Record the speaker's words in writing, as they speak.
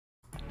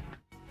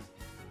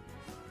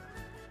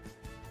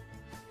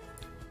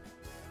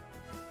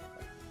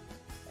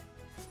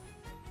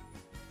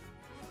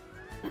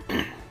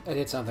I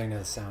did something to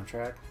the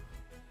soundtrack.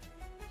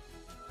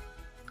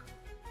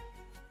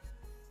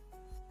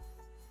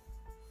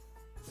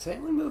 Has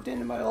anyone moved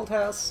into my old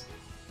house?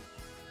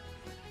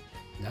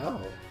 No.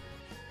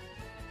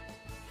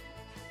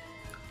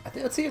 I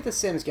think, let's see if the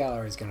Sims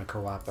Gallery is going to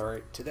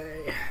cooperate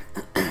today.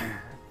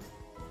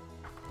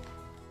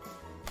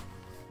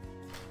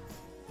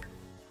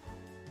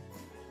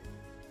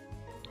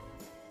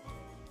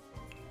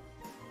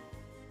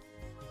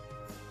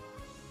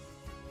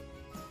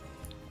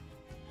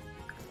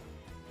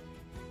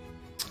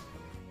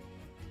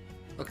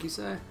 What you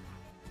say?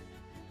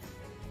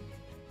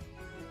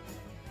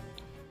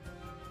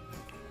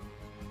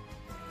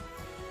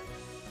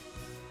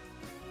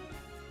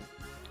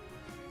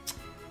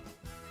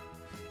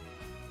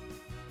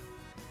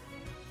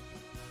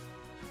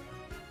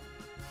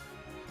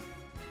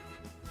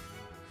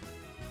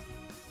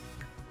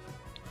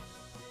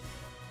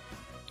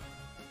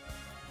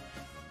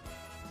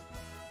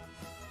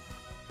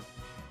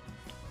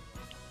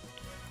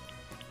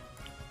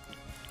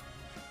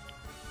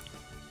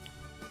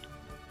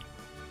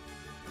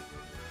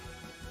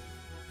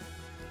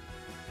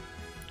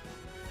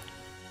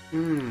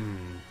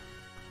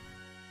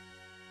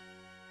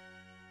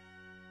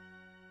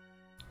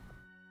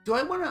 Do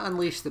I want to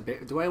unleash the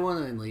bear? Do I want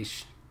to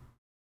unleash?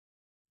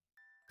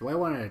 Do I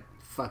want to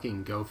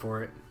fucking go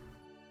for it?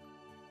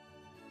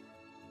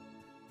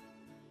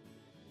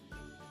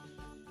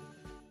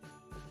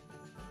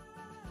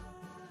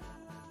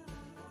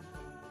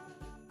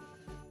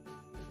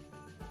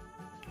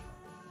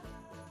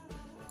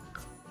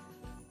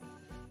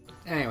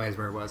 Anyways,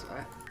 where was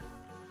I?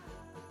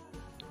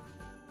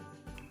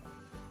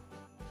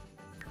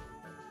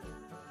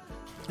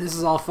 This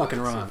is all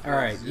fucking wrong.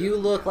 Alright, you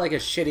look like a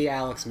shitty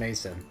Alex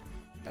Mason.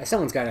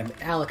 Someone's got him.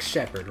 Alex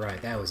Shepard,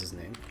 right, that was his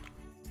name.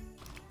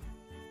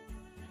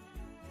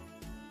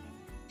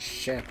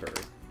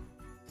 Shepard.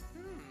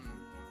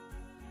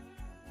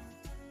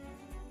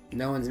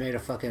 No one's made a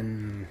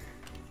fucking...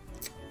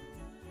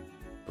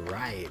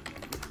 Right.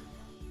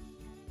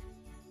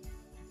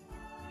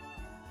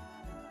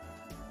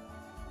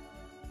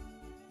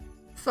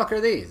 Fuck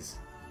are these?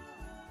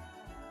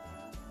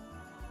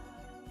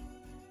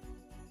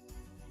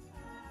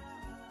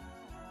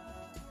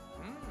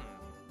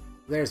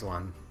 There's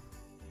one.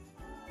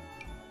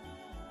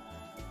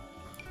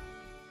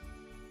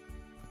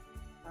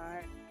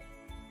 Alright.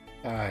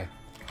 Alright.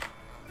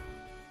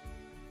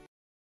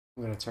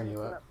 I'm gonna turn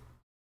you up.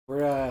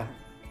 We're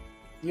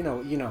you know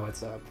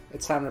what's up.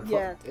 It's time to play.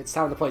 Yeah. It's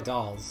time to play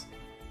dolls.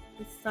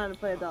 It's time to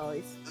play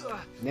Dollies.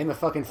 Name a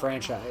fucking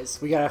franchise.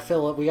 We gotta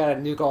fill it. We gotta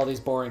nuke all these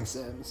boring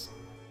Sims.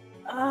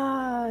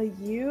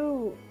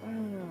 You.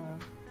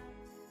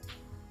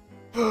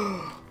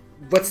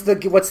 What's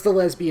the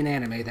lesbian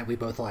anime that we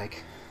both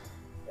like?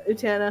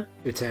 Utena.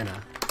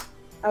 Utena.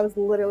 I was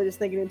literally just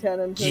thinking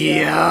Utena.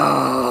 Yo.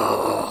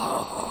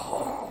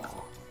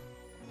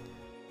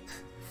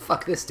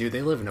 Fuck this, dude.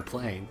 They live in a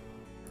plane.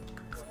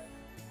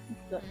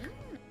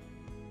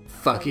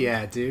 Fuck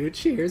yeah, dude.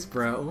 Cheers,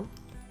 bro.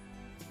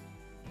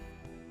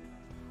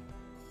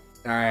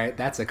 Alright,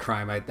 that's a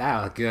crime.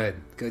 Good.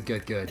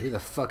 Good. Who the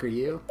fuck are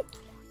you?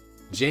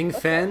 Jing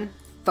Fen?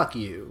 Fuck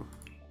you.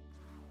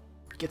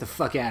 Get the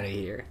fuck out of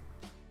here.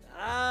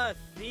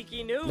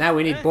 Now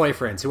we need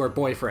boyfriends. Who are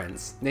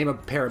boyfriends? Name a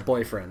pair of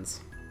boyfriends.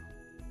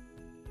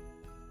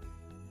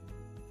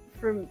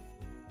 From...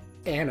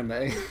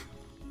 Anime.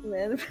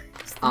 Man,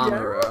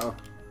 Amuro.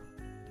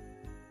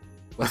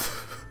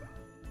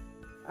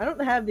 I don't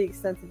have the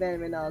extensive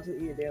anime knowledge that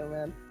you do,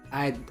 man.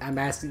 I'm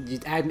asking you.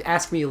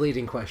 Ask me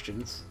leading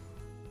questions.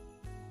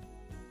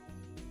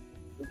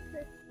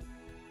 Okay.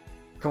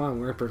 Come on,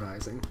 we're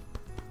improvising.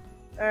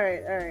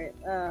 Alright.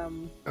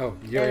 Oh,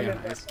 Yuri on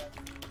Ice.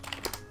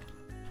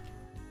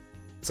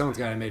 Someone's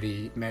gotta make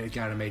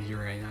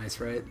Yuri on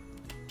Ice, right?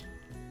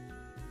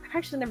 I've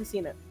actually never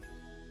seen it.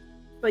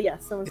 But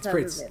yes, someone's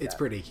It's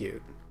pretty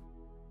cute.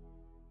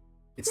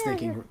 It's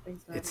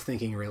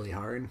thinking really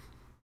hard.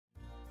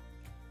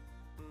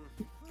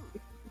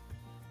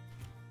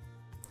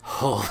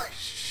 Holy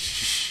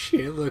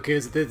shit, look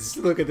at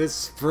this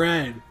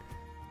spread.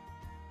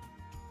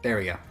 There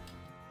we go.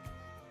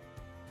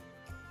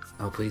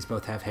 Oh, please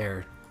both have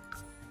hair.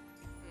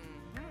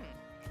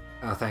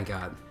 Oh, thank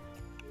God.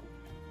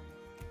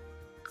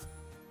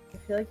 I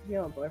feel like if you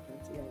want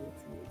boyfriends, you gotta get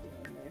somebody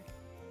in there.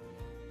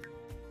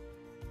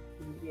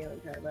 You can be able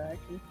to try that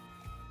action.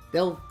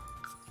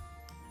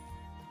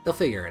 They'll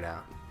figure it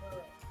out.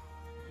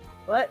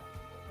 What?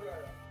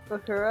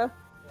 Bakura?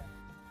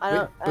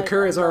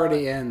 Bakura's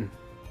already in.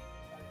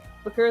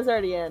 Bakura's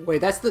already in. Wait,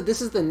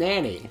 this is the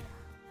nanny.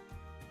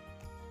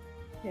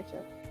 Hey,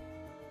 Chip.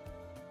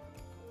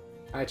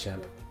 Hi,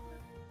 Chimp.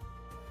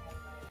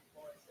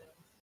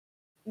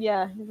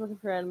 Yeah, he's looking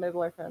for anime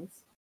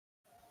boyfriends.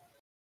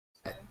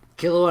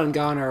 Killua and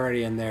Gon are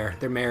already in there.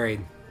 They're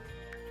married.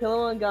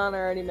 Killua and Gon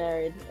are already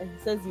married, and he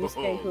says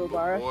Yusuke and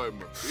Kuwabara.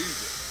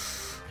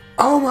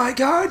 Oh my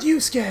God,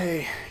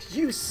 Yusuke!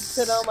 He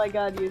said, "Oh my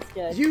God,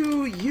 Yusuke."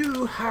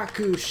 Yu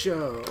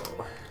Hakusho.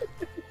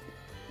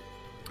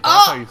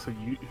 thought you said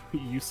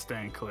you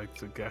stank like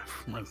the guy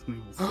from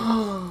Resident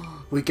Evil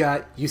 6. We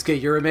got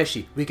Yusuke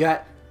Urameshi. We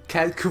got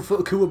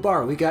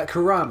Kuwabara. We got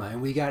Kurama.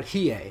 And we got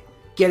Hiei.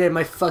 Get in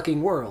my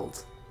fucking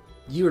world.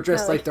 You were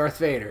dressed like Darth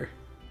Vader.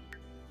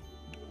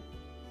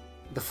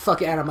 The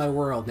fuck out of my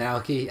world,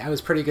 Naoki. I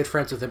was pretty good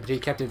friends with him, but he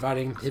kept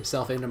inviting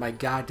himself into my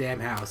goddamn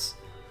house.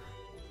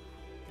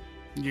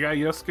 You got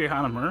Yosuke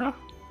Hanamura?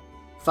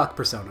 Fuck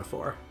Persona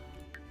 4.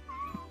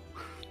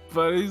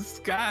 But he's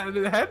got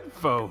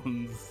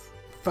headphones.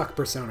 Fuck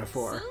Persona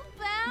 4.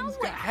 He's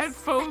got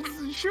headphones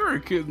and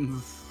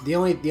shurikens. The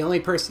only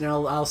person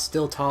I'll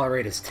still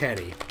tolerate is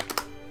Teddy.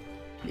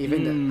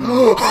 Even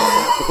though...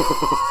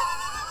 I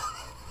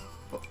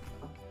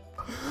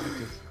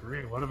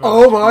disagree. What about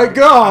Oh my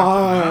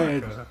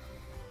god!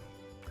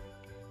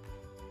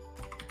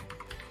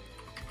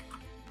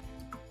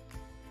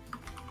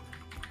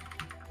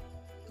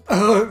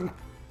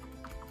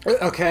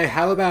 Okay,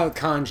 how about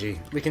Kanji?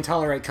 We can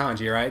tolerate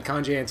Kanji, right?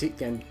 Kanji and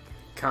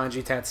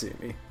Kanji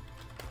Tatsumi.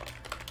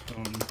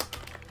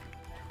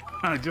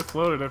 I just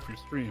loaded up your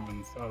stream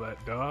and saw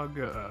that dog.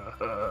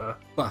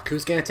 Fuck,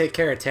 who's gonna take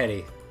care of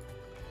Teddy?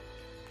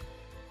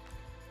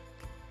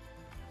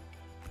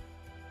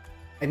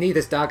 I need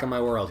this dog in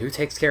my world. Who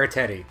takes care of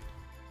Teddy?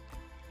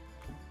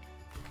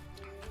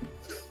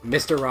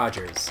 Mr.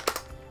 Rogers.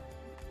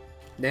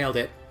 Nailed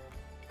it.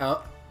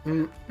 Oh.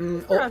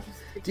 Oh.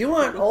 Do you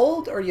want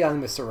old or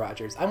young Mr.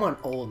 Rogers? I want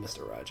old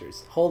Mr.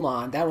 Rogers. Hold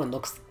on, that one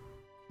looks...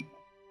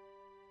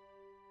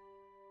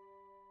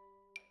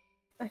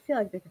 I feel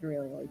like they could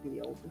really like be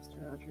the old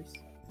Mr. Rogers.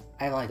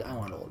 I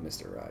want old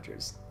Mr.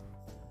 Rogers.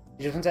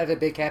 He just wants to have a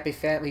big happy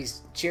family.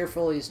 He's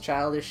cheerful, he's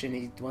childish, and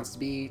he wants to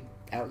be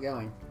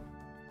outgoing.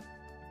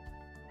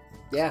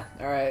 Yeah,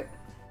 alright.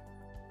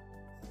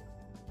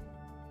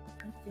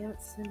 God damn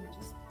it, Sim, I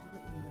just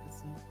don't need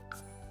this one.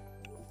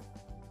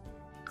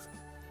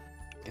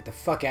 Get the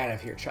fuck out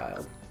of here,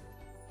 child.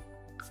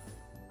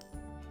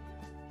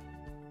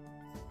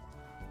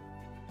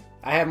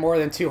 I have more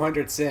than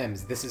 200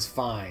 Sims. This is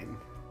fine.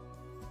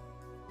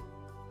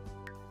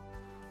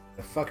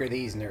 The fuck are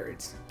these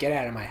nerds? Get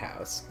out of my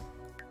house.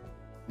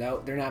 No,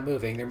 they're not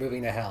moving. They're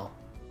moving to hell.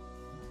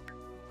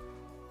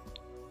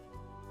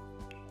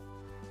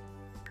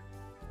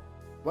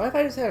 What if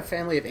I just have a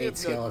family of 8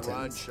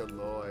 skeletons?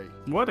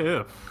 What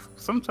if?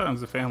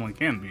 Sometimes a family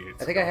can be 8.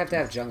 I think I have to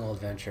have Jungle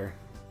Adventure.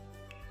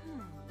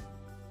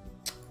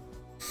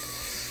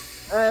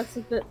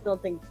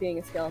 Don't think being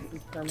a skeleton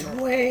is permanent.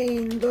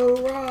 Dwayne The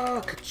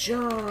Rock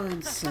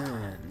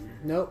Johnson.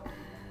 Nope.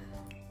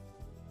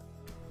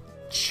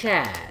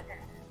 Chad.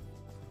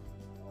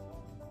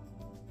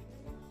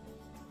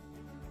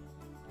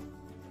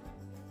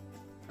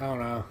 I don't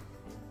know.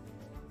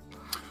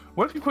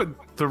 What if you put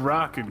The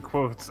Rock in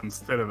quotes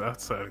instead of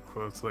outside of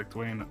quotes, like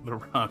Dwayne The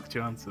Rock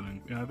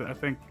Johnson? And,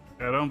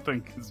 I don't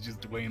think it's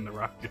just Dwayne The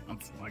Rock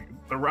Johnson. Like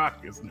The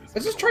Rock isn't his.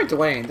 Let's just try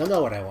Dwayne. They'll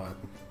know what I want.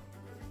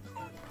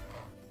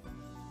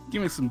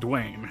 Give me some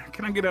Dwayne.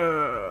 Can I get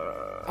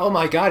a... Oh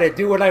my god, it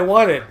do what I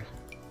wanted.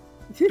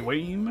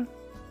 Dwayne?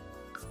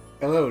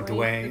 Hello,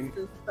 Dwayne.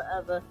 This is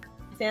forever.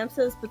 Sam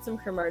says put some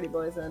Cromartie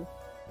boys in.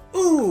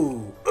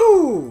 Ooh!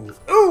 Ooh!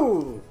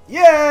 Ooh!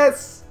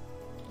 Yes!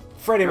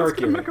 Freddie Let's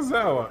get Mercury.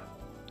 Mikazawa.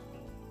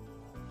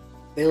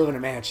 They live in a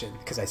mansion,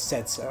 because I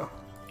said so.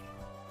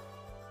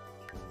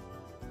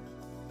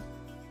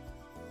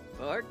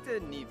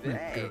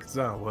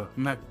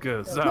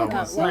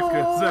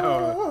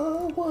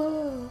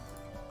 Mikazawa.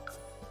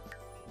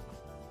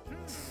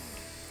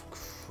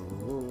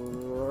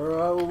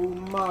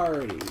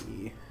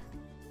 Cromartie.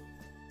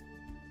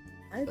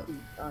 I'd be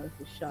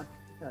honestly shocked if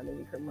you found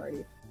any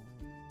Cromartie.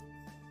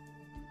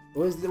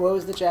 What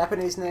was the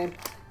Japanese name?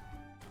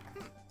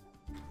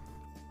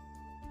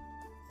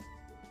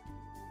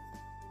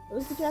 What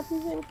was the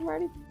Japanese name of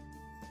Cromartie?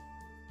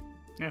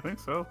 Yeah, I think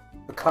so.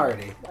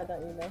 Bacardi. I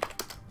don't even know.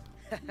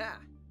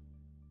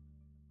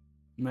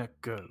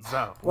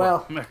 Mikazawa.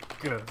 Well-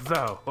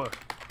 Mikazawa.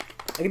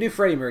 I can do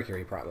Freddie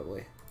Mercury,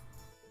 probably.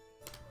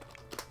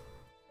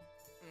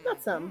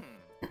 Not some.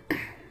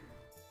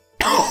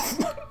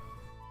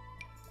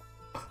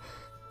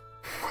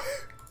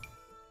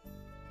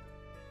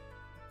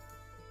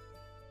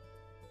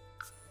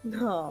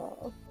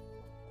 No.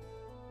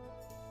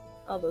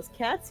 All those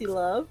cats you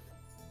love.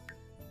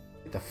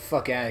 Get the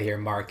fuck out of here,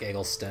 Mark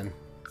Eggleston.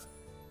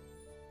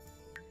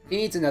 He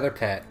needs another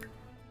pet.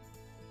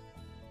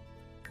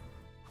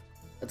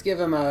 Let's give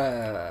him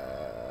a...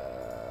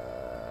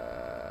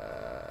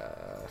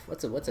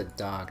 What's a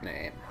dog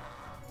name?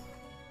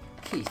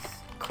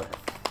 Heathcliff.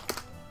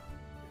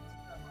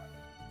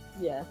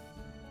 Yeah.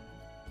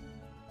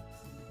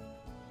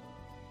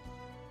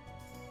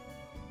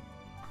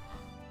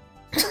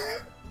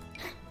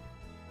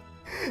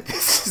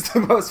 This is the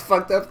most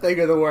fucked up thing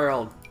in the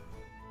world.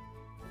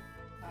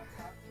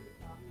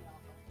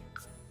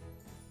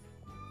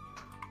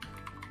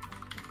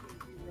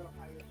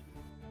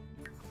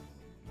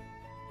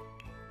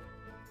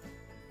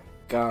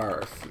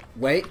 Garth.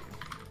 Wait.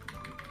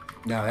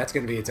 No, that's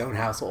gonna be its own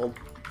household.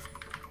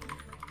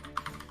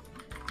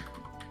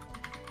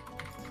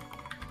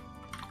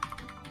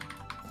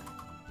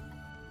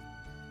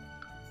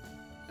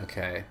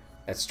 Okay.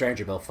 That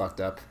Stranger Bill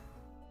fucked up.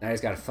 Now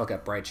he's gotta fuck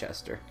up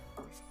Brightchester.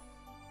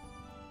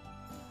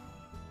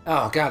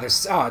 Oh god,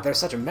 there's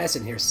such a mess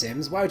in here,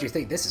 Sims. Why would you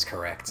think this is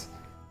correct?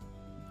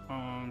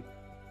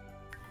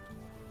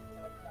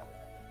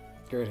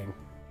 Greeting.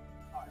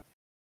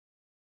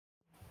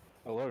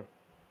 Hello.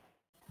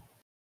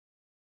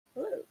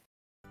 Hello.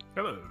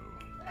 Hello.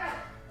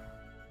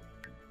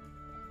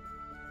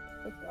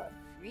 Oh god.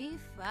 Free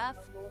fluff.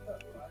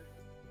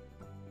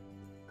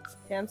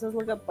 Cam says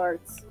look up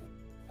Bart's.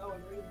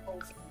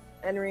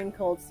 Entering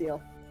Cold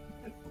Steel.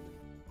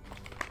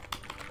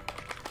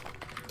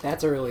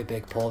 That's a really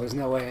big pull. There's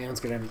no way anyone's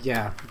gonna...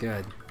 Yeah,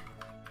 good.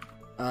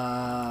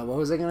 What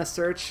was I gonna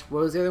search? What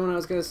was the other one I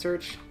was gonna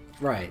search?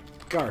 Right.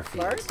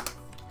 Garfield. Bart?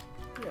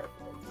 Yeah.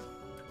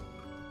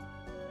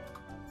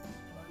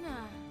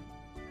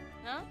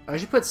 Huh? I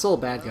should put Soul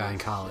Bad Guy in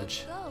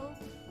college. Go.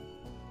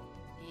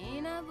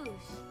 In a bush.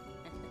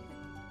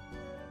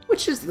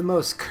 Which is the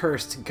most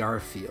cursed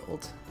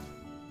Garfield?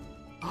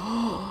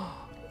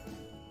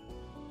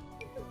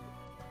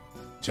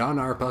 John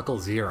Arbuckle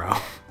 0.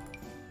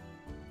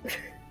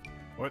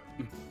 What?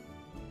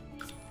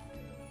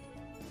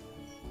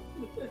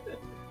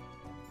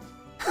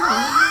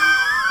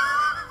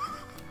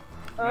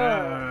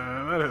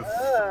 That is.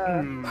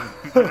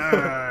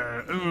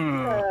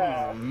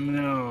 Oh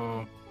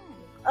no!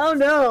 Oh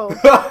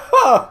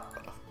no!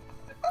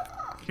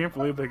 Can't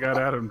believe they got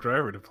Adam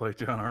Driver to play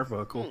John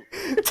Arbuckle.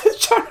 Does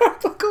John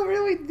Arbuckle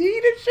really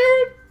need a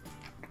shirt?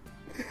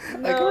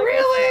 Like, No,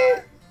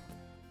 really?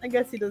 I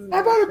guess he doesn't.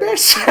 How about a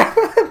mesh,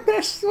 a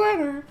mesh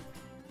sweater?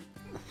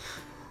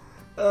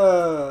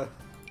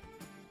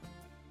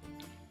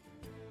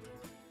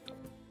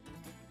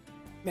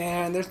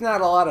 Man, there's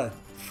not a lot of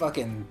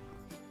fucking...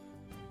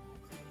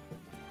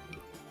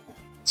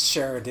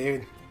 Sure,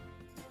 dude.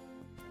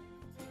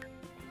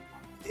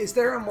 Is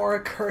there a more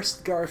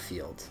cursed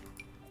Garfield?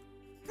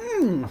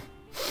 And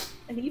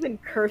even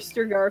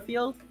Kirster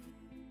Garfield.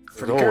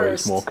 There's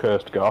always more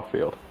cursed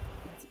Garfield.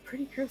 It's a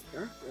pretty cursed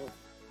Garfield.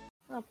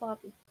 Oh,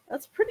 Poppy.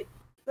 That's pretty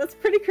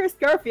cursed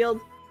Garfield.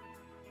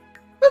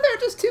 But they're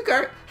just two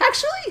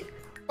Actually,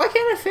 why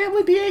can't a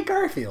family be 8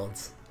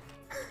 Garfields?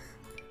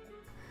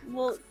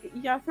 Well,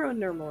 you gotta throw a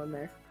normal in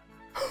there.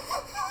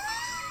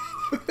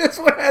 This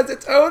one has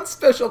its own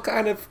special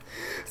kind of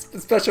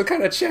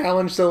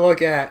challenge to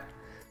look at.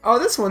 Oh,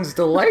 this one's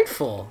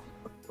delightful.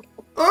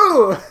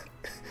 Ooh,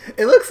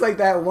 it looks like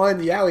that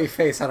one Yowie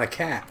face on a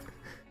cat.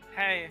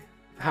 Hey.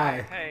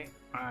 Hi. Hey.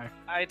 Hi.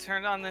 I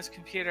turned on this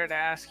computer to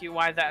ask you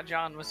why that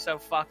John was so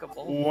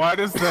fuckable. Why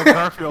does that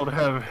Garfield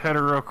have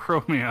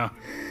heterochromia?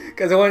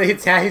 Because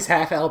he's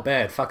half Al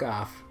Bed. Fuck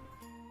off.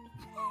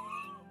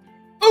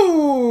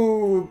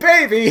 Ooh,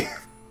 baby.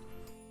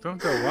 Don't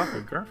go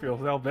walking.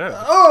 Garfield's Al Bed.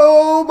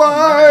 Oh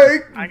my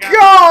I got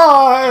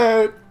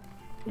god.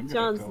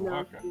 John's go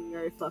not walk. being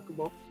very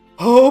fuckable.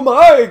 Oh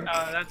my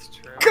Oh, that's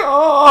true.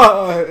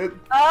 god.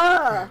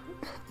 Ah!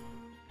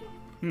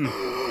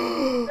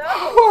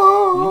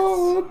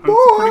 Oh, That's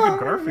a pretty good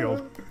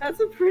Garfield. That's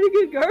a pretty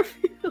good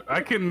Garfield.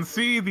 I can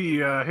see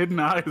the hidden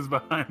eyes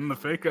behind the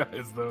fake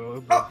eyes, though.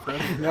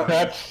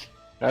 The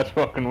That's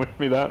fucking with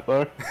me, that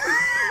though.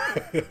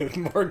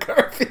 More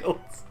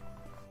Garfields.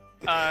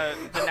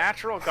 The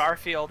natural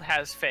Garfield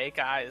has fake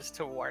eyes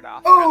to ward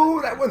off. Oh,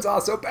 predators. that one's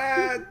also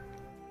bad.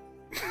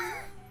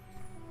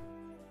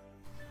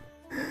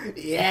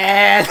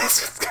 Yeah,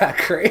 this one's got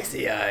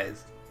crazy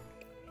eyes.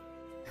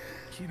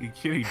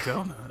 kitty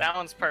donut. That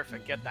one's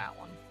perfect. Get that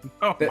one.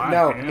 Oh But my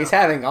no, God. he's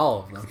having all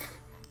of them.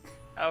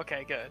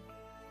 Okay, good.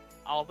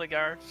 All the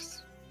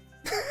Garfs.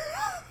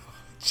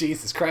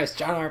 Jesus Christ,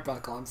 John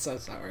Arbuckle, I'm so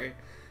sorry.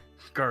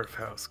 Garf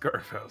house,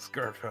 Garf house,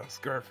 Garf house,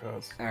 Garf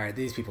house. Alright,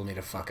 these people need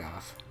to fuck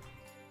off.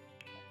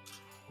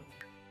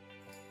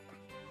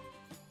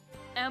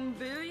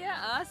 Ambuya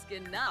ask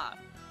enough.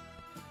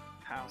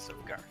 House of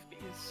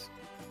Garfies.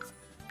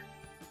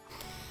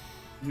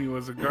 He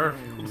was a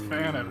Garfield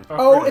fan. And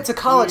Oh, it's a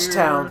college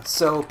town,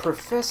 so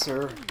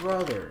Professor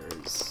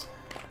Brothers.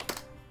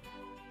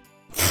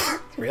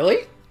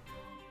 Really?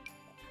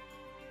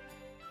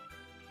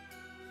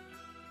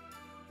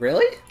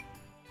 Really?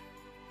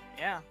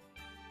 Yeah.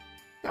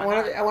 I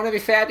want to be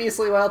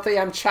fabulously wealthy.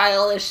 I'm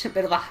childish, a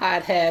bit of a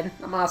hothead.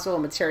 I'm also a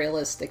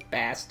materialistic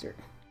bastard.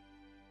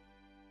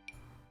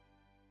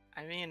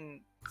 I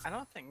mean, I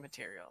don't think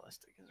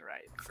materialistic is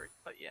right,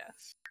 but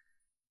yes.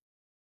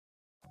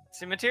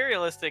 See,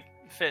 materialistic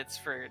fits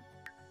for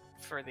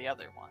the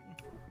other one.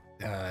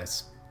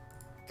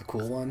 The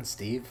cool one,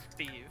 Steve.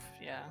 Steve,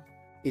 yeah.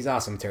 He's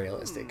also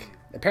materialistic.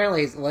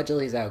 Apparently,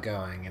 allegedly he's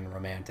outgoing and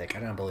romantic. I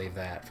don't believe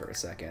that for a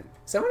second.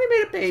 Somebody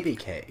made a baby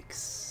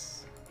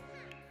cakes.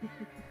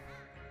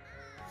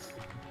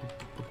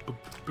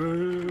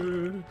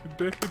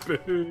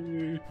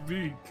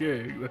 Baby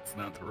cake. That's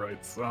not the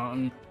right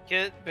song.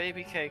 Get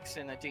baby cakes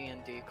in a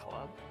D&D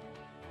club,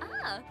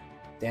 Ah,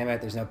 Damn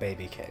it, there's no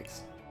baby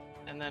cakes.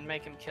 and then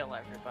make him kill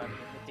everybody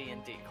in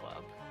the D&D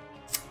club.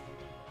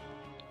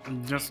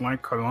 Just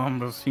like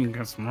Columbus, he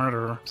gets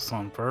murdered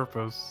on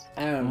purpose.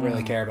 I don't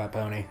really care about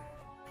Pony.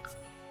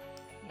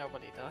 No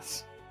nobody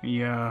does.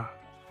 Yeah.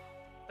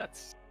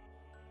 That's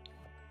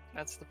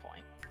the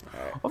point.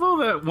 Although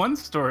that one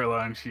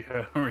storyline she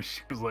had where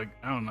she was like,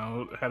 I don't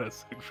know, had a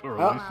sexual Oh,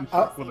 relationship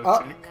oh, with a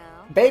oh. chick.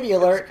 Baby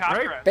alert!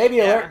 Cockroach. Baby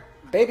Yeah. alert!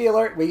 Baby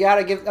alert! We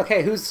gotta give.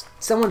 Okay,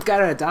 someone's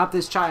gotta adopt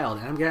this child,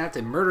 and I'm gonna have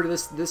to murder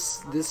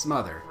this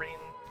mother.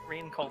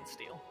 Reen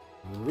Coldsteel.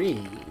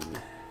 Reen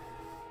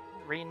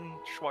Reen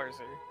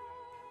Schwarzer.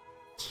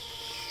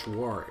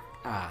 Schwartz.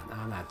 No,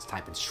 I'm not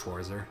typing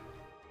Schwarzer.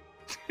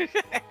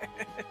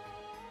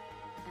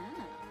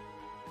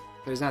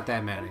 There's not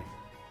that many.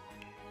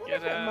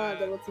 Get That mod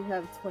that lets you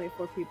have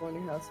 24 people in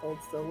your household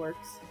still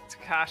works.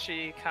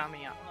 Takashi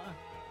Kamiyama.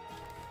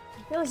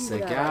 I feel like you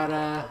could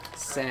add-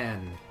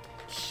 Sagata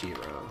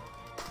Sanshiro.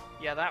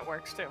 Yeah, that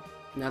works too.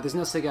 No, there's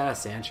no Sagata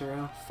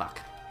Sanshiro? Fuck.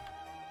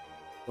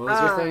 What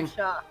was your thing?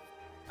 Shock.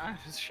 I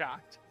was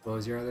shocked. What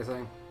was your other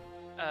thing?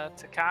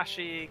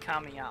 Takashi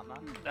Kamiyama.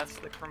 That's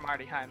the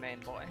Cromartie High main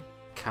boy.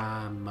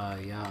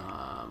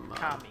 Kamiyama.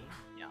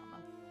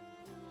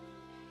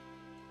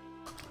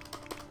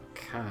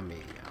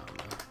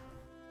 Kamiyama.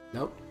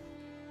 Nope.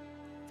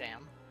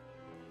 Damn.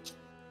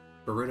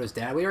 Naruto's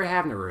dad. We already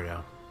have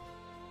Naruto.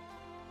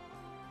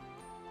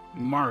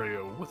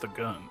 Mario with a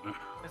gun.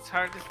 It's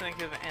hard to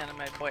think of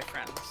anime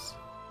boyfriends,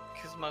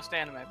 because most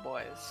anime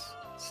boys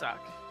suck.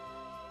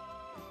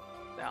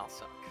 They all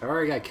suck. I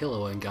already got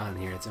Killua and Gun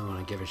here. It's something I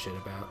want to give a shit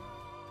about.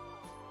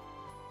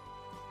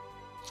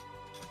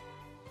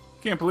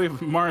 Can't believe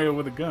Mario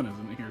with a gun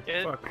isn't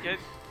here. Fuck.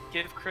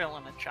 Give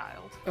Krillin a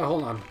child. Oh,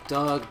 hold on.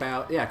 Doug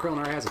Bow. Yeah, Krillin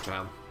already has a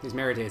child. He's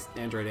married to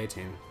Android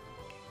 18.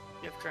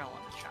 Give Krillin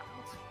a child.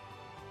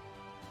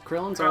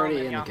 Krillin's Krillin already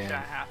and in the Yamcha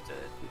game.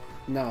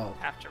 No.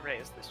 have to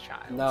raise this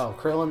child. No,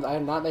 Krillin.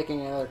 I'm not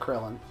making another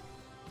Krillin.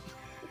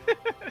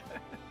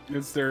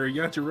 It's their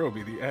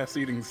Yajirobe, the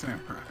ass-eating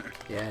samurai.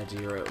 Yeah,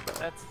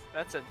 Jirobe.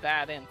 That's a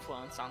bad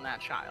influence on that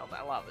child.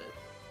 I love it.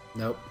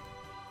 Nope.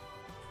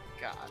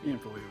 God.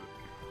 Can't believe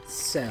it.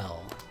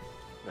 Cell.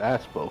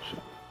 That's bullshit.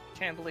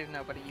 Can't believe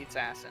nobody eats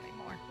ass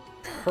anymore.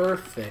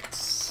 Perfect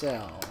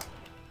Cell.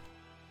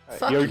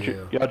 Fuck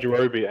you.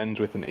 Yajirobe ends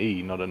with an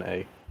E, not an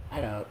A.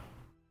 I don't.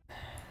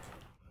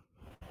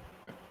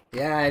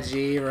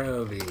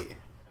 Yajirobe.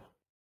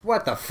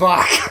 What the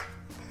fuck?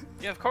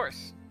 Yeah, of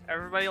course.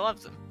 Everybody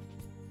loves him.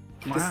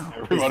 Wow.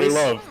 Everybody this-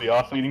 loves the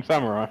ass-eating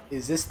samurai.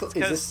 Is this the,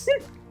 Because-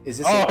 is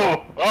this Oh,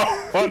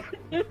 what?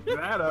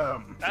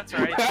 That's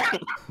right.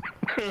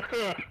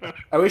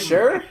 Are we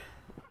sure?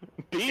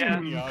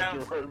 Demon Yeah.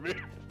 Yajirobe.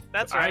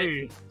 That's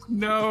right.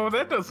 No,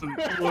 that doesn't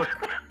look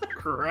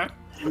correct.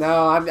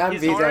 No, I'm He's orange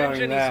vetoing and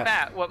he's that.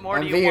 fat. What more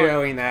I'm do you want?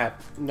 vetoing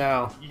that.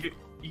 No. King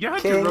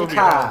Yajirobe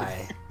Kai.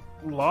 has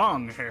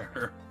long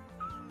hair.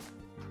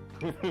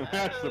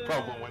 That's the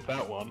problem with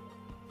that one.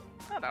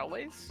 Not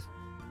always.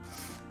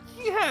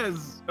 He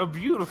has a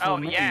beautiful Oh,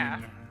 mane. yeah.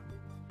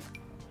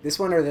 This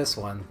one or this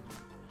one?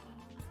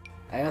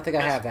 I don't think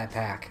I have that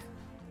pack.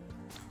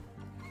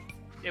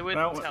 It would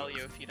That one- tell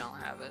you if you don't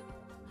have it.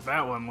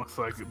 That one looks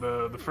like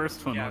the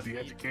first one Yeah, with the the-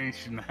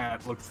 education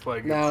hat looks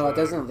like No, it's,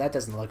 it doesn't. That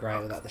doesn't look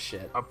right without the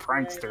shit. a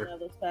prankster. Yeah,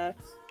 those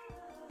facts.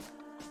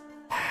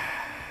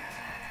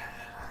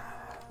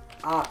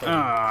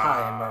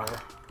 Oppenheimer.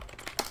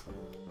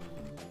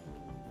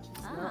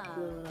 Not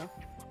blue enough.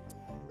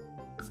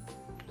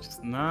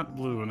 Just not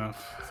blue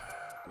enough.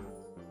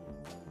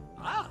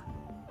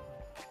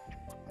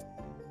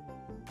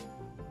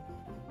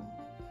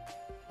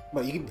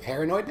 What, you can be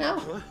paranoid now?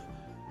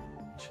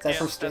 Is that Yes,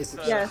 from that's, Stacy?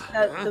 Yeah,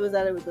 that was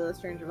added with the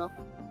Strangerville.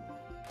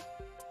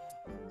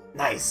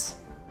 Nice.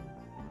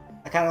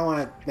 I kind of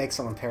want to make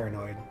someone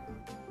paranoid.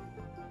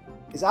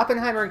 Is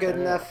Oppenheimer good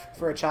enough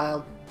for a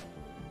child?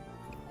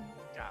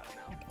 God,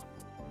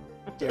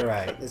 no. You're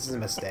right. This is a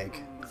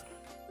mistake.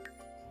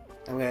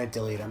 I'm gonna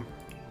delete him.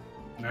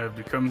 I've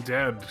become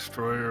Dad,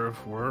 destroyer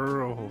of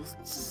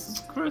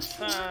worlds.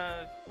 Question.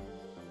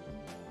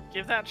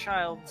 Give that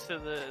child to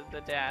the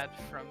dad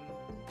from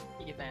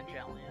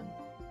Evangelion.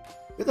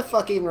 Who the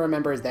fuck even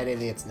remembers that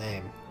idiot's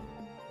name?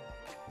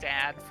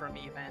 Dad from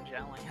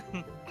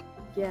Evangelion.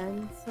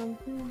 Again,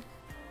 something?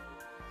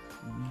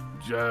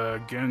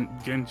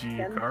 Genji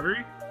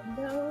Akari?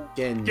 No.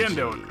 Genji.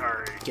 Gendo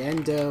Akari.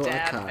 Gendo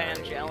Dad Akari.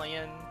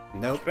 Evangelion.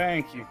 Nope.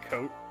 Thank you,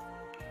 Coat.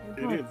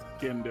 It is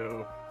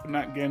Gendo,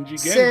 not Genji.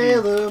 Genji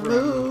Sailor from-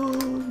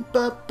 Moon.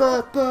 Ba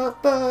ba ba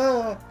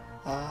ba.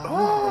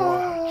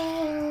 Ah,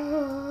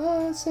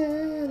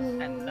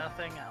 Sailor. And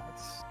nothing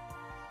else.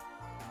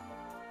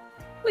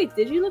 Wait,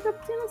 did you look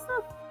up Tana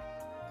stuff?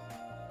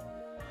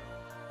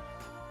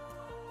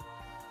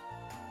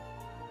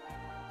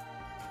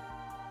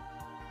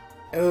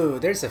 Oh,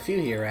 there's a few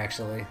here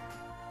actually.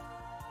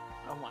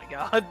 Oh my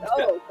god.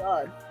 Oh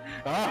god.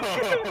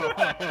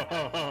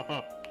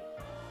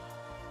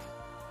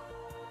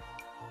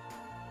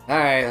 All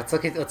right, let's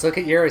look at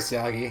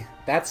Urusagi.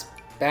 That's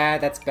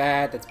bad. That's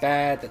bad. That's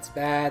bad. That's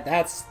bad.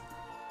 That's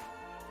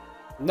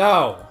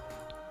no.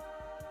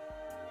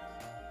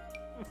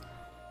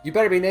 You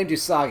better be named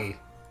Usagi.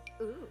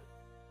 Ooh.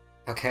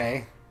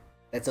 Okay,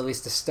 that's at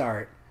least a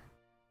start.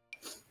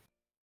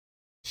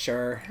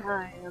 Sure.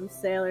 I am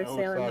Sailor Oh,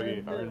 Sailor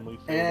Soggy, Moon. only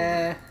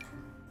Sailor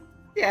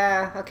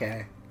Yeah,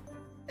 okay.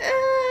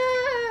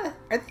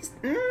 Are these,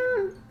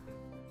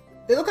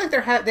 they look like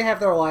they have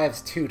their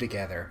lives too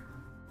together.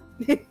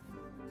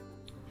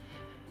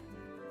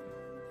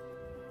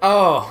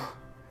 Oh,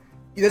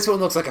 this one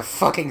looks like a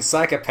fucking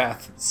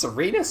psychopath.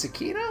 Serena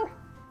Tsukino?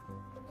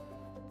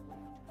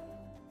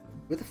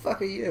 Who the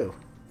fuck are you?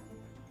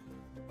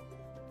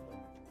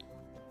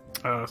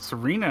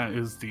 Serena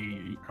is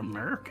the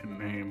American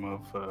name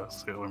of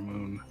Sailor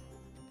Moon.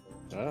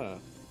 Ah.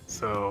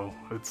 So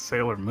it's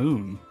Sailor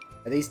Moon.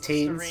 Are these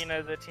teens?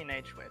 Serena the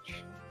Teenage Witch.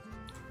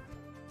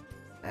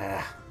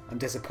 I'm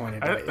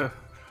disappointed by you.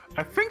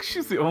 I think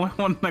she's the only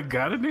one that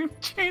got a name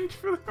change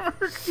for the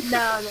American.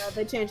 No,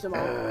 they changed them all.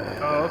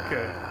 Oh,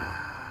 okay.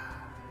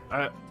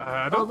 I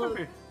don't Although,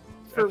 think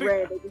For I think-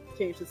 Ray, they just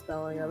changed the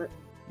spelling of it.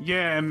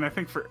 Yeah, and I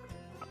think for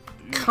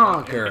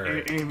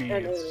Conquer. Amy,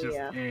 And it's Amy, just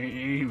yeah.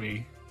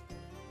 Amy.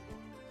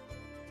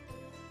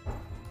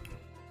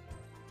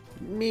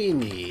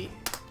 Mimi.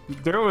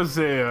 There was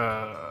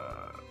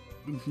a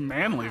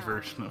manly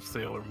version of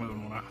Sailor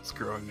Moon when I was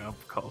growing up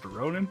called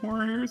Ronin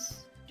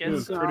Warriors. It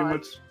was Guess pretty God.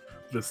 much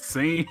the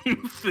same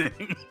thing.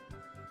 Did it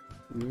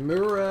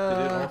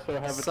Mura also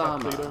have a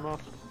tuxedo Sama.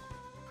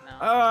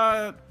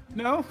 mask?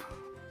 no. No.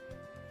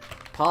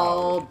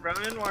 Paul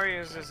Ronin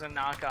Warriors is a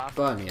knockoff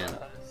Bunyan.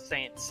 of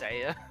Saint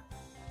Seiya,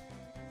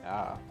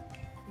 Ah.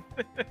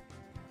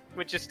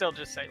 which is still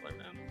just Sailor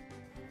Moon.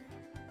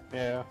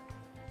 Yeah.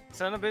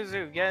 Son of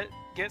Bizu, get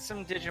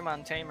some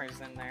Digimon tamers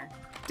in there.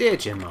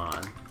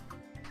 Digimon.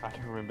 I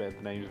don't remember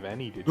the names of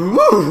any, did you?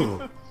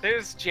 Ooh!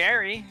 There's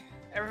Jerry.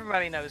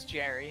 Everybody knows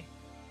Jerry.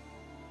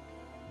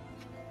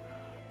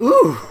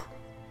 Ooh!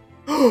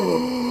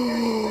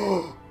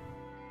 Oh!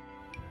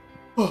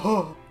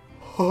 Oh!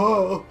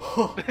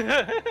 Oh!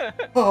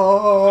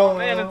 Oh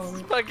man,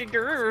 it's fucking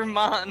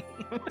Garurumon.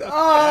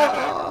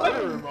 Oh!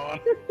 Garurumon.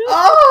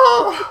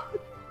 Oh!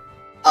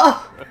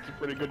 Oh! That's a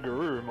pretty good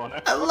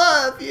Garurumon. I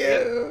love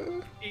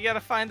you! You gotta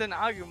find an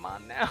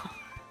Agumon now.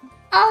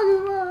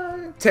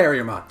 Agumon!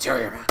 Terriermon!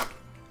 Terriermon!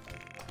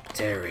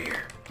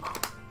 Terrier.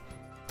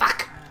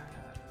 Fuck!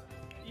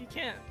 You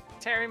can't.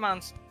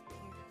 Terrymon's.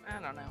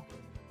 I don't know.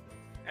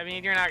 I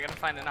mean, you're not gonna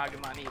find an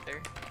Agumon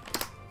either.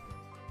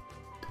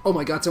 Oh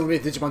my god, someone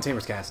made the Digimon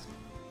Tamers cast.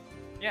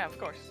 Yeah, of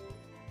course.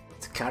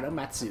 Takato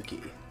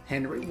Matsuki.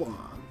 Henry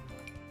Wong.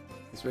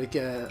 It's like,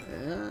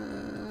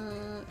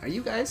 are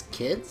you guys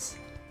kids?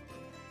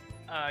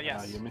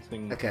 Yes. You're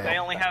missing. Okay. They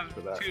only have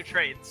for that. 2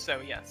 traits, so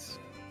yes.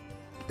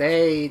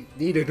 They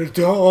need an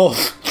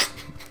adult!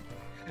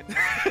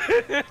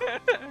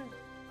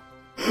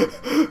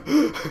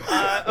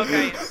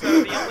 Okay,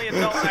 so the only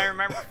adult I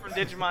remember from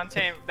Digimon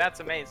Tame. That's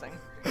amazing.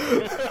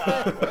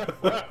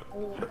 The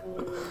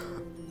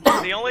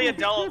only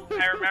adult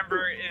I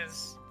remember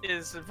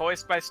is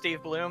voiced by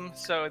Steve Bloom,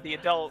 so the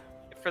adult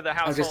for the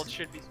household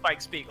should be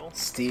Spike Spiegel.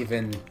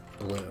 Stephen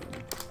Bloom.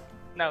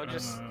 No,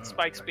 just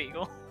Spike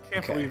Spiegel.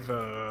 Can't Okay.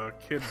 believe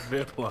Kid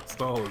Vip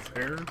lost all his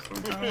hair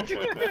somehow. What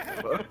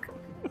the fuck?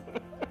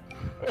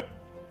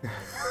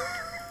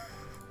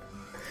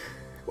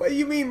 What do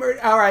you mean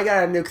murder? Alright, I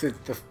gotta nuke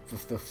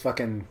the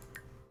fucking...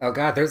 Oh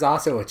god, there's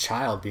also a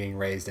child being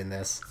raised in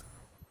this.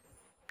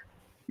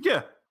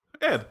 Yeah,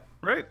 Ed,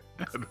 right?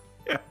 Ed.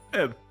 Yeah,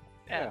 Ed.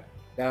 Yeah.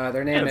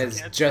 Their name Yeah, is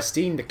it's-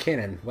 Justine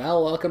McKinnon.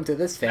 Well, welcome to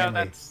this No,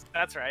 family.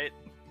 that's right.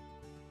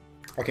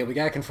 Okay, we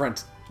gotta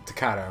confront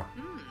Takato.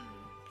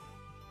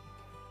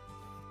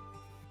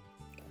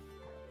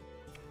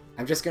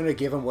 I'm just gonna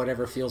give him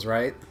whatever feels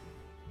right.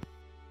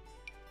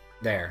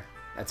 There.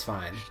 That's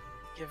fine.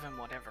 Give him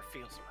whatever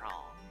feels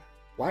wrong.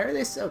 Why are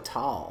they so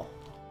tall?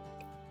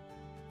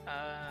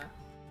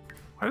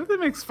 Why did they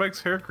make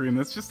Spike's hair green?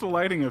 That's just a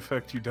lighting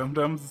effect, you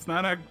dum-dums. It's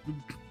not a...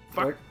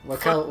 Fuck. What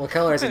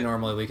color is it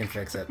normally? We can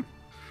fix it.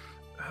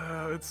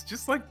 It's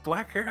just like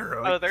black hair.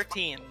 Oh, Like, they're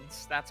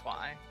teens. That's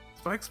why.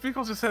 Spike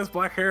Spiegel just has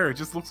black hair. It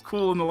just looks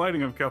cool in the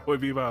lighting of Cowboy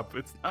Bebop.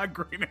 It's not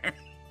green hair.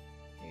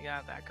 You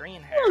got that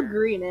green A little hair.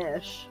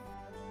 greenish.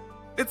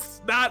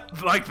 It's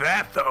not like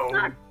that,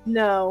 though.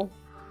 No.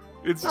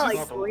 It's Not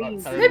just like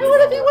green. Maybe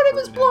what if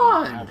it's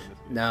blonde?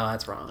 No,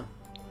 that's wrong.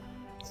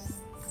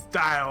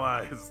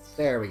 stylized.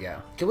 There we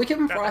go. Can we give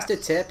him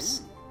frosted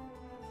tips?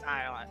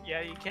 Style.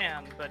 Yeah, you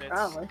can, but it's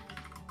Probably.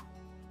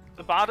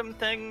 the bottom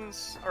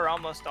things are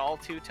almost all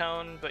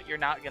two-tone, but you're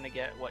not gonna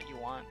get what you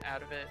want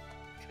out of it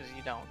because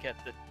you don't get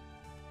the.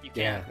 You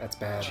Yeah, can't that's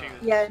bad. choose.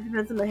 Yeah, it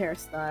depends on the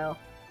hairstyle.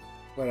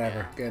 Whatever.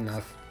 Yeah. Good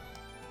enough.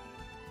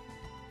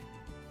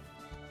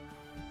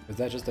 Was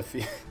that just a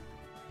few?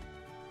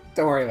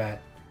 Don't worry about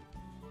it.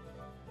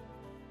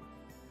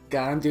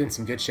 God, I'm doing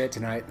some good shit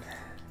tonight.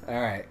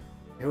 Alright.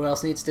 Who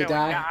else needs to Doing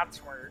die?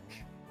 God's work.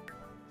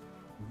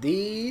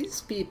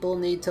 These people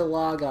need to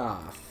log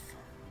off.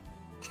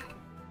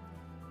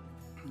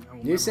 I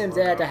will New never Sims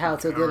log at the off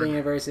household the living in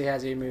card. university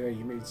has a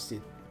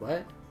emergency.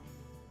 What?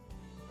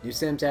 New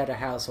Sims at a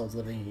households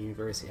living in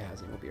university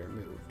housing will be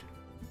removed.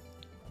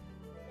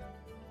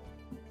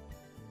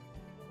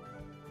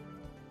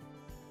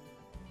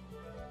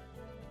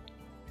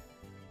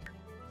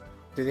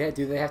 Do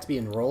they have to be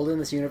enrolled in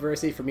this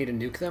university for me to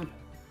nuke them?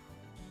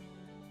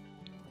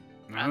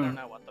 I don't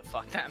know what the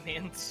fuck that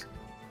means.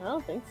 I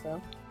don't think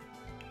so.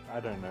 I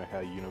don't know how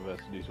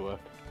universities work.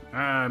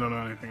 I don't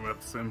know anything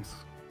about The Sims.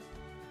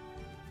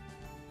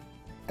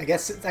 I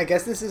guess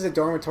this is a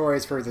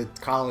dormitories for the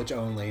college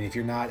only, and if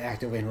you're not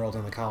actively enrolled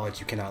in the college,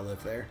 you cannot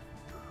live there.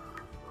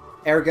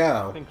 I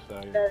Ergo, think so.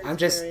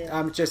 That is true, yeah.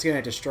 I'm just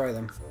gonna destroy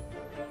them.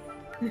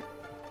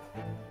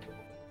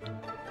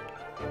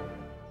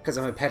 Because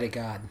I'm a petty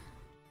god.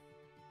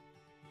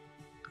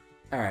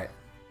 Alright,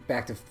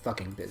 back to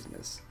fucking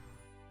business.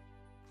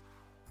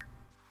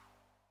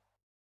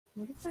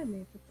 What if I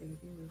made the baby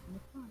live in the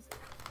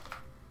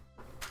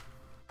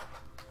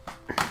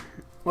closet?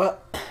 Well,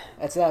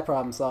 that's that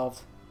problem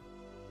solved.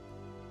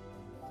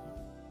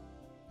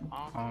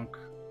 Honk.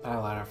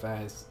 Eyeliner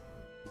phase.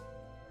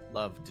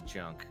 Love to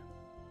junk.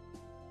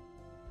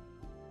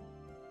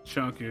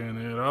 Chunking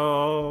it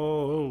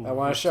all. I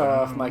want to show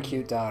off my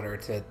cute daughter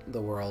to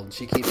the world.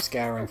 She keeps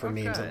scouring for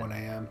memes at Okay. 1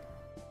 a.m.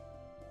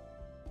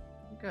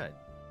 Good.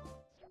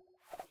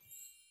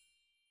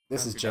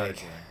 This is How's your daughter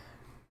Jake. doing?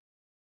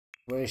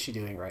 What is she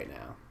doing right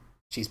now?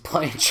 She's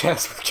playing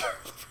chess with Carol.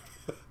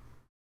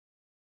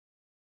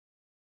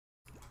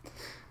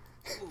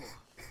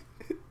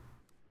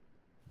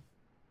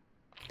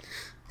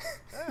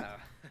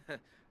 Oh.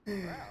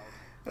 Wow.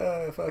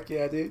 Oh, fuck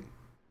yeah, dude.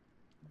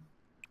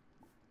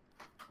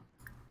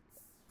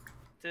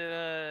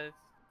 Did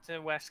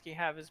Wesky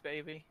have his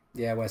baby?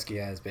 Yeah,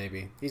 Wesky has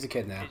baby. He's a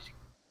kid now.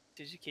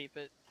 Did you keep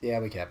it? Yeah,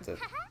 we kept it.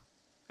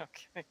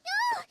 Okay.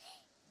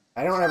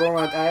 I don't ever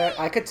want.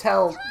 I could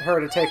tell her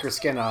to take her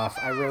skin off.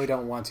 I really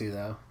don't want to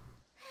though.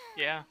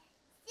 Yeah.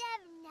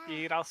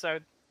 You'd also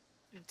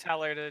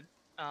tell her to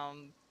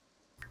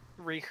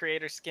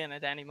recreate her skin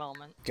at any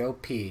moment. Go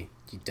pee,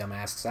 you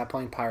dumbass. Stop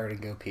playing pirate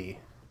and go pee.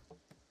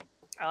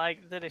 I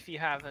like that if you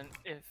haven't,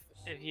 if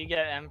you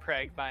get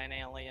mpreg by an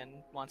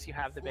alien, once you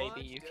have the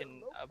baby, you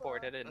can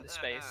abort it into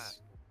space.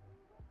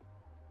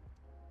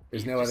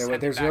 There's You no just other way. send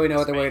it There's back really to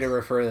no other way to space.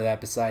 refer to that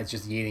besides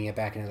just yeeting it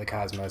back into the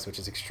cosmos, which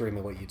is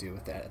extremely what you do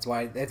with that. That's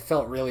why it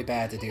felt really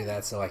bad to do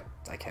that, so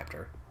I kept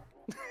her.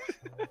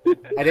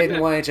 I didn't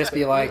want to just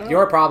be like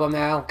your problem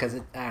now, because I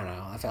don't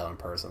know. I felt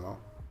impersonal.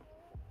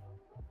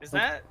 Is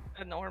that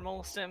a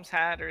normal Sims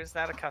hat or is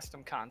that a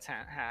custom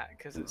content hat?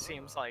 Because it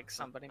seems like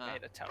somebody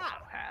made a Toho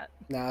hat.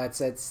 No, it's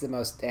the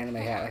most anime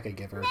hat I could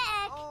give her.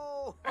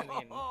 Oh, I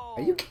mean,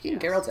 Are you kicking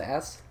Geralt's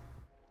ass?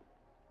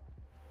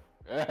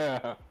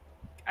 Yeah.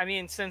 I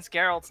mean, since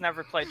Geralt's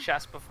never played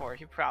chess before,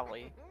 he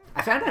probably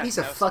I found out has he's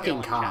a no skill fucking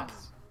in cop.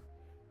 chess.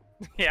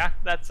 Yeah,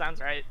 that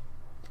sounds right.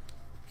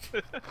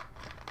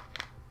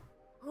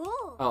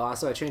 Oh,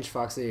 also I changed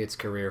Foxy its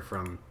career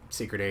from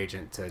secret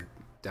agent to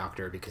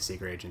doctor because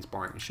secret agent's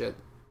boring as shit.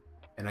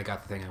 And I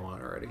got the thing I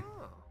want already.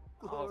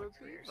 All the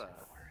careers are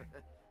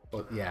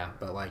Well, yeah,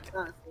 but like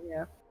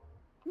Yeah.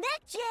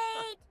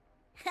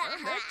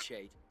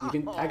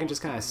 I can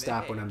just kind of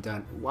stop when I'm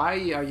done. Why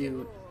are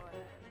you?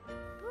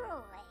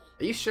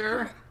 Are you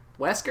sure,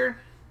 Wesker?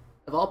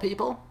 Of all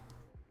people?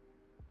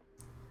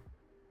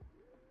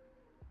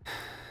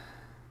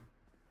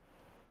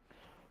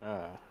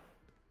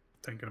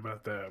 Thinking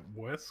about that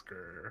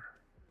Wesker.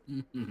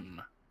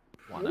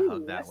 Want to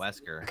hug that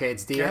Wesker. Okay,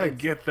 it's Gotta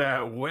get that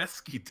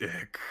Wesky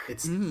dick.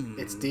 it's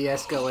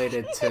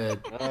de-escalated to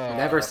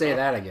never say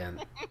that again.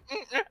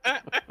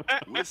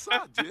 What's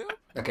up, Jim?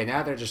 Okay,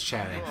 now they're just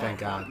chatting. Thank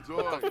God.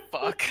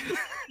 fuck.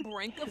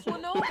 Brinka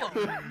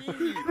Flanova.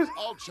 Needs,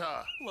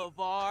 Alcha.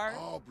 Lavar.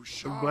 Oh, I'm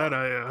Bouchard. glad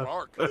I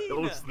Dark.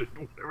 listened,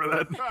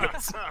 whatever that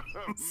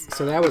is.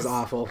 So that was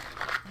awful.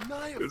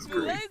 Naya It's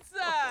Phil. great.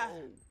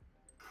 Letza.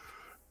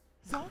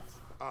 Zalt.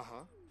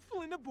 Uh-huh.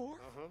 Flinabor.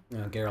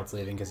 No, Geralt's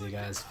leaving because he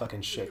got his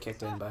fucking shit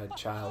kicked in by a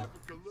child.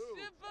 Shiva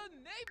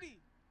Navy.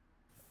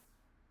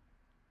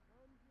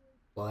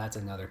 Well, that's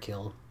another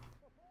kill.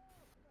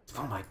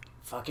 Oh my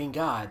fucking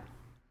God.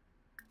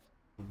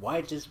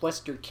 Why does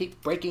Wesker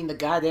keep breaking the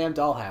goddamn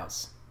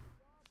dollhouse?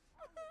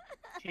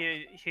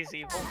 He's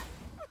evil.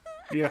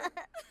 Yeah.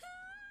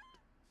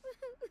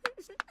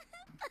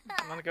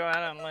 I'm gonna go out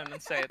on a limb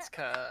and say it's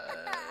cause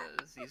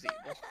he's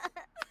evil.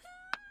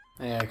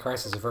 Yeah,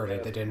 crisis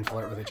averted. They didn't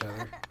flirt with each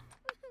other.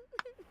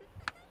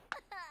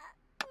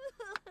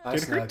 Bye,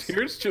 Did her Snugs.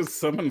 tears just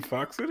summon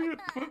Fox Idiot?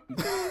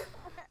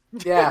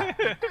 Yeah.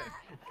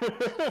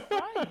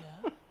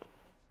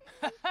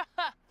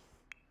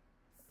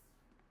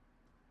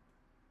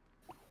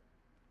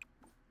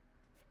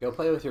 Go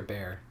play with your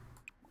bear.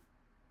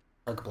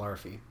 Hug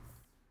Blarfy.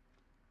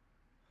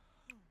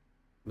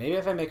 Maybe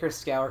if I make her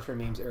scour for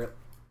memes early.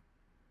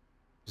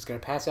 Just gonna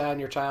pass out on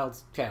your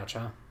child's couch,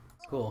 huh?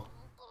 Cool.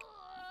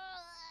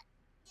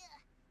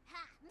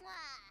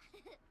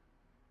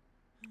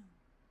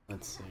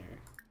 Let's see here.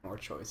 More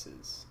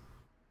choices.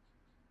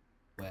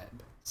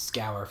 Web.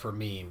 Scour for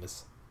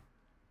memes.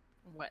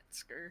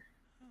 Wetsker.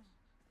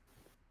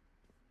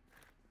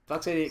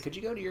 Fox Idiot, could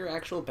you go to your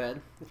actual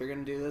bed if you're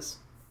gonna do this?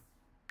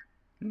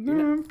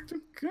 No,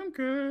 I'm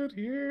good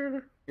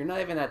here. You're not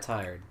even that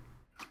tired.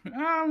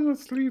 I'm a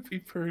sleepy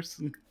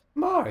person.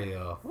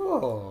 Mario.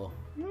 Oh.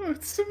 Oh,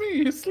 it's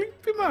me,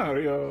 Sleepy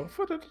Mario.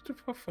 For the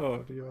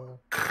portfolio.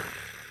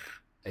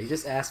 You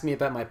just asked me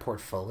about my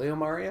portfolio,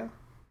 Mario?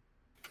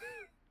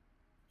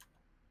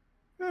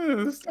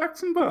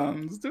 Stocks and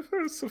bonds,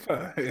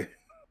 diversify.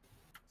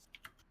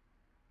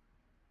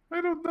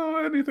 I don't know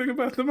anything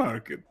about the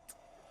market.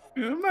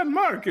 I'm not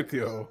market,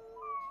 yo.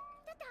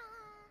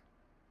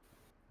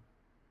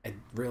 I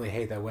really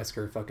hate that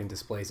Wesker fucking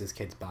displays his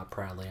kid's bop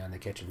proudly on the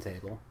kitchen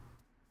table.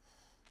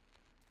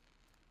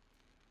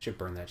 Should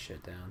burn that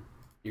shit down.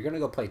 You're gonna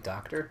go play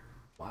doctor?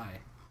 Why?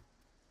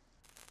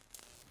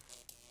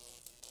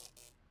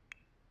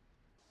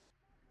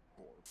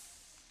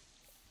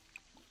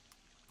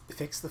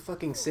 Fix the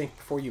fucking sink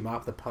before you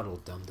mop the puddle,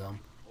 dum-dum.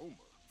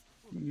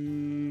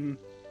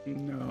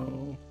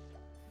 No.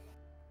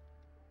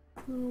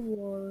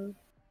 War.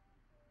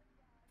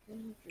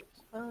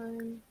 It's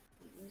fine.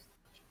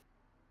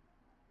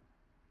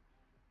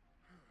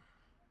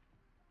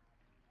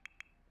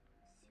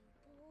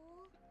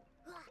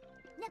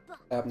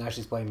 Oh, now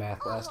she's playing Math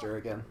Blaster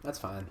again. That's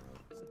fine.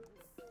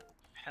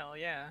 Hell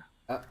yeah.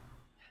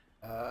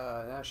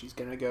 Now she's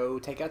gonna go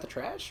take out the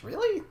trash?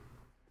 Really?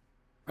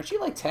 Aren't you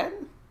like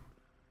 10?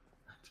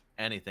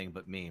 Anything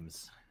but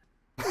memes.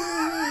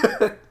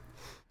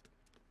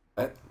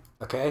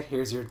 Okay,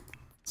 here's your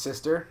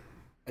sister,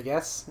 I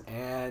guess,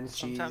 and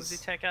she's... Sometimes you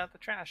take out the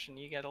trash and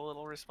you get a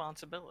little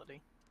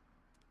responsibility.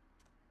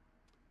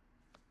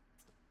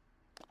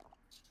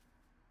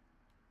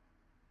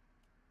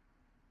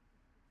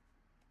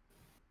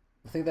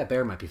 I think that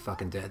bear might be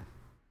fucking dead.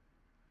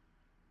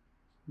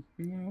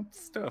 Well,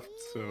 it's stuffed,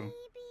 so...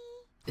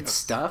 It's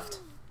stuffed?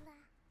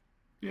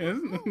 Yeah,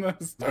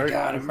 isn't that I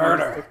got a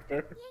murder!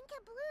 There?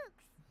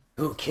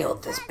 Who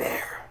killed this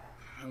bear?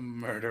 A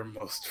murder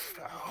most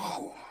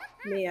foul.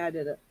 Me, I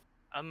did it.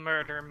 A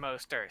murder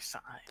most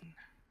sign.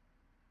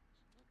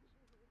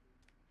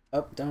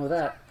 Oh, done with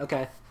that.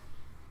 Okay.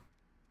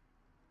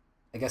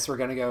 I guess we're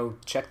gonna go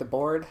check the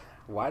board.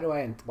 Why do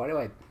I...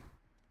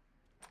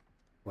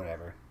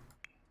 Whatever.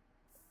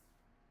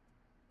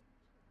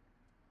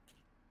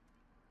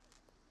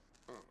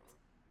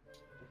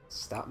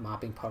 Stop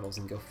mopping puddles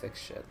and go fix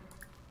shit.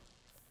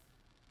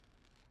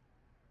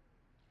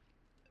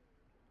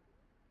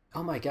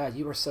 Oh my god,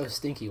 you are so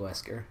stinky,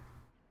 Wesker.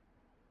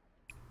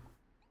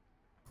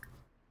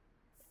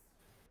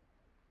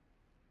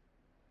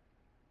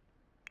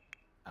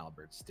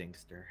 Albert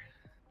Stinkster.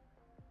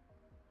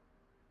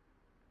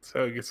 That's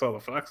how he gets all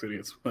the fox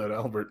idiots from that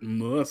Albert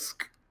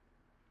Musk.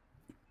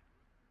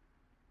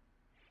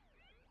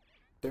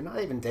 They're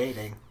not even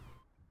dating.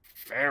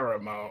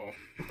 Pheromones.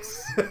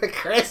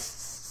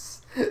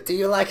 Chris, do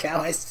you like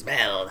how I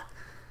smelled?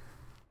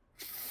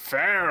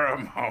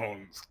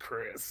 Pheromones,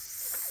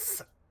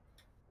 Chris.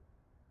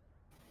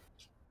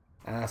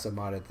 I also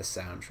modded the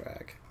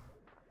soundtrack.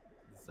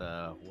 He's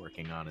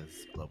working on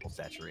his global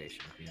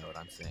saturation, if you know what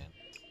I'm saying.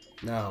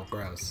 No,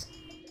 gross.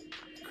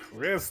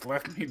 Chris,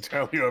 let me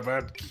tell you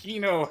about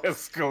Kino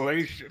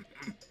escalation.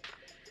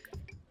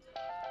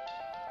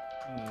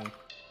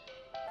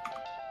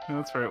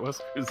 That's right,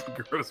 Wesker's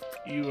a gross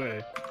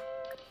PUA.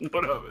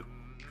 What of it?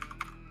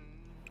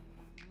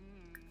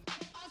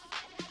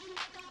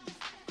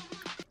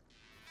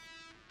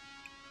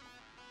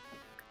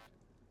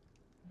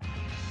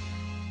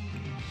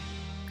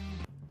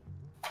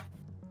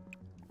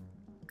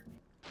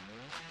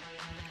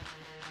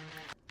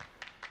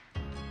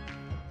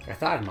 I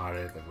thought I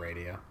modded the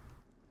radio.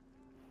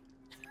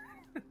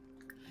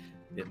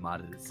 It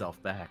modded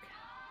itself back.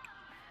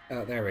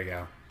 Oh, there we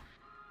go.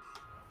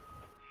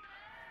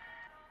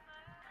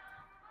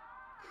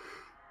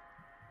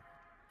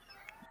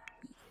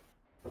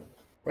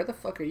 Where the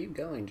fuck are you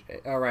going, Jay?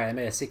 Oh, right, I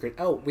made a secret.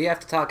 Oh, we have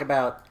to talk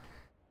about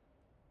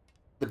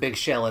the big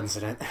shell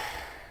incident.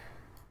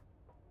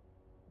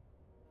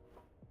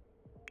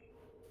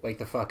 Wake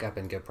the fuck up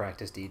and go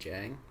practice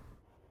DJing.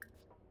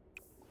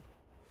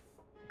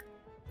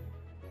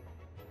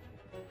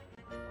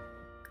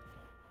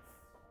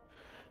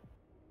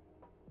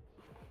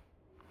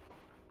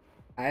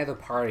 I have a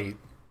party.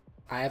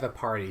 I have a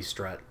party,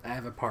 Strut. I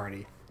have a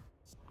party.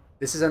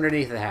 This is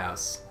underneath the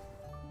house.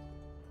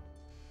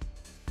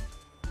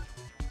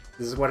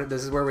 This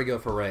is where we go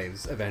for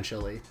raves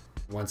eventually.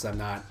 Once I'm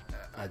not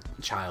a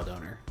child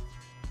owner.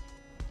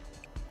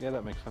 Yeah,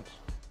 that makes sense.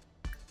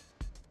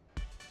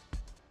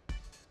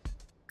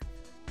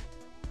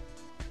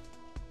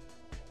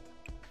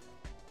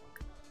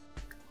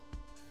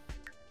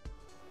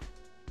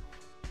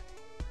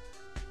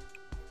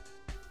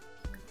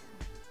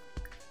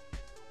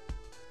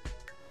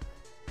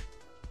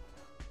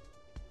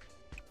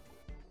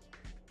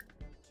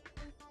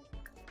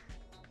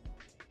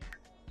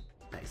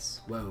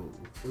 Nice. Whoa.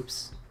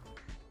 Oops.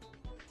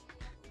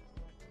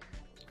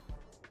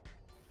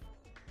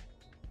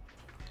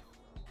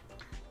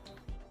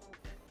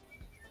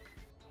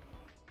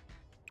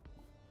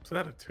 Is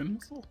that a tin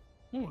whistle?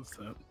 What was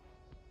that?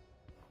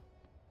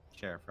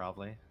 Chair,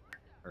 probably.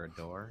 Or a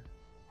door.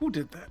 Who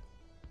did that?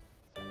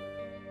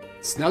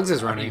 Snugs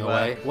is running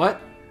Honey, away.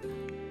 What?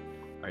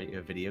 Are you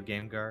a video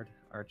game guard,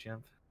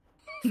 Archimp?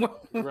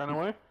 Run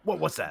away? What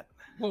was that?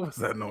 What was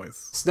that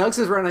noise? Snugs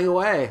is running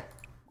away.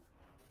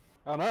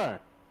 Oh no.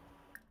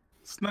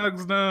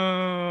 Snugs, no.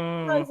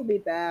 Snugs will be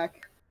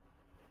back.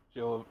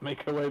 She'll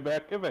make her way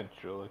back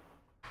eventually.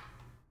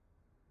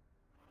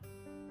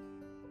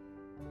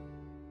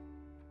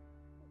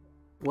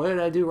 What did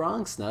I do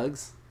wrong,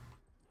 Snugs?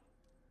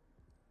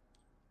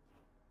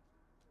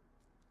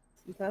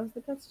 Sometimes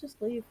the pets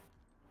just leave.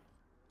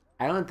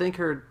 I don't think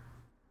her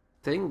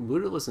thing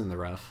Buddha was in the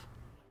rough.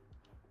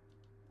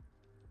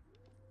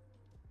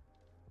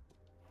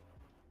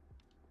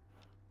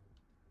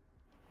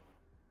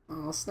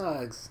 Oh,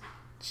 Snugs.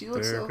 She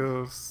looks There so...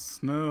 goes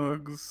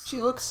Snugs.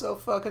 She looks so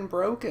fucking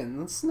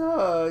broken.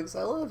 Snugs,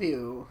 I love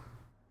you.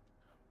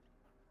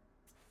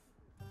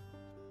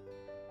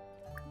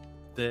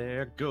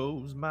 There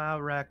goes my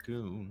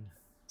raccoon.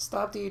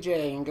 Stop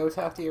DJing and go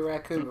talk to your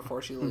raccoon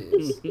before she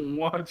leaves.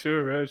 Watch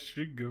her as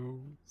she goes.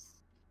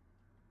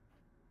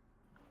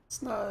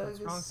 Snugs.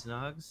 What's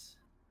wrong, Snugs?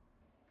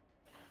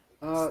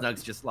 Uh,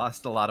 Snugs just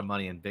lost a lot of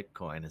money in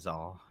Bitcoin, is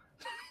all.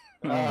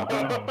 Oh,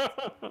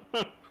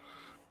 no.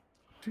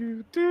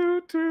 Do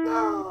do do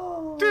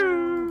no.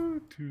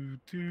 do do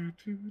do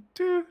do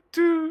do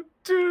do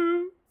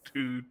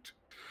do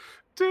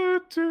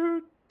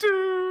do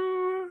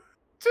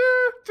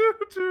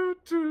do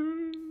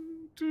do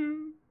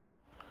do.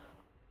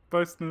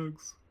 Bye,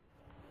 Snugs.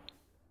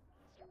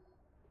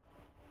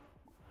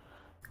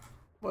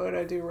 What did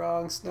I do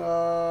wrong,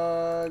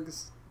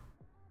 Snugs?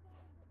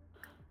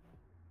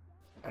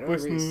 How do, Bye, I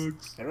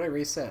Snugs. how do I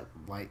reset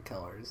light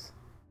colors?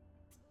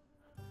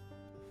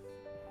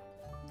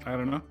 I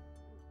don't know.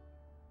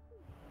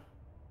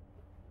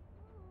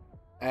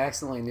 I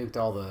accidentally nuked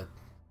all the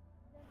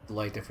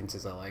light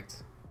differences I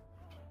liked.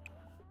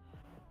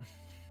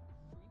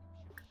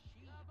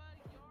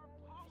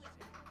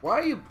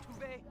 Why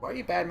are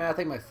you bad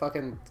mouthing my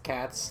fucking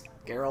cats,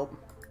 Geralt?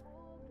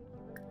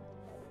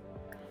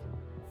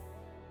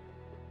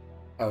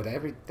 Oh, did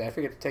I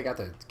forget to take out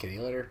the kitty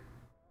litter?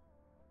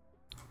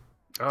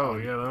 Oh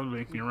yeah, that would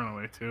make me run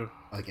away too.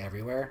 Like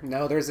everywhere?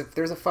 No, there's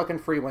a fucking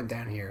free one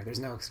down here. There's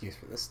no excuse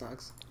for this,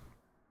 Snugs.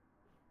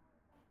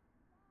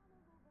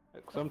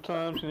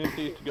 Sometimes you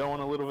need to go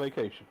on a little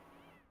vacation.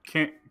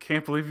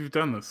 Can't believe you've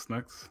done this,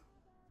 Snugs.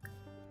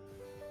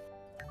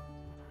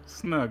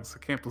 Snugs, I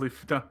can't believe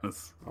you've done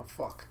this. Oh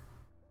fuck.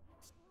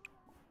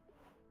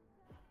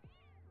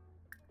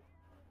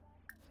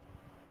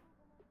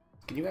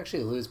 Can you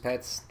actually lose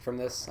pets from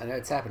this? I know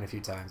it's happened a few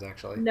times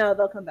actually. No,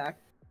 they'll come back.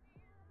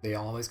 They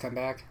always come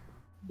back?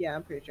 Yeah,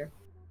 I'm pretty sure.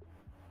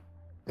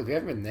 Because we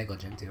haven't been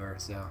negligent to her,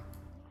 so.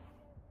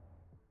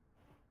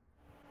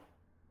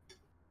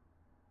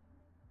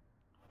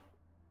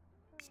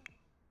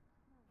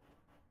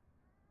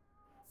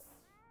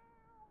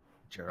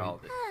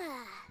 Gerald,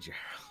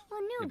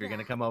 if you're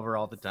gonna come over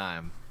all the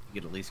time,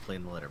 you could at least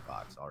clean the litter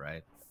box, all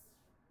right?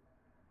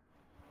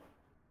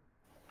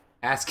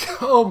 Ask.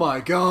 Oh my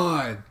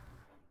god!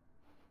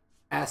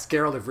 Ask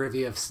Geralt if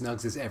Rivia if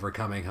Snugs is ever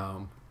coming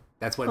home.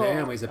 That's what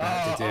Naomi's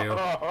about to do.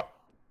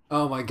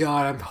 Oh my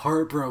god, I'm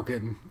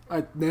heartbroken.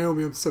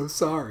 Naomi, I'm so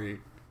sorry.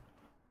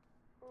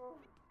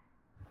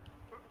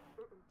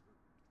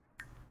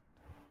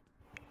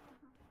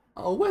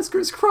 Oh,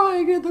 Wesker's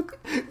crying in the...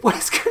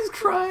 Wesker's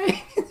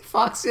crying in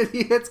Fox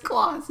Idiot's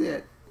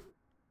closet.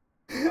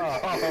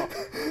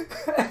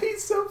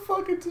 He's so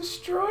fucking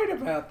destroyed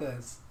about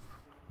this.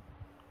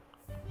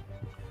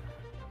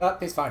 Oh,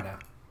 he's fine now.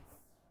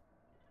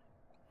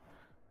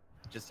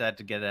 Just had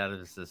to get it out of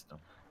the system.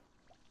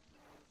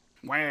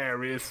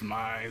 Where is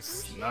my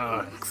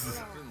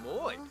Snugs?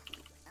 Boy.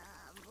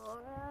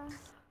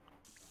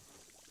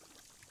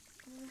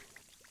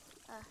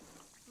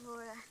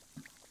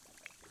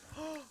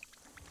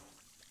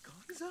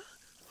 Gonza?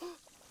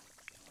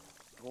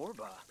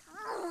 Gorba.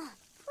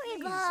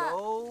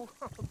 Izo.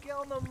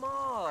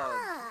 Gelnamod.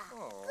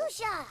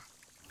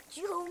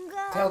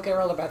 Tell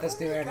Geralt about this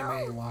new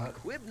anime you want.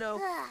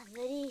 Quibno.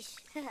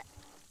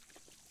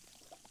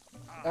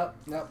 Oh,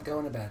 nope,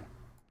 going to bed.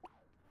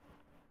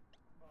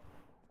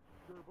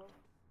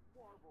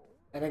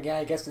 And again,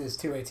 I guess it is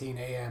 2:18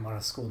 a.m. on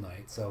a school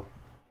night, so...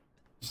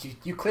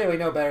 You clearly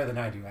know better than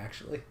I do,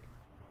 actually.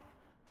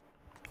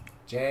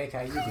 Jake,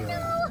 how you doing?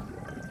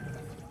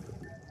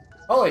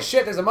 Holy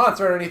shit, there's a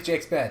monster underneath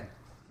Jake's bed!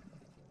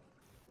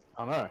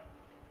 I know.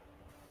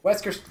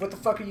 Wesker, what the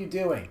fuck are you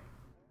doing?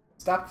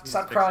 Stop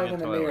fixing crying a in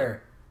the toilet.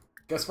 mirror.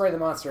 Go spray the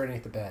monster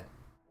underneath the bed.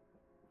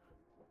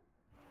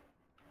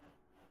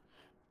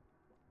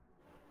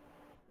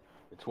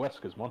 It's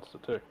Wesker's monster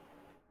too.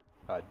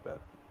 I'd bet.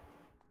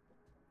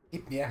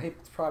 Yeah,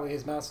 it's probably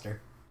his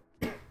monster.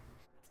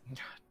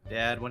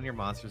 Dad, one of your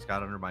monsters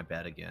got under my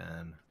bed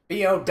again.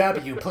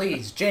 B.O.W.,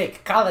 please,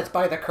 Jake, call it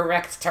by the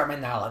correct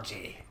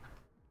terminology.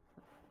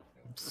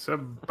 It's a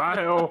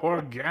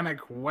bioorganic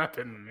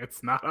weapon.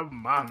 It's not a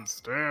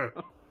monster.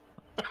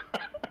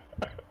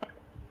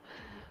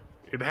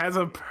 It has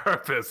a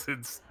purpose.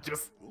 It's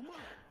just...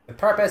 The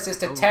purpose is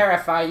to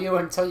terrify you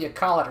until you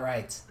call it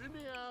right.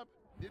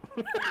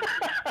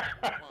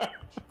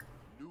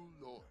 New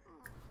lawyer.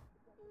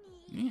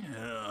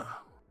 Yeah.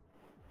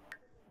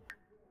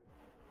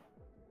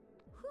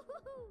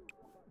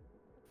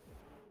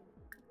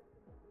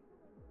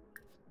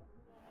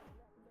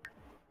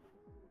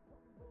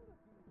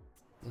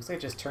 Looks like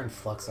I just turned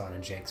Flux on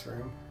in Jake's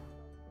room.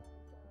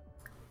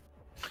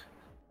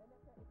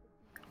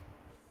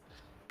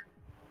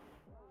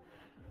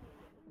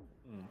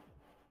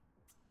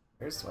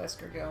 Where's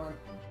Wesker going?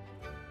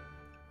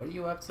 What are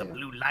you up The to?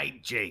 blue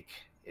light, Jake.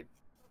 It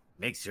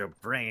makes your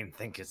brain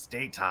think it's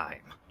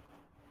daytime.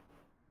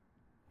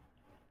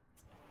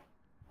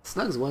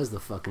 Snugs was the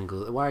fucking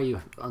glue. Why are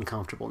you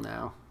uncomfortable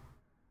now?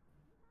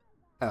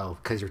 Oh,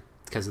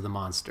 because of the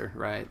monster,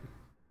 right?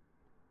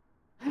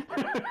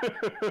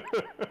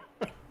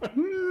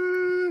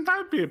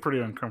 I'd be pretty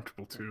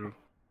uncomfortable too,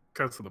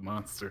 because of the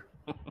monster.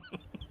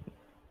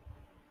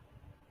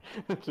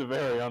 It's a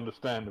very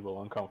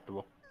understandable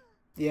uncomfortable.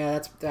 Yeah,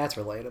 that's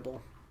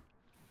relatable.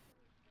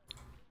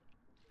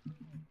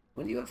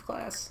 When do you have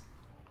class?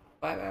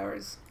 5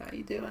 hours? How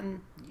you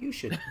doing? You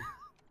should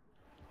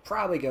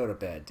probably go to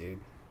bed, dude.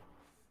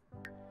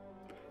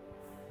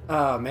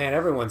 Oh man,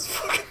 everyone's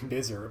fucking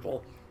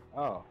miserable.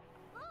 Oh.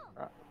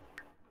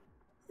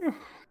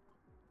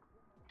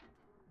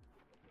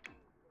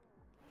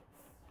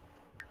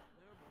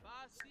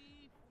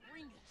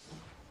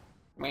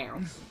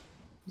 Meow.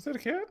 Was that a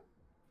cat?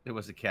 It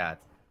was a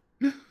cat.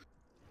 I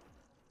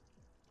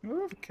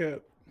love a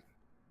cat.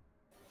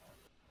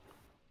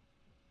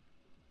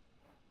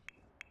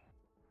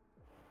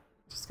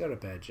 Just go to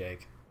bed,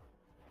 Jake.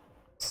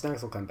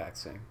 Snugs will come back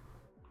soon.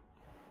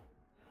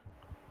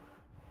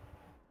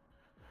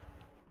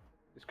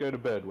 Just go to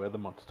bed where the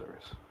monster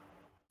is.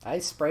 I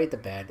sprayed the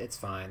bed. It's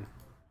fine.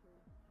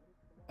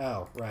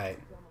 Oh, right.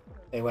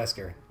 Hey,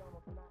 Wesker.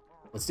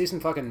 Let's do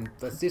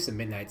some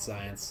midnight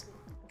science.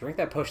 Drink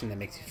that potion that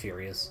makes you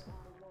furious.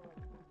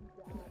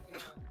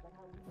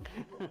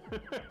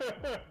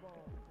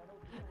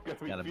 Gotta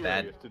be Got a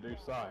furious to do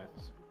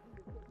science.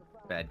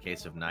 Bad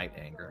case of night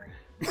anger.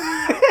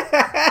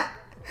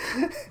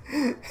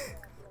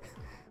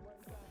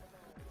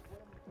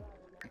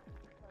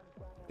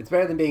 It's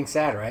better than being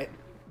sad, right?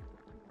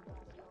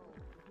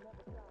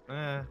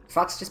 Eh,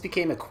 Fox just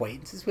became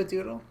acquaintances with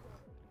Doodle.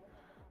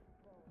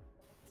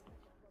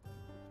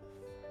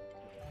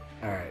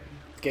 Alright.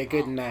 Get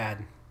good and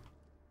mad.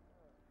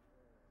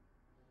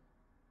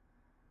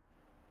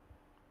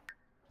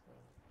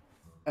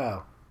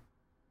 Oh.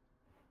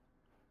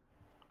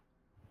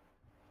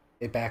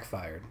 It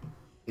backfired.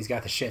 He's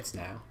got the shits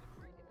now.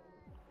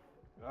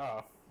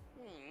 Ah.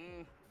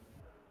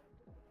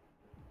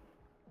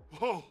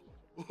 Oh,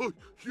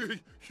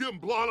 you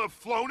blonde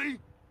Floney?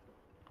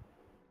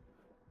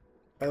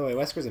 By the way,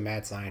 Wesker's a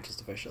mad scientist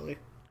officially.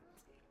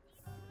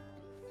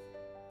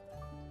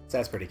 So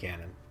that's pretty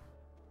canon.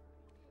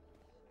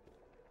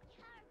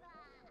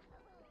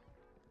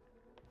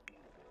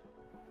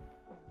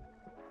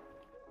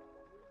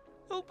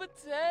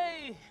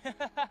 Hoopatay!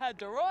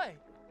 Deroy!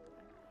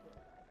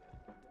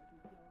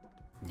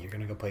 You're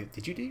gonna go play.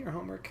 Did you do your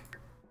homework?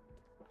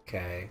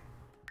 Okay.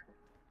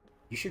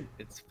 You should.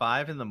 it's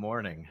 5 in the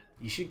morning.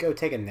 You should go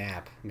take a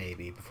nap,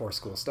 maybe, before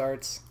school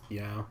starts, you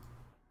know?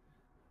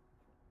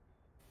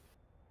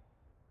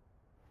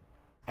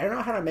 I don't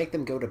know how to make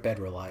them go to bed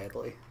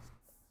reliably.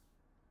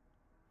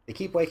 They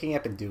keep waking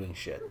up and doing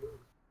shit.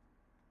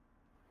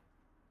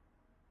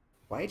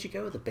 Why'd you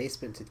go to the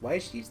basement? Why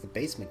did you use the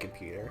basement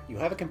computer? You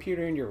have a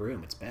computer in your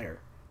room, it's better.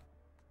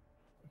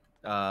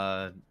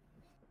 Oh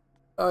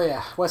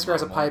yeah, Wesker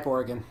has a pipe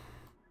organ.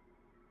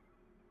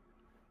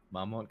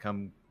 Mom won't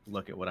come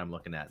look at what I'm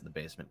looking at in the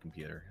basement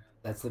computer.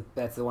 That's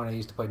the one I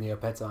used to play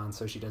Neopets on,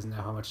 so she doesn't know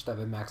how much stuff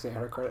I'm maxing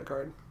out her credit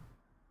card.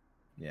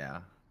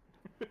 Yeah.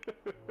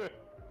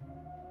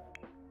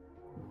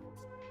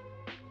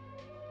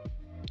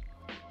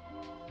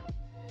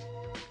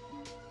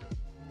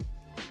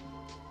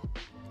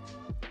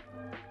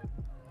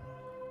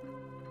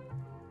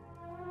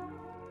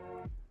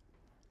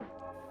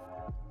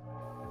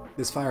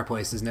 This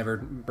fireplace has never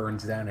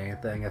burned down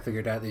anything. I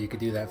figured out that you could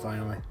do that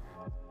finally.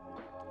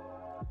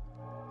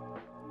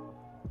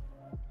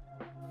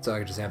 So I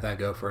could just have that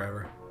go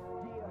forever.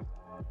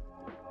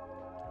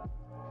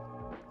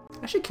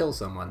 I should kill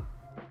someone.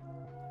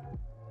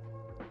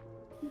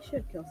 You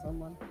should kill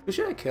someone. Who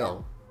should I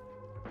kill?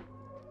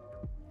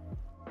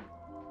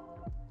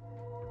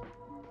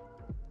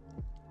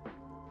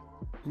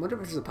 I wonder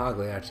if there's a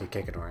Pagliacci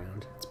kicking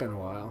around. It's been a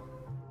while.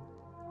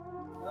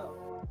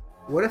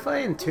 What if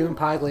I entomb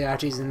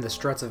Pagliacci's in the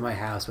struts of my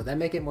house? Would that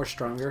make it more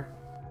stronger?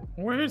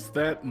 Where's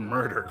that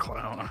murder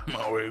clown I'm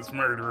always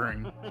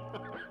murdering?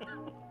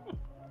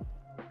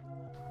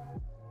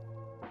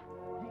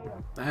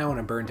 I don't want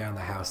to burn down the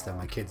house that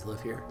my kids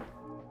live here.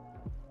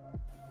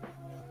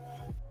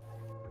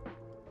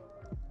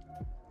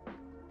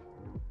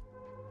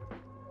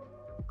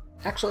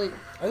 Actually,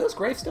 are those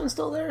gravestones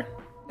still there?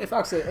 Hey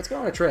Foxy, let's go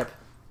on a trip.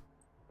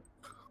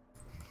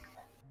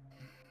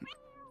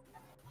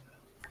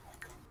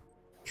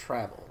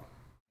 Travel.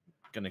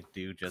 Gonna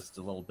do just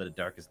a little bit of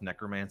Darkest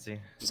Necromancy.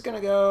 Just gonna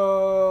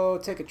go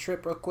take a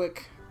trip real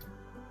quick.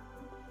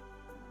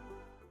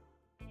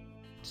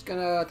 Just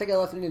gonna, I think I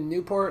left it in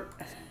Newport,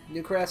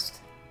 Newcrest.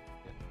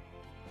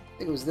 I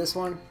think it was this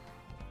one.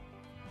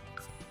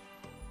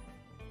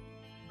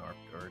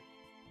 Northport.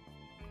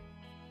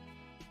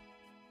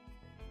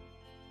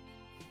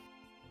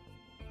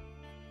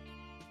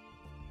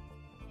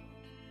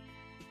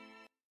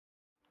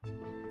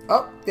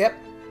 Oh, yep.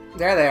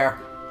 There they are.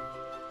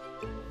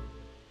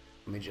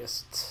 Let me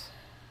just...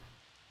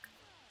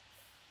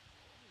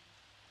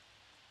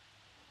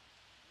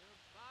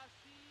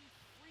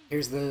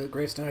 Here's the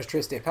gravestone of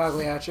Triste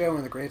Pagliaccio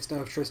and the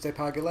gravestone of Triste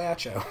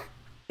Pagliaccio.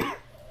 Yeah.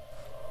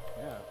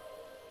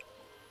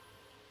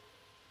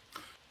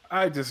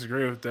 I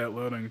disagree with that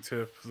loading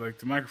tip. Like,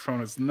 the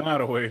microphone is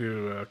not a way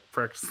to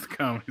practice the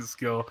comedy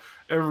skill.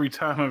 Every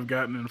time I've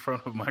gotten in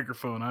front of a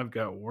microphone, I've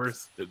got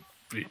worse at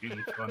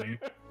being funny.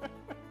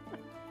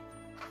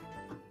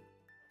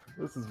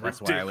 This is That's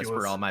ridiculous. why I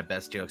whisper all my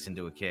best jokes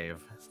into a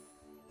cave.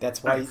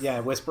 That's why, yeah,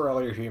 whisper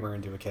all your humor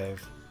into a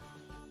cave.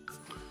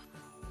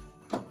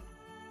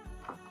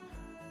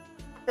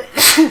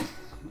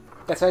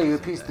 That's how you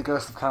appease the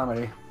ghost of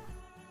comedy.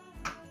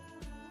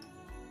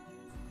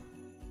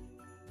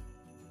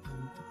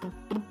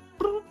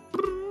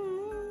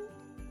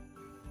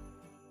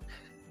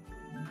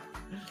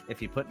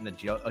 If you put in a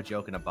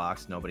joke in a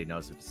box, nobody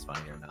knows if it's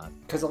funny or not.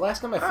 Because the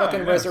last time I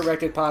fucking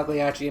resurrected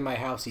Pagliacci in my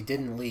house, he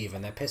didn't leave,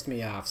 and that pissed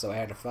me off, so I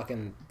had to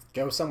fucking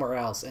go somewhere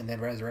else and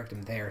then resurrect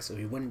him there so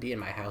he wouldn't be in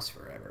my house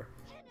forever.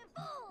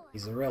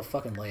 He's a real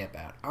fucking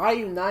layabout. Are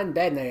you not in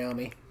bed,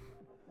 Naomi?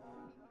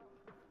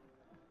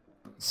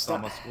 It's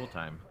almost school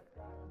time.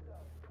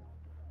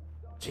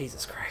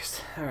 Jesus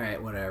Christ.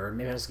 Alright, whatever.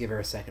 Maybe I'll just give her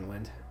a second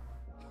wind.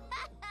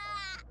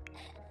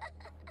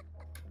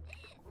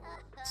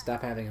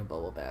 Stop having a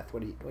bubble bath.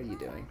 What are you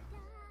doing?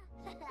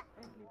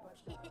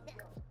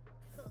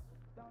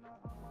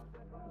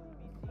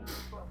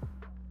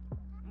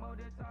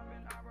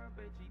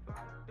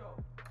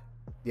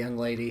 Young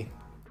lady,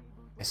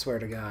 I swear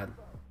to God.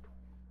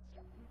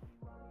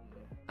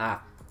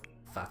 Ah,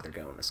 fuck, they're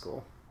going to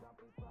school.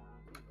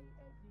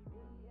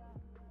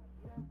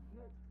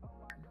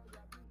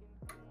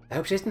 I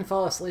hope she doesn't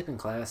fall asleep in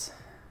class.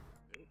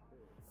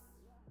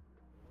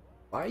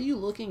 Why are you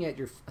looking at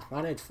your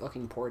wanted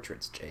fucking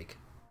portraits, Jake?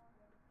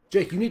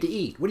 Jake, you need to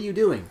eat. What are you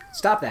doing?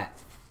 Stop that.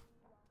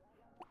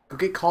 Go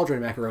get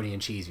cauldron macaroni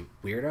and cheese, you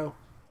weirdo.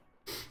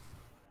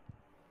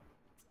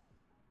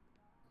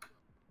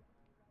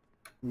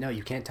 No,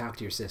 you can't talk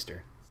to your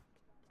sister.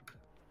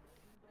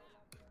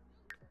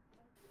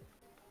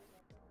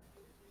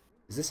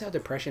 Is this how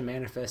depression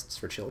manifests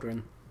for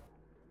children?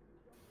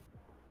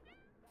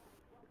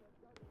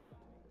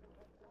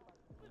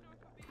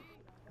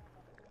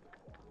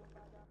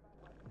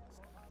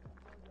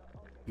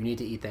 You need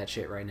to eat that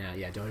shit right now.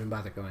 Yeah, don't even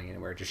bother going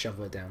anywhere. Just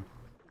shovel it down.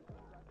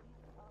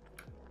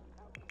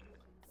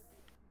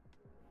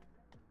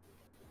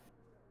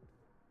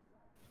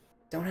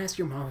 Don't ask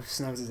your mom if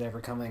Snugs is ever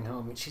coming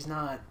home. She's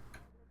not.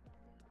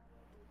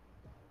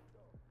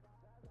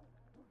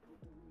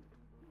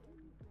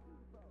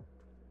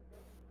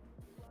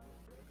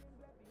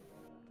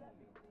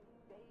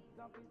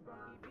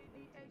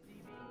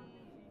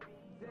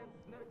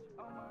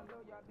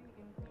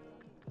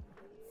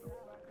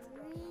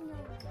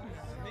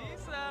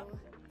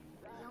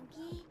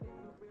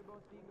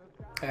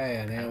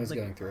 Hey, Naomi's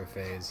going through a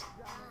phase.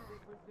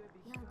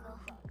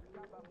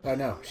 Oh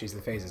no,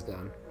 the phase is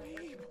gone.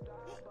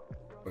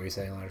 What were you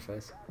saying,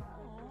 Ladderface?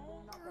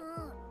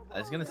 I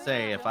was gonna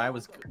say, if I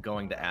was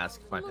going to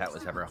ask if my pet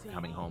was ever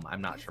coming home, I'm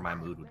not sure my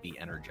mood would be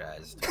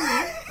energized.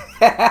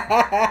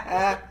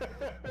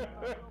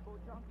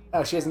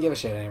 Oh, she doesn't give a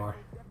shit anymore.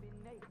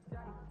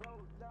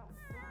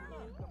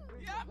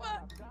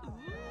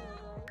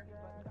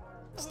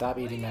 Stop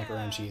eating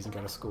macaroni and cheese and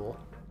go to school.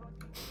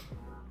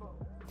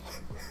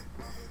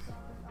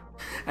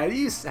 How do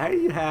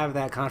you have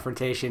that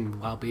confrontation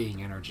while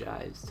being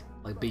energized?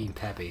 Like being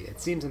peppy?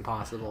 It seems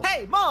impossible.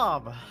 Hey,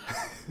 Mom!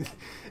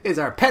 Is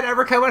our pet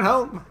ever coming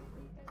home?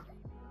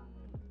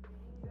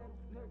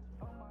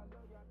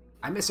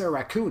 I miss our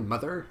raccoon,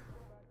 Mother.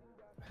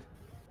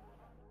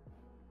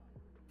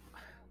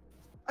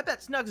 I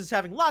bet Snugs is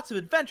having lots of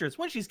adventures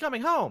when she's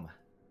coming home.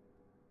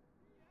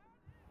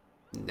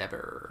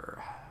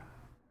 Never.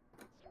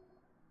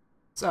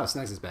 So,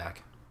 Snugs is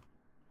back.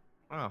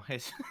 Oh, hey.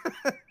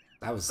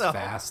 That was So-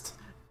 fast.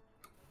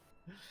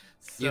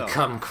 So, You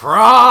come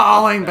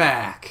crawling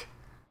back.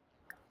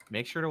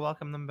 make sure to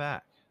welcome them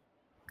back.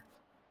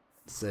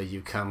 So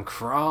you come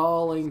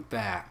crawling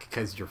back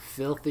because you're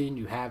filthy and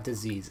you have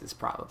diseases,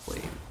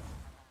 probably.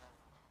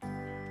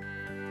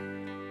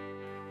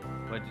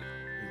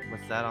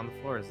 What's that on the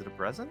floor? Is it a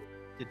present?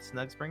 Did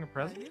Snugs bring a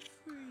present?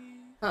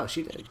 Oh,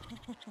 she did.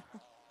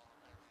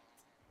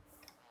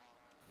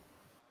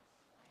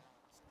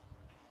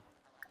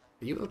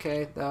 Are you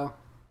okay, though?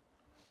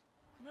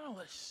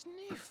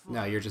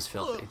 No, you're just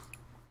filthy.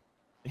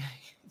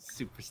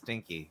 Super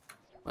stinky.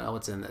 Well,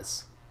 what's in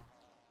this?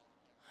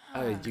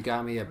 Oh, you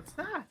got me a What's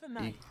that?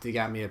 you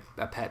got me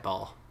a pet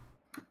ball.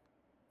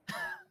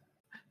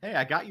 Hey,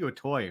 I got you a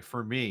toy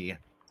for me.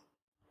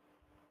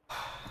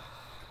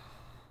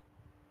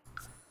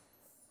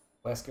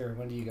 Wesker,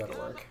 when do you go to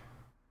work?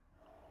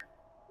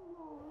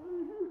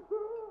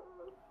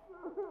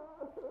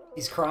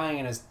 He's crying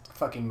in his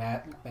fucking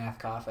math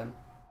coffin.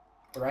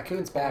 The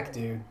raccoon's back,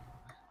 dude.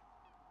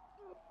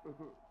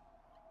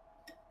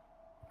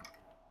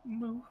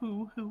 Boo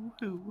hoo hoo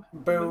hoo.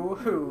 Boo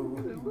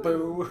hoo.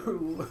 Boo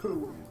hoo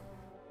hoo.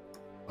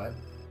 What?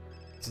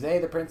 Today,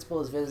 the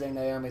principal is visiting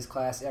Naomi's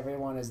class.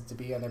 Everyone is to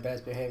be on their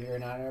best behavior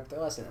and not interrupt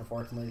their lesson.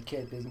 Unfortunately, the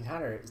kid being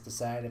Hunter has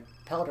decided to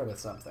pelt her with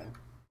something.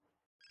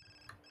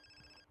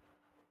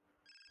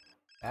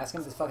 Ask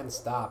him to fucking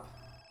stop.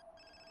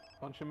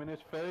 Punch him in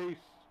his face.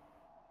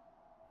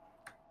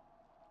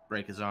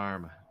 Break his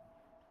arm.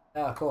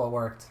 Oh, cool, it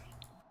worked.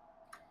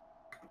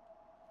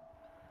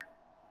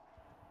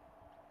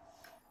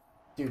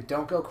 Dude,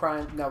 don't go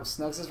crying. No,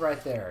 Snugs is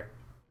right there.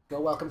 Go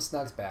welcome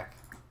Snugs back.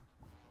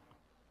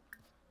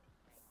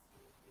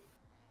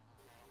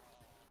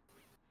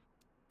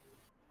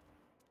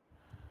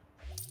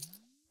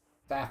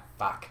 Ah,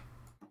 fuck.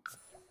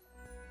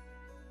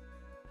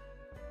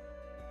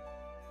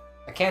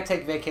 I can't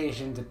take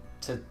vacation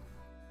to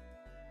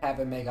have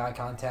him make eye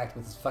contact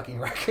with his fucking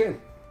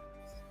raccoon.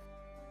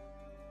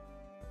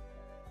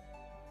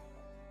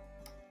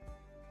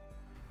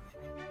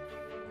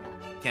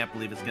 Can't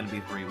believe it's gonna be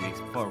 3 weeks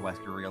before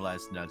Wesker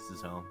realized Snugs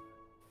is home.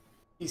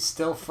 He's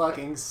still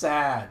fucking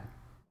sad.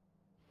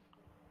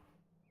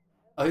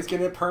 Oh, he's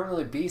gonna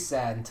permanently be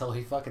sad until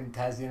he fucking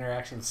has the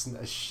interaction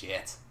with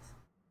shit.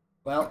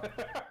 Well,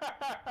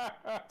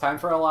 time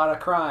for a lot of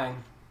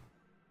crying.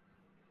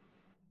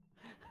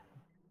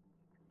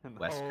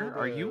 Wesker,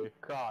 are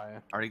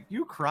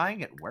you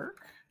crying at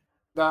work?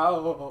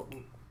 No.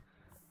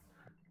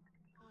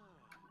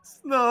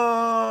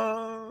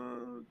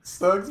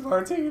 Snugs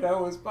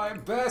Martino was my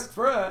best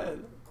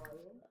friend.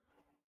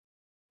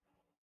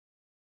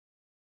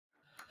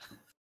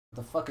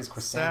 The fuck is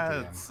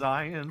Chrysanthemum? Sad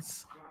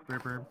science.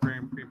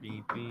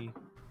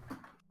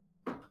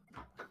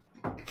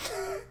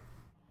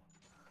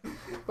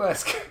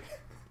 Wesker,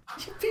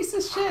 you piece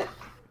of shit.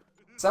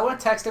 Someone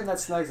text him that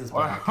Snugs is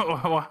back.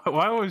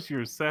 Why was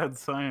your sad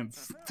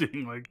science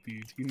sting like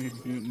the Teenage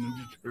Mutant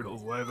Ninja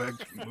Turtles live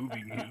action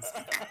movie is?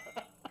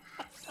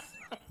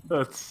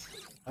 That's.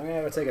 I'm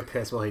gonna take a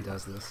piss while he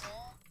does this.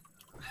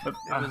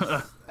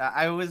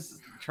 I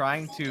was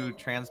trying to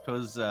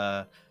transpose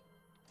Oingo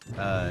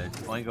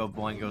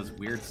Boingo's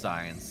weird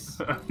science.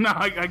 No,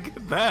 I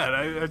get that.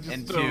 I just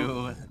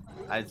into.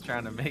 I was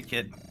trying to make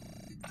it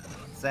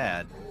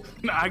sad.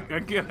 No, I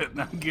get it.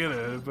 I get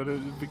it. But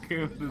it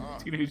became the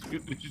Teenage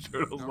Mutant Ninja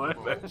Turtles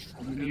live action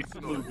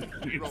movie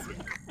music.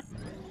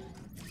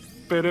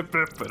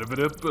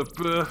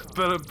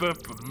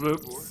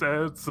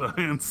 Sad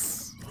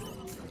science.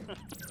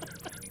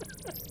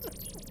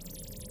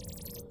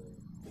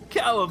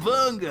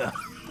 Cowabunga!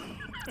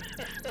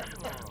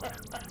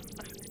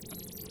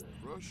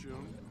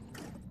 Russian.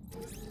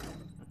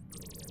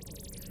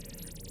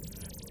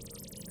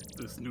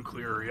 This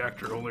nuclear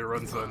reactor only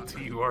runs on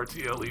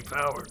TURTLE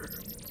power.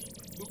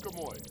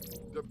 Lukamoy.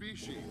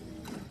 Dabishi.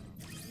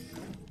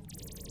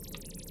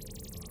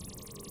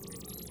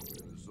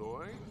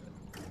 Zoe.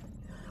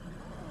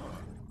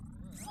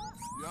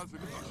 Yazaki.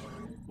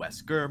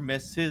 Wesker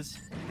misses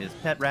his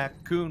pet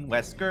raccoon.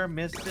 Wesker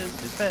misses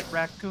his pet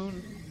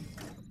raccoon.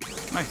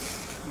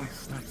 Nice,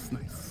 nice, nice,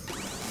 nice.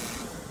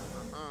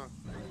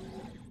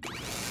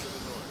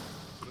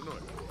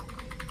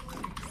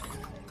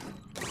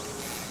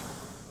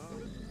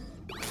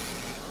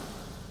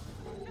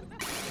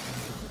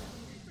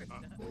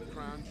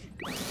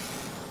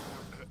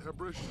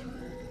 Hebrish.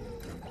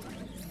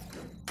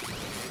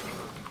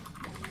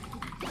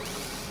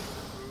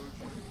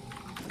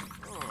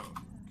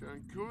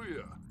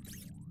 Kankuya.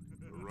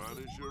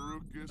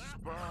 Ranisharuka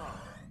Spa.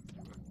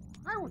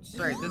 I would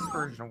say this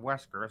version of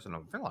Wesker isn't a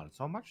villain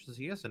so much as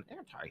he is an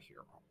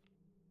anti-hero.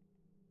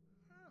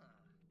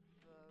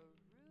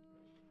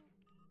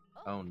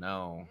 Oh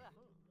no.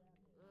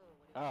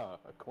 Ah,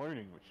 a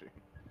cloning machine.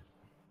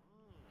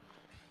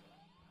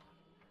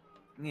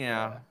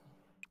 Yeah.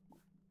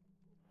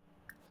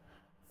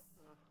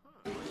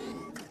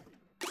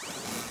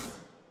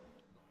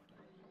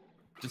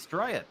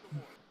 Destroy it.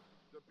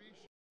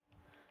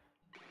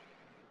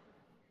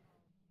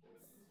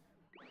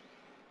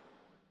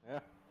 Yeah.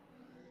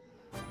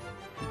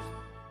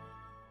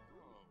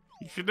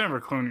 You should never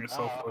clone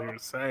yourself while you're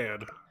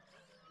sad.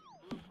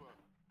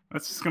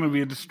 That's just gonna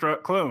be a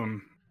distraught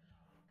clone.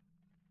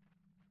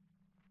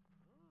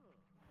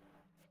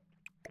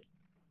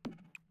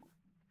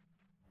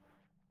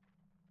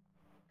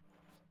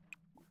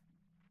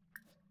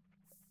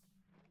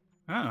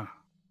 Oh.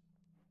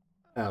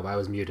 Oh, I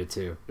was muted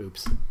too.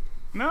 Oops.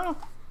 No.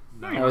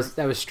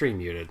 That was stream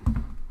muted.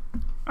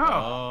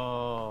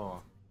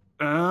 Oh.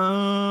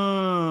 Oh.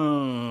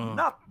 Oh.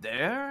 Not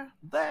there.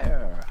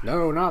 There.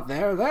 No, not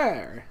there.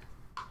 There.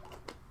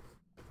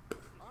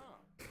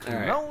 All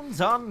right.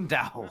 Moans on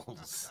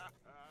dowels.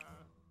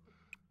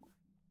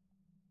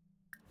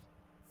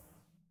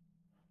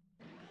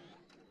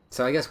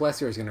 So I guess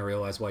Wesker is gonna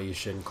realize why you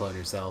shouldn't clone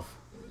yourself.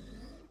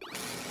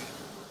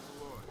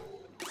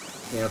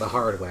 You know, the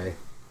hard way.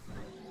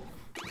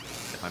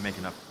 If I make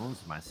enough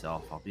clones of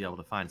myself, I'll be able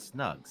to find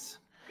Snugs.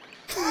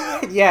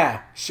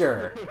 Yeah,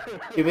 sure.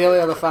 You'll be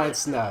able to find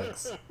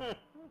Snugs.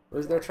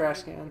 Where's their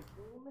trash can?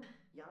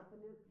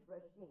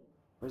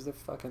 Where's the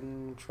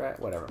fucking trash?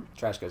 Whatever.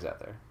 Trash goes out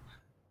there.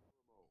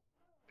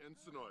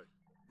 Ensenoi,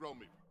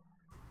 Romy.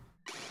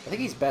 I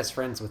think he's best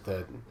friends with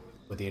the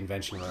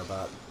invention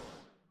robot.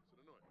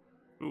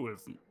 Who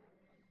isn't?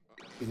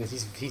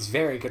 He's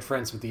very good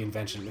friends with the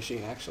invention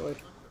machine, actually.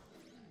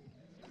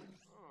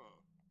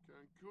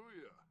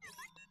 Kankuya.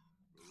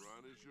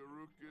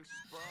 Ranijaruka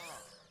Spa.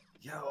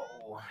 Yo.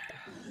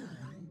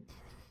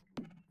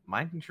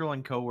 Mind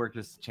controlling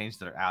coworkers to change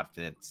their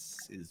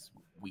outfits is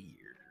weird.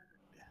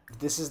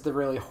 This is the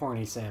really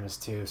horny Samus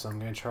too, so I'm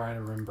gonna try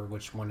to remember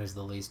which one is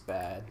the least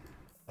bad.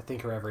 I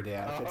think her everyday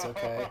outfit's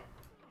okay.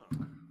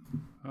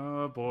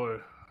 Oh boy.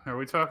 Are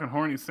we talking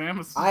horny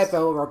Samus? I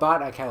vote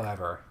Robotnik,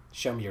 however.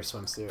 Show me your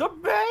swimsuit. The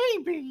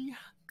baby!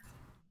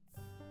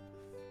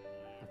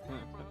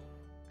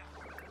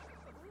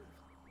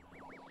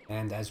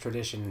 And as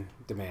tradition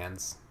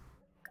demands.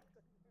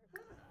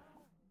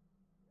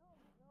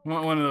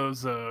 One of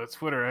those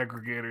Twitter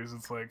aggregators.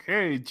 It's like,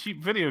 hey,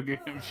 cheap video game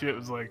shit. It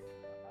was like,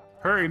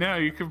 hurry now,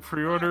 you can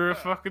pre-order a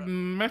fucking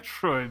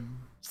Metroid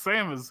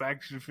Samus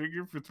action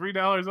figure for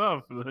 $3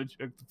 off. And then I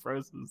checked the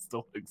price and it's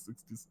still like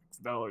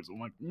 $66. I'm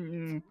like,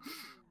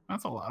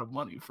 that's a lot of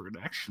money for an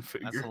action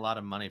figure. That's a lot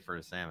of money for a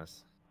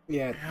Samus.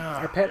 Yeah,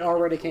 our pet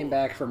already came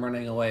back from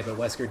running away, but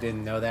Wesker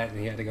didn't know that and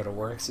he had to go to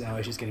work, so now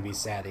he's just gonna be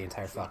sad the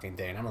entire fucking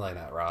day, and I'm gonna let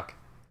that rock.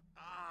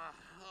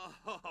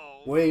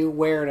 What do you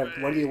wear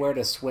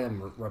to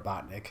swim,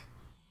 Robotnik?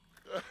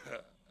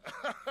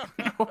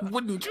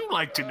 Wouldn't you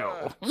like to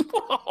know?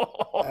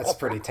 That's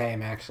pretty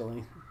tame,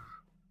 actually.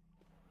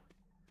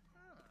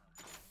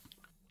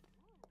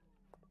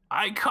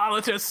 I call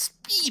it a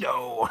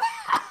Speedo.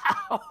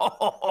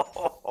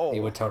 He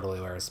would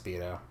totally wear a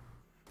Speedo.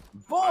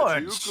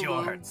 Board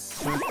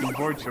shorts!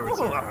 Board shorts.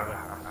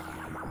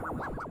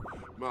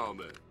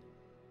 Malne.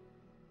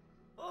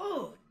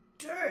 Oh,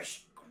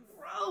 Dersh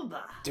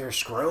Groba.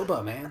 Dersh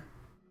Groba, man.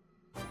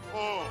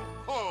 Oh,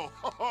 ho,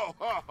 ho, ho,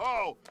 ho,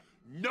 ho!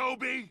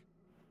 Nobi!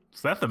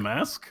 Is that the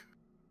mask?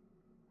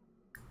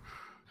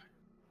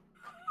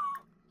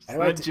 Is I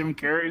that Jim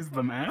Carrey's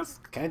The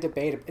Mask? Can I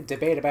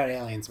debate about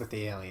aliens with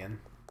the alien?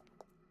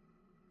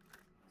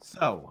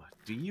 So,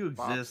 do you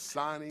exist?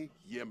 Bobsani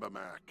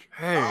Yimbamak.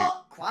 Hey,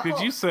 could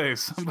you say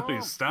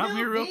somebody stop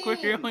me real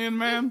quick, alien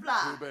man?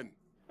 Ruben.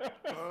 Let's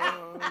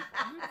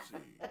see.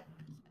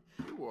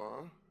 You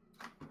are.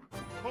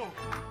 Oh,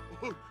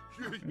 oh,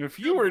 If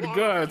you were to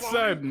go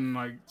outside and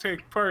like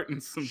take part in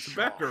some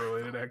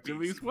tobacco-related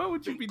activities, what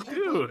would you be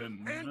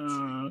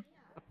doing?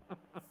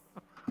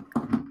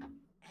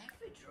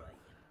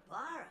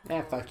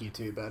 Fuck you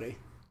too, buddy.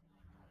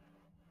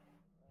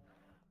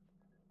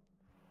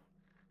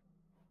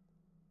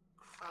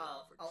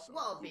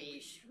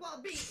 Wabish.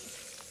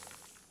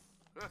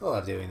 I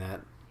love doing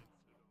that.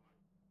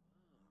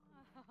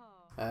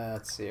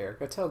 Let's see here.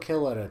 Go tell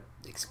Killa to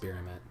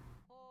experiment.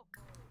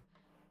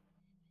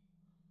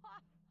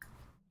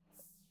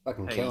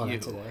 Fucking Hey, killing you.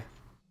 it today.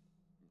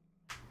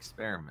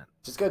 Experiment.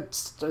 Just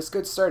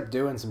good start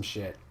doing some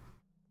shit.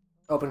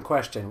 Open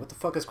question. What the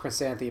fuck is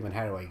chrysanthemum and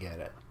how do I get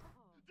it?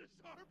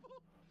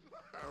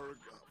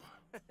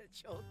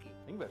 I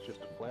think that's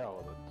just a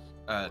flower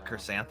that's...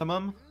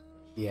 Chrysanthemum?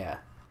 Yeah.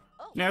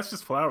 Yeah, it's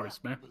just flowers,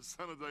 man.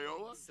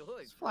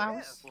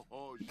 Flowers.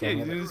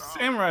 Okay, the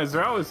samurais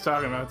are always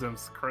talking about them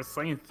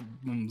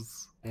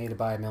chrysanthemums. I need to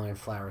buy 1 million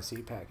flower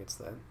seed packets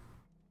then.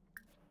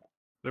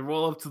 They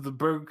roll up to the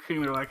Burger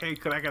King. They're like, "Hey,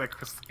 could I get a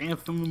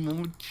chrysanthemum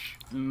munch?"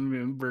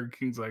 And Burger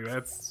King's like,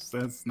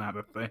 "That's not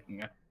a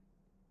thing.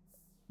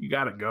 You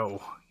gotta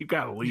go. You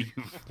gotta leave.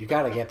 You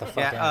gotta get the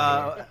fuck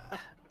out of here."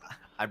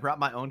 I brought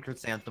my own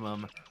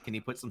chrysanthemum. Can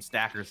you put some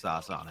stacker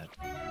sauce on it?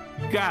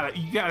 You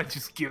gotta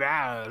just get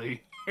out of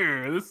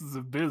here. This is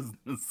a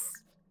business.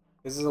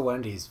 This is a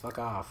Wendy's. Fuck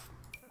off.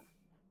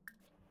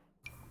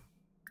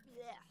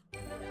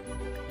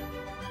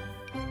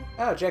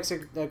 Oh, Jack's a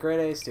grade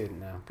A student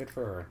now. Good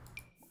for her.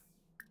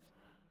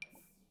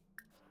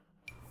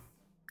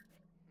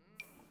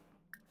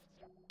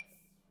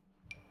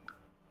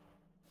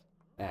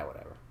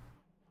 Whatever.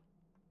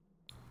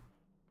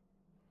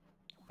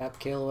 That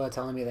Killua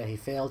telling me that he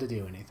failed to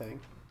do anything.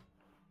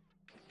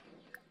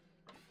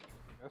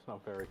 That's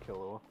not very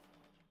Killua.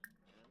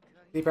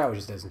 He probably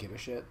just doesn't give a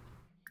shit.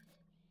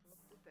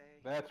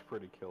 That's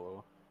pretty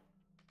Killua.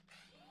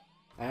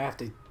 I have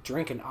to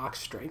drink an ox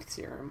strength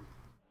serum.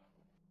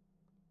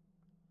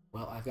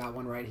 Well, I've got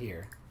one right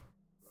here.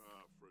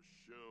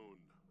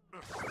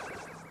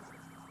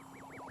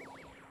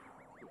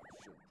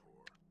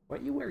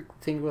 What you wear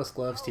fingerless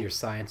gloves to your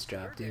science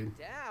job, dude?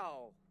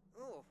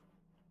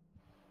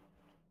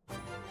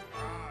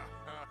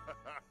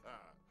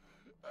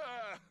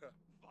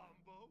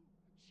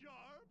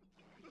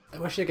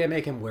 should I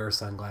make him wear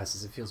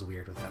sunglasses? It feels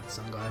weird without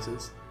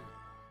sunglasses.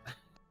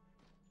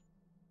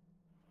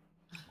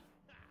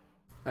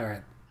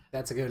 Alright,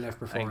 that's a good enough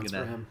performance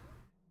for him.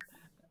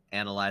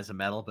 Analyze a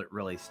metal, but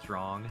really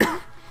strong.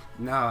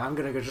 No, I'm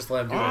gonna go just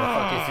let him do what the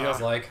fuck he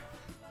feels like.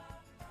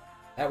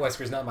 That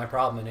Wesker's not my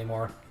problem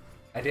anymore.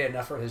 I did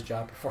enough for his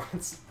job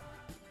performance.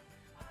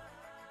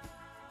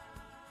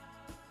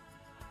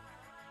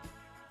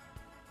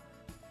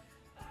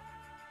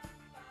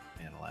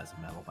 Analyze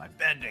a metal by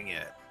bending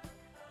it.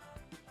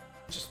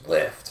 Just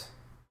lift.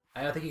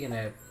 I don't think you can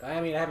add...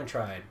 I mean, I haven't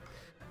tried.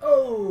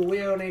 Oh,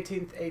 we own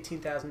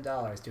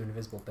 $18,000 to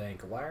Invisible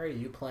Bank. Why are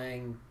you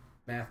playing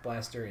Math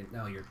Blaster?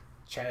 No, you're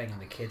chatting in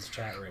the kids'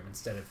 chat room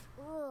instead of...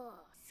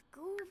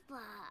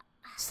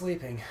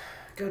 sleeping.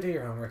 Go do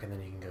your homework and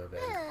then you can go to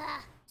bed.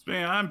 It's me,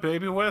 I'm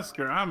Baby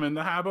Wesker. I'm in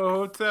the Habbo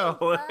Hotel.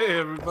 Hey,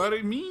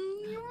 everybody.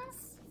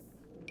 Memes.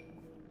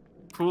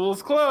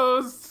 Pool's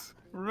closed.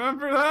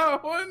 Remember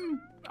that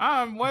one?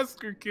 I'm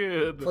Wesker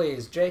Kid.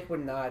 Please, Jake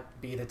would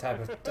not be the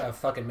type of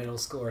fucking middle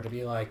schooler to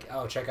be like,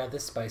 oh, check out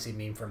this spicy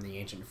meme from the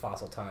ancient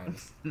fossil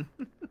times.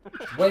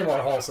 Way more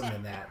wholesome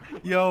than that.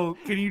 Yo,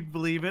 can you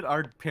believe it?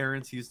 Our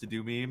parents used to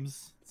do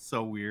memes.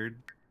 So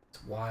weird.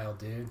 It's wild,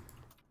 dude.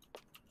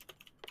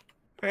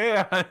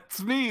 Hey,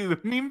 it's me, the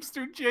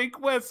memester Jake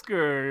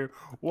Wesker.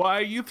 Why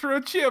you throw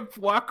chip?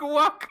 Waka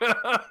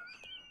waka.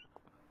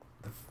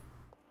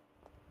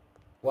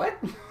 What?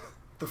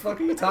 The fuck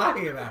are you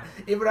talking about?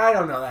 Even I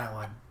don't know that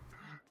one.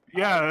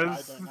 Yeah, I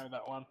don't know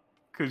that one.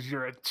 Because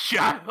you're a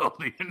child.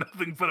 You're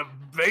nothing but a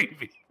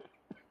baby.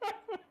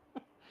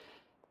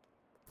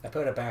 I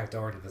put a back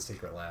door to the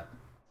secret lab.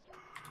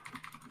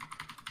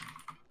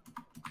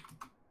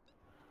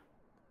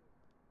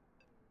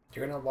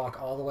 You're gonna walk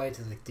all the way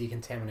to the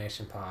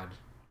decontamination pod.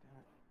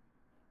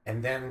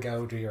 And then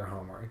go do your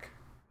homework.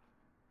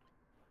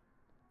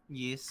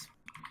 Yes.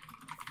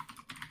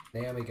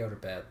 Naomi, go to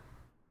bed.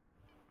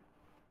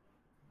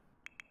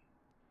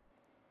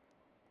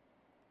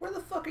 Where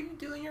the fuck are you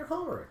doing your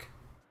homework?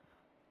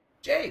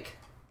 Jake!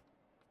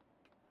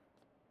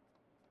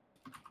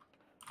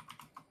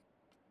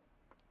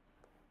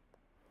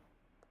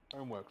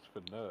 Homework's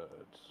for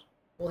nerds.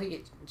 Well,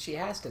 she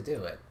has to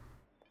do it.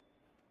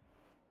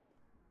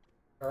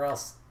 Or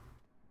else...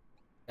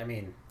 I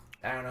mean,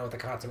 I don't know what the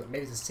consequence...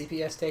 Maybe the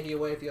CPS take you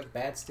away if you have a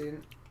bad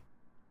student?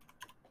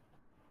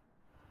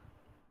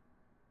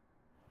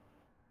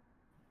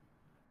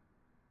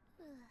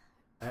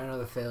 I don't know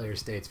the failure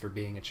states for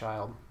being a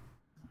child.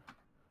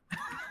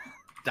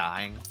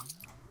 Dying.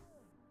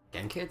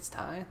 Can kids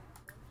die?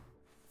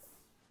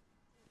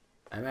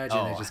 I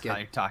imagine they just get...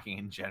 I'm talking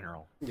in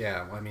general.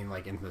 Yeah, well, I mean,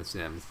 like, in The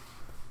Sims.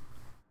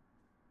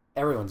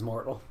 Everyone's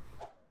mortal.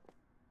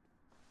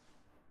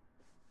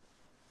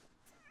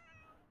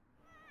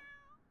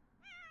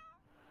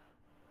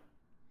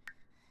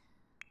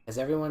 Has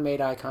everyone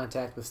made eye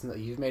contact with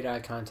Snugs? You've made eye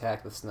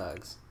contact with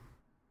Snugs.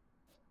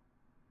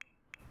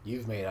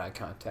 You've made eye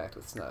contact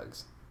with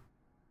Snugs.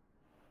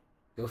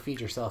 Go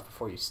feed yourself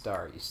before you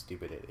start, you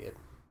stupid idiot.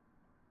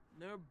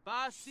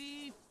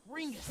 Nurbasi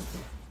Fringus.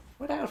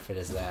 What outfit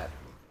is that?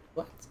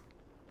 What?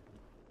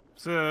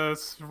 It's a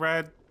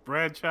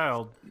rad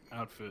child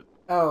outfit.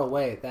 Oh,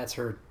 wait, that's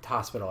her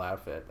hospital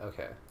outfit.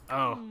 Okay.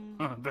 Oh,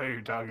 there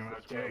you're talking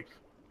about Jake.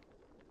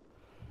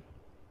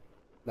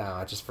 No,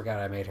 I just forgot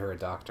I made her a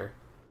doctor.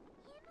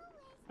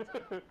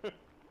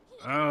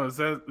 Oh, is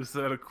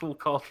that a cool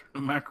culture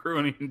of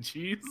macaroni and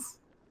cheese?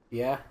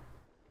 Yeah.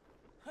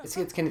 It's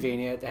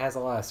convenient. It has a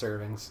lot of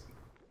servings.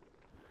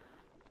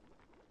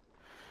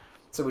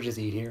 So we just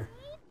eat here.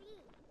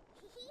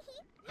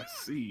 I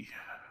see.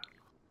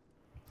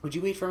 Would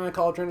you eat from a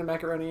cauldron of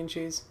macaroni and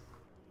cheese?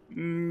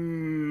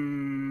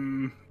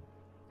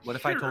 What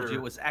if I told you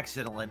it was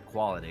excellent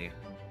quality?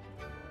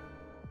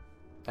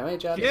 How many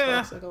jobs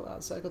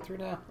I'll cycle through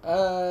now?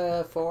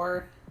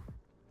 4.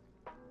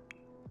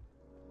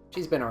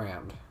 She's been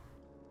around.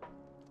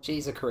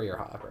 She's a career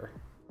hopper.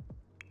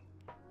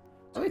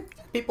 How many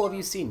people have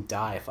you seen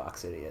die,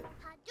 Fox Idiot?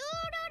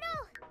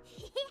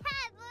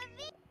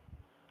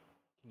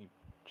 Can you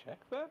check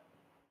that?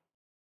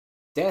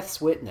 Deaths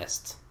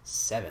witnessed.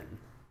 7.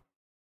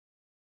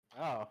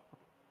 Oh.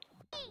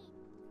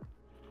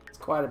 It's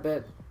quite a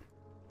bit.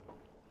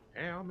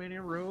 How many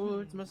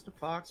roads must a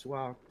fox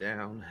walk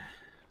down?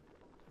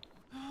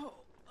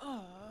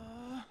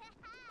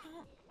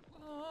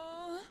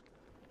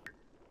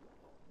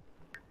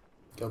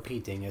 Go pee,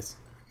 dingus.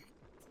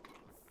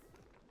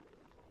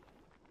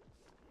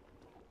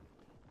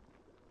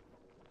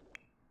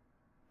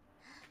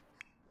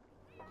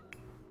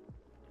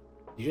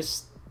 You're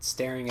just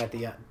staring at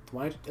the...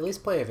 why don't you at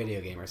least play a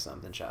video game or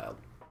something, child?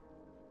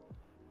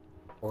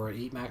 Or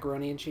eat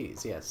macaroni and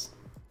cheese, yes.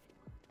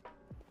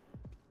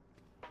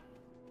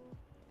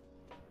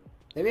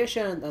 Maybe I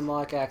should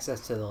unlock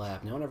access to the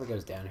lab. No one ever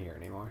goes down here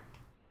anymore.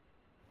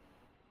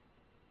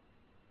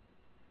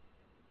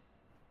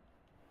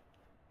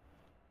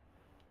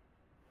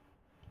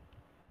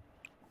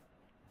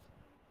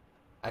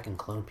 I can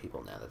clone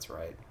people now, that's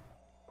right.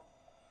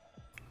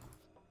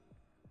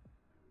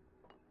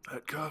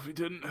 coffee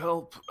didn't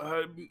help.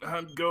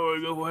 I'm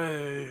going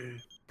away.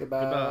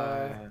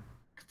 Goodbye.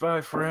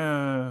 Goodbye,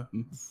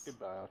 friends.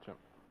 Goodbye, Archie.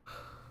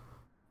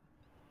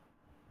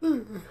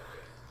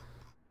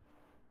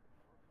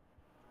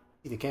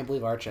 You can't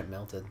believe Archip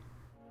melted.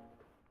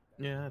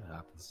 Yeah, it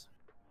happens.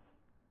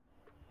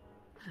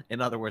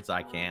 In other words,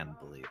 I can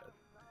believe it.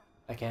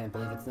 I can't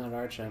believe it's not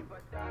Archip.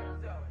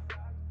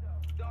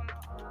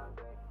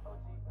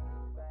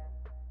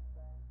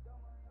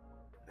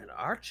 An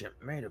Archip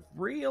made of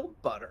real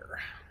butter.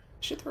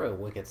 Should throw a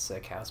wicked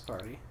sick house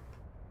party.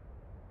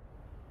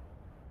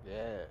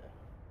 Yeah.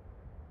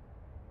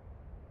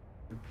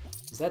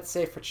 Is that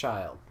safe for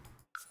child?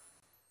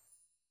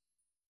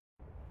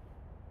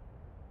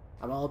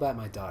 I'm all about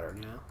my daughter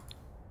now.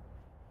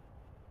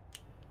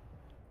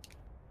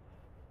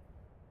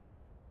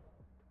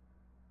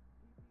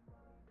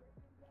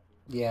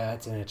 Yeah,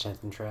 it's an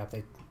enchanting trap.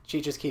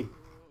 She just keep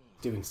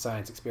doing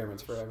science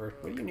experiments forever.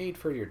 What do you need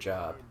for your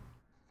job?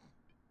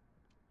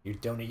 You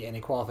don't need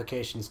any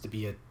qualifications to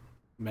be a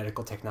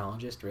medical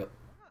technologist? Real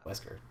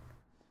Wesker.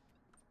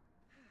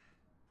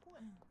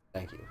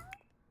 Thank you.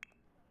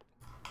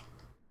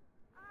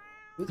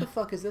 Who the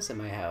fuck is this in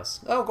my house?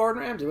 Oh,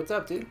 Gordon Ramsay, what's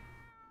up, dude?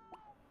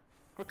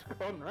 What's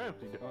Gordon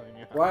Ramsay doing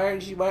here? Why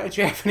don't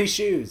you have any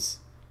shoes?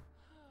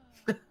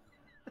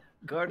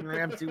 Gordon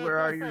Ramsay, where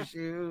are your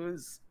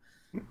shoes?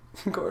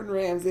 Gordon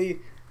Ramsay,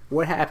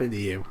 what happened to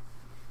you?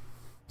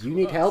 Do you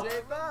need help?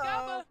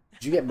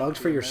 Did you get mugged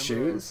for your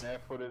shoes?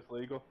 Barefoot is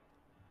legal.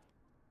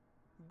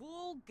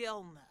 Bull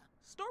Gelna.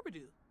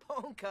 Storbadu.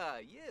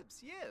 Ponka,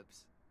 yips,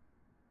 yips.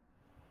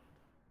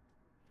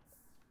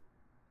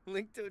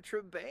 Link to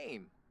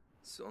Trebane.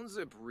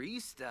 Sonza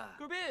Brista.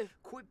 Gorbiv.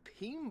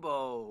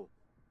 Quipimbo.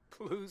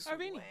 Plus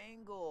Arvini.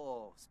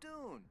 Wangle.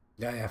 Stoon.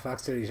 Yeah,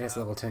 Fox City has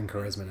level 10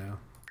 charisma now.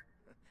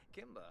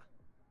 Kimba.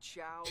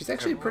 Chow. She's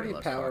actually Everyone pretty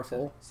loves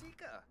powerful.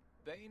 Sika.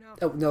 Baina.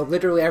 Oh, no,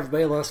 literally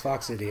everybody loves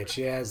Fox City, and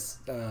she has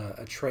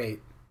a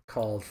trait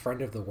called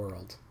Friend of the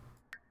World.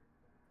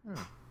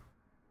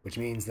 Which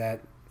means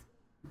that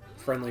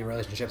friendly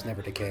relationships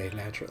never decay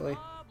naturally.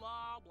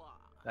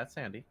 That's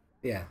handy.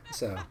 Yeah,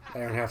 so I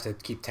don't have to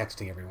keep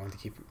texting everyone to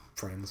keep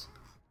friends.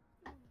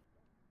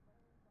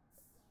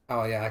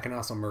 Oh yeah, I can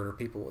also murder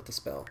people with the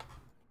spell.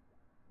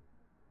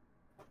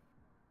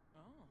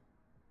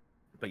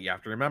 But you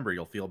have to remember,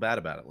 you'll feel bad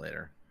about it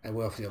later. I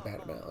will feel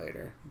bad about it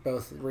later.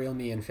 Both real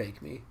me and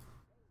fake me.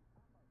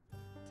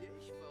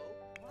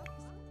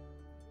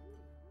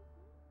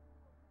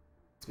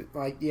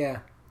 Like, yeah.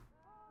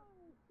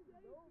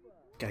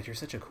 God, you're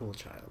such a cool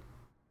child.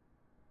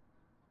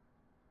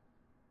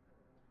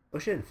 Oh,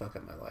 she didn't fuck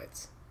up my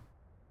lights.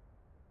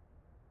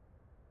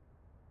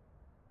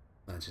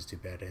 That's just too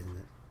bad, isn't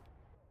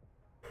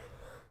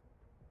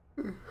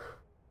it?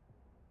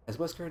 Has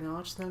Wesker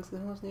acknowledged Snugs the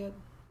host yet?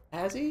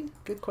 Has he?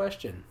 Good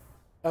question.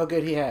 Oh,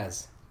 good, he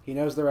has. He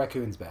knows the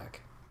raccoon's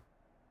back.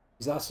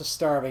 He's also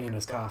starving in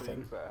his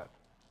coffin.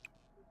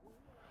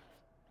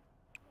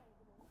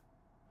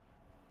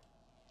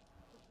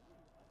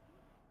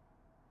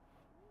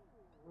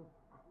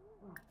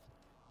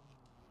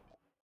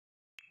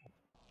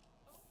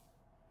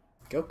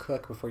 Go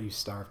cook before you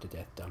starve to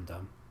death,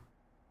 dum-dum.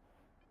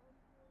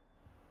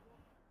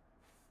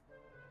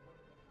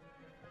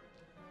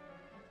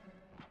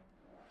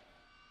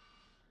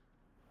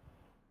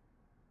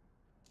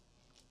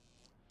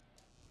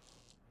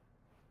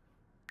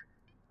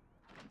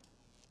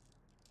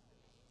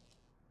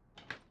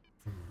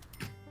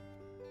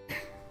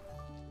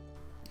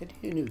 Get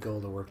you a new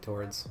goal to work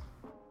towards.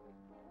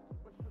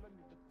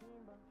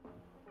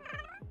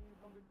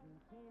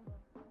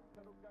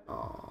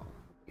 Aw,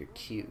 you're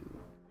cute.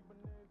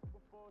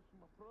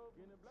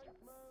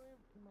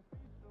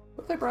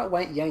 What if they brought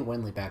Yang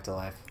Wenli back to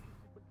life?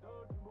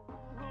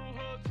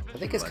 I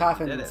think his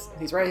coffin,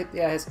 he's right,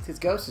 yeah, his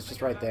ghost is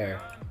just right there.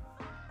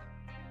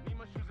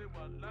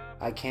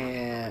 I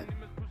can't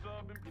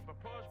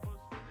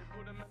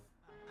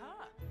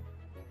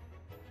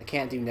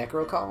do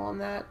necro call on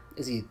that?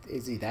 Is he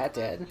that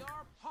dead?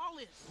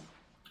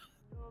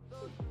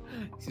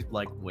 He's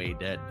like way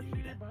dead,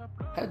 dude.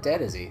 How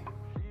dead is he?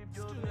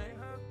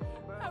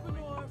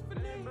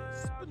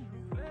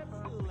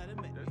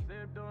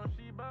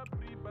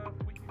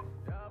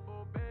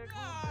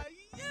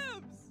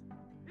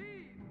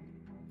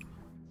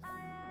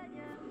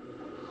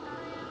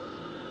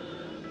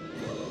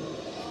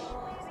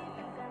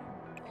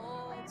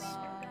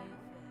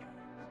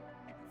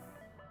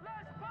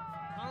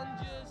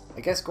 I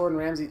guess Gordon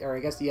Ramsay, or I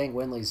guess Yang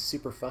Wenli's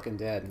super fucking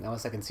dead,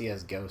 unless I can see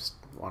his ghost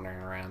wandering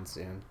around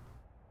soon.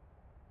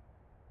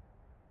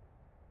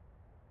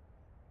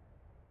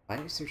 Why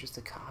is there just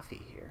a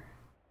coffee here?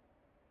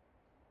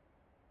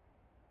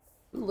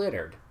 Who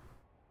littered?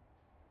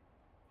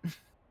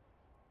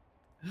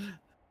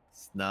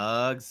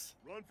 Snugs.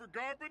 Run for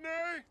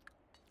Garpane?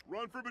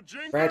 Run for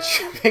Bajinka? Brad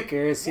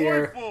Picker is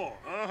here.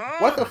 Uh-huh.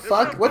 What the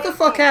fuck? What the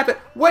fuck happened?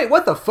 Wait,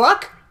 what the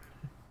fuck?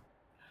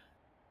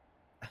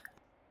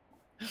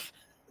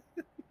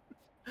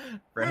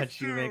 Brad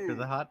Shoemaker,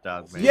 the hot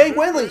dog man. Yay,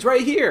 Wendling's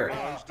right here.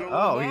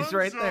 Oh, he's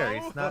right there.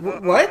 He's not.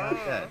 What?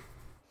 Not dead.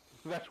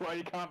 That's why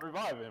you can't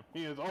revive him.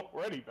 He is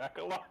already back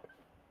alive.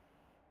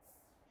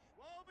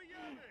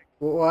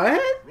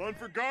 What? Run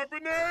for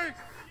Garpane!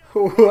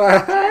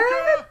 What?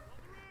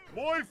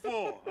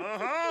 Moiful!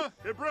 Uh-huh!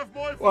 Ibref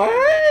Moiful!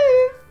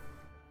 What?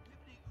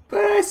 But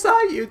I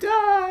saw you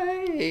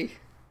die.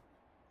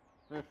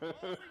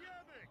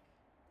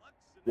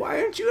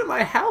 Why aren't you in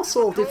my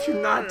household if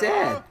you're not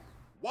dead?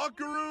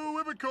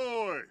 Wakaru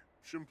Ibikoi!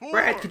 Shimpur!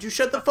 Brad, could you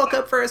shut the fuck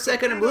up for a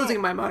second? I'm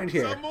losing my mind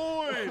here.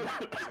 Samoin!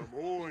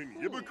 Samoin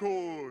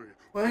Ibikoi!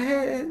 What?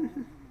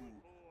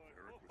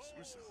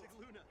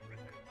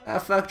 Ah,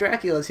 fuck,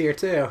 Dracula's here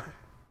too.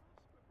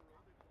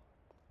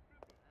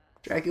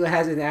 Dracula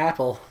has an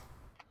apple.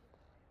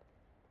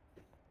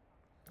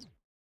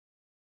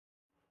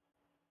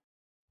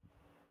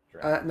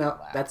 No,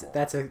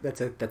 that's a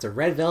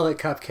red velvet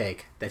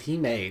cupcake that he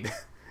made.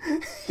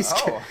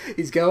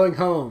 He's going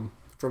home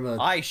from a.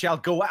 I shall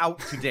go out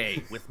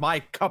today with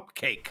my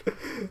cupcake.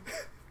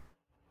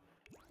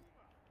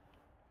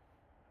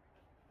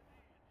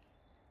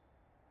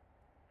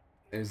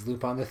 There's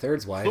Lupin the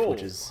Third's wife,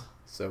 which is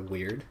so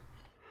weird.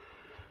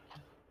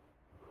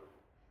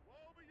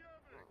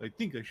 I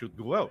think I should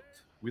go out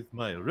with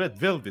my red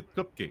velvet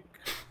cupcake.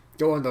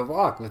 Go on the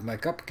walk with my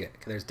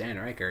cupcake. There's Dan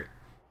Reichert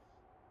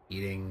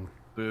eating.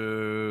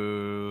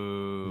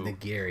 Boo.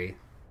 Nagiri.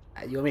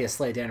 You want me to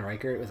slay Dan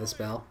Reichert with a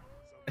spell?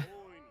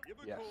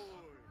 Yes.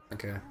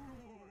 Okay.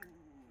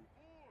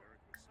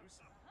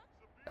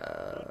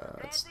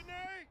 Let's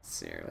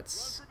see here.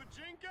 Let's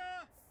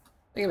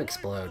make him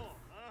explode.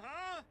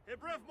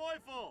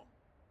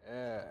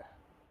 Yeah.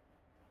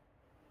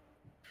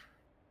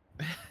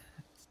 He's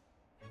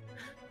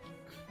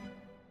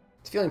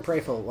feeling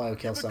prayerful while he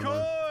kills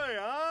someone.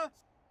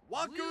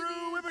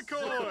 Wakaru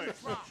Ibikoi!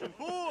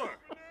 Shimpur!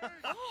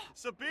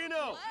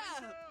 Sabino!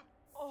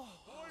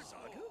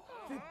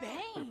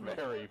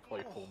 Very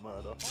playful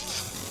murder.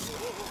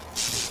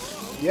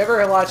 You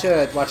ever watch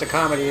a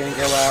comedy and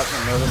go out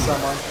and notice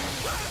someone?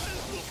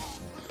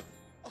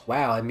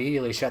 Wow,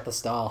 immediately shut the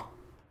stall.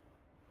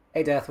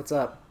 Hey Death, what's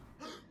up?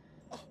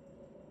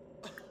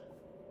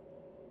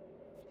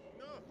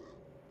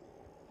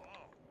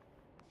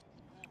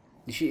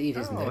 You should eat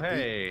his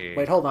hey.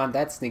 Wait, hold on,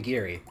 that's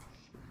nigiri.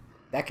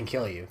 That can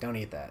kill you. Don't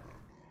eat that.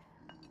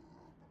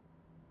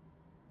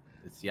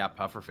 It's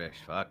pufferfish.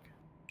 Fuck.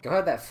 Go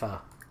have that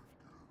pho.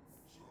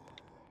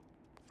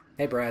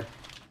 Hey, Brad.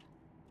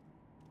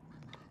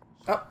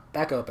 Oh,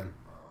 back open.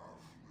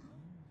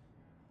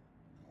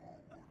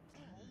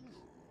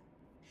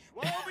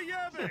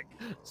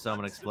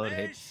 Someone explode.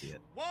 Hate to see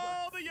it.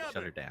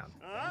 Shut her down.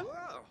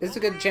 This is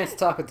a good chance to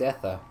talk with Death,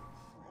 though.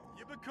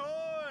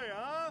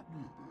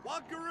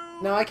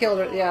 No, I killed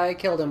her. Yeah, I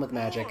killed him with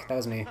magic. That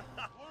was me.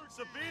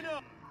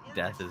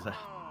 Death is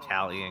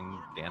tallying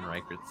Dan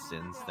Reichert's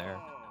sins there.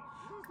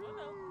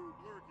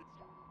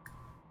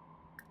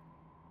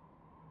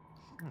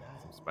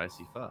 Some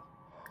spicy pho.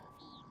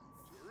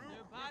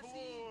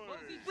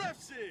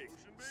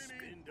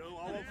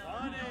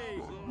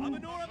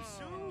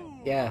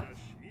 Yeah.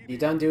 You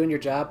done doing your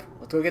job?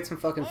 Let's go get some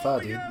fucking pho,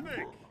 dude.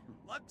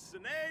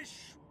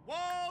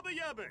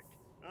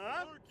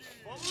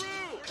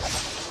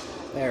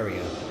 There we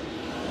go.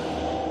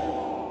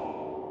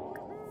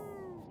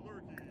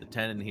 The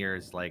tenant here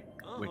is like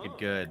wicked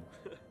good.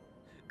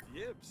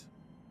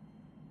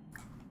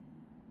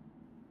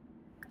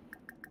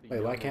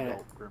 Wait, why can't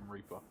it? Grim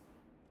Reaper.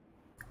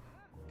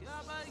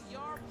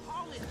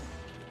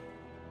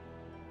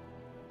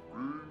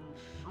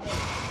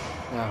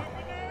 No.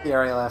 He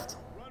already left.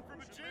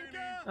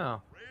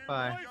 Oh,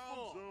 bye.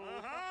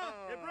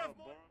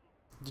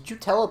 Did you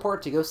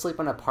teleport to go sleep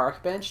on a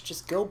park bench?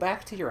 Just go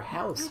back to your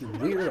house, you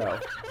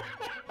weirdo.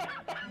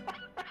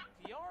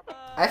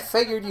 I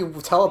figured you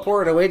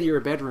teleported away to your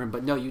bedroom,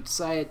 but no, you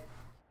decided...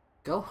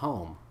 Go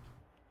home.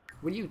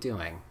 What are you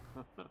doing?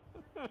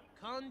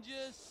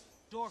 Conjures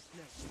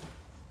darkness.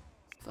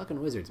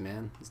 Fucking wizards,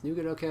 man. Is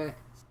Nougat okay?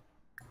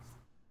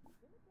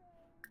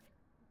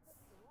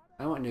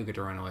 I want Nougat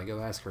to run away.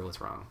 Go ask her what's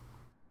wrong.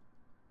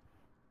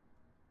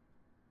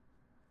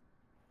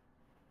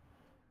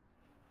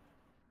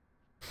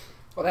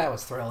 Well, that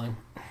was thrilling.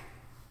 Did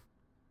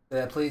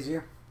that please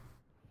you?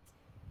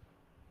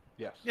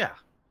 Yes. Yeah.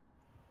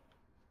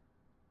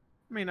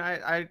 I mean,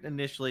 I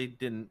initially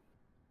didn't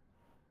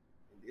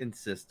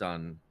insist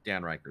on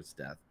Dan Reichert's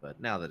death, but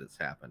now that it's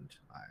happened,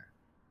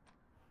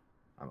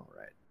 I'm all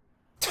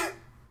right.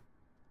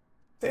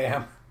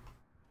 Damn.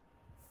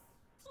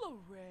 Flore,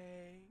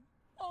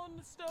 on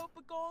the stove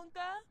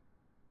Pagonga?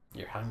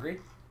 You're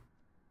hungry?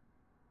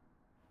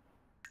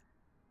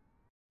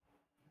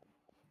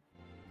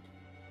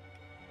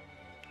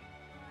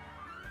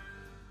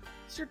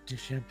 Is your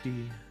dish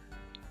empty?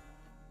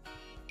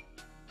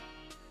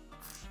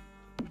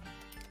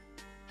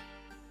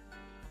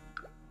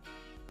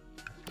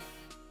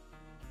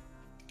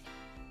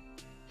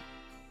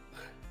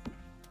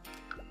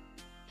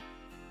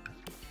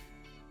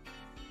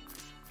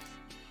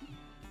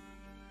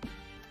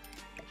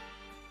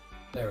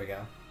 There we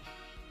go.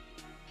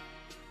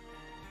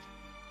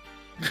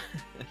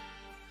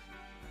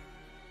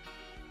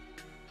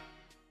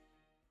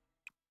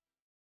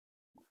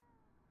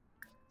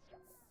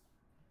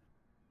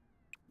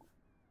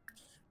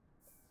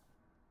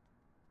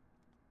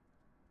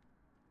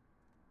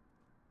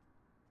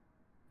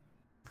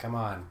 Come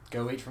on,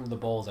 go eat from the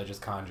bowls I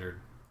just conjured.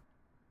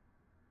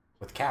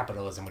 With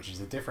capitalism, which is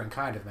a different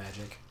kind of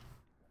magic.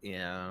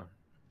 Yeah.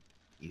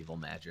 Evil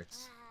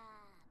magics.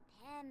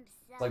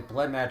 It's like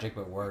blood magic,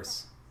 but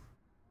worse.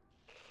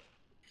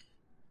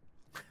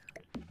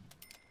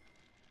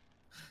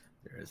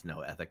 There is no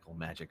ethical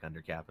magic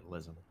under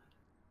capitalism.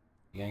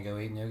 You gonna go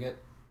eat nougat?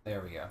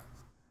 There we go.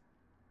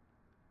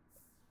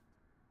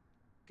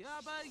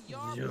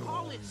 Gabba, your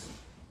policy.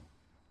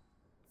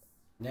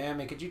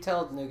 Naomi, could you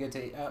tell nougat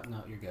to eat? Oh,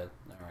 no, you're good.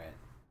 Alright.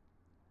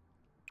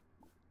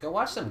 Go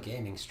watch some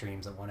gaming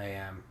streams at 1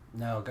 a.m.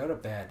 No, go to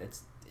bed.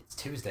 It's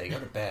Tuesday. Go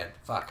to bed.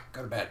 Fuck.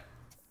 Go to bed.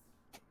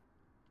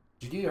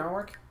 Did you do your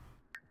homework?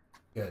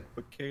 Good.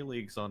 But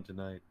K-League's on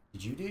tonight.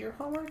 Did you do your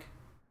homework?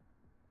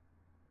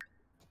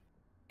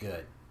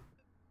 Good.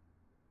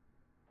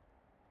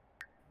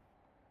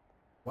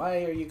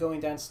 Why are you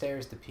going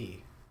downstairs to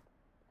pee?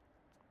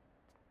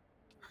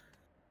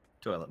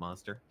 Toilet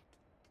monster.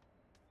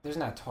 There's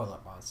not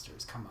toilet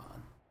monsters. Come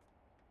on.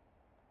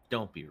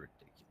 Don't be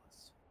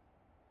ridiculous.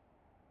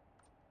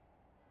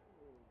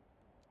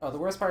 Oh, the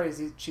worst part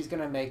is she's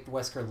gonna make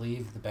Wesker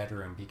leave the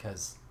bedroom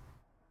because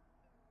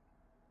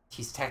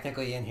he's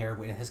technically in here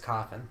in his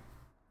coffin.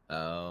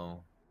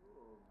 Oh.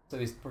 So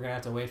we're gonna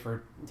have to wait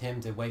for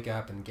him to wake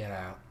up and get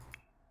out.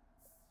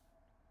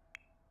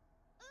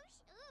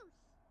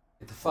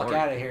 Get the fuck Or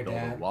out of here, build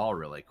Dad. a wall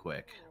really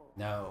quick.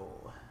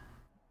 No.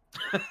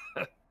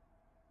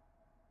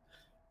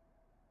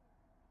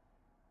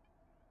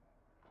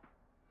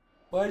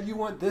 Why do you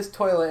want this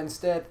toilet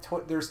instead?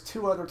 There's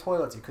 2 other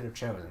toilets you could have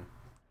chosen.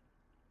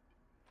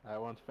 That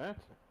one's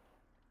fancy.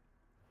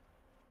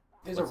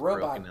 There's What's a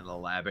robot broken in the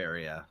lab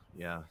area.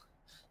 Yeah.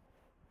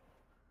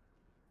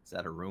 Is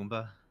that a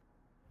Roomba?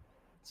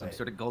 Some Wait.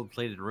 sort of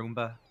gold-plated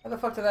Roomba? How the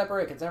fuck did that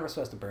break? It's never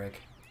supposed to break.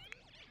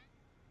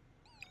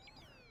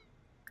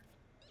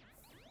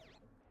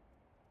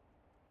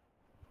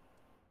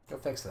 Go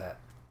fix that.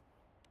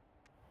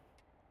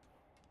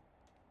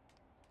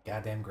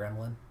 Goddamn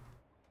gremlin.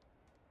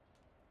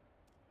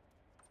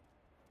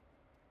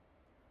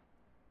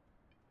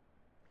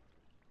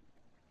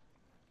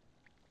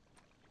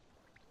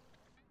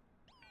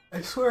 I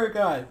swear to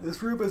God, this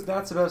Roomba's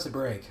not supposed to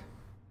break.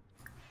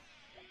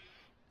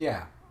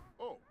 Yeah.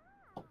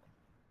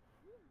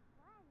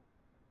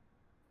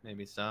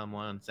 Maybe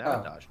someone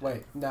sabotaged it.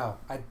 Wait, no.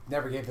 I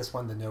never gave this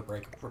one the no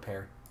break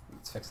repair.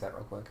 Let's fix that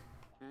real quick.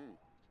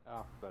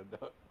 Oh, that'd do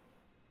it.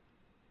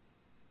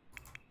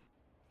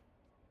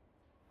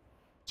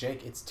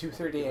 Jake, it's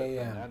 2:30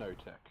 a.m.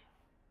 Nanotech.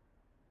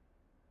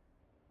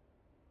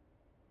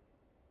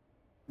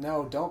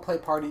 No, don't play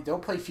party.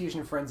 Don't play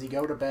Fusion Frenzy.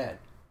 Go to bed.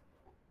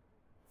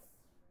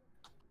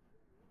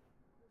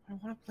 I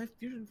want to play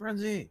Fusion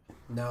Frenzy.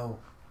 No.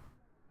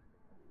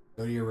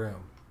 Go to your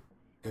room.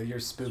 Go to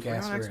your spook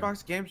ass on room.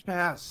 Xbox Games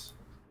Pass.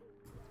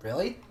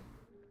 Really?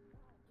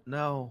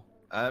 No.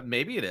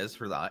 Maybe it is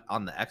for the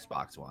on the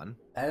Xbox one.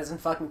 That doesn't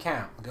fucking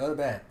count. Go to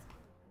bed.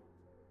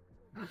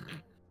 If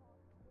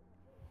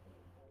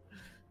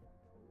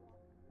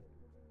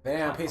it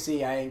ain't on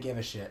PC, I ain't give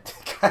a shit.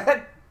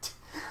 God.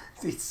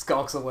 He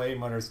skulks away,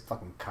 mutters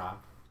fucking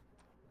cop.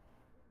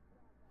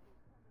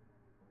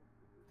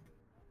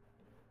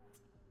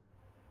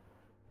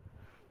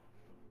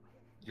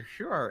 You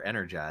sure are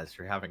energized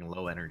for having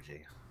low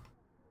energy.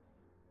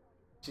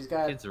 She's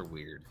got Kids are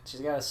weird. She's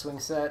got a swing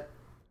set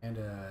and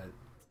a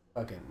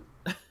fucking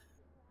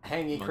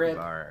hangy Monkey crib.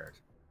 bar.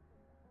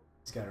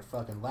 She's got her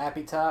fucking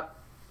lappy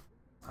top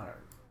on her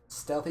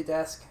stealthy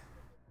desk.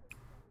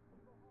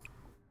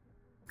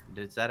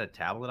 Is that a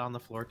tablet on the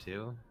floor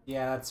too?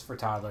 Yeah, that's for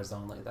toddlers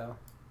only though.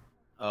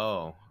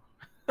 Oh.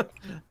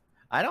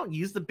 I don't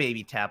use the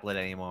baby tablet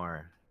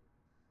anymore.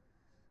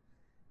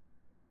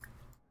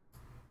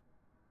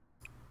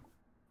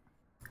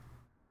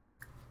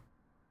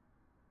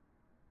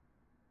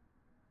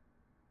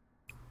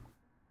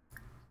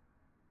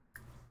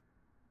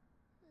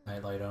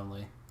 Nightlight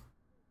only.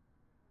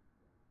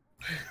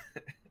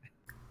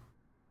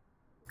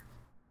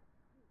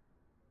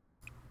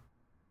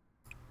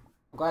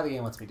 I'm glad the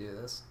game lets me do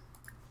this.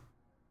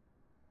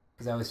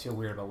 Because I always feel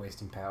weird about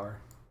wasting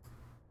power.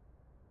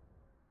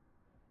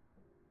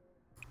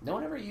 No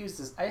one ever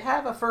uses. I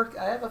have a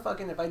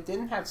fucking. If I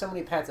didn't have so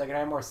many pets, I could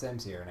have more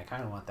Sims here, and I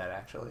kind of want that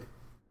actually.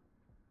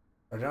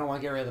 But I don't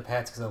want to get rid of the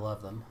pets because I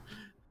love them.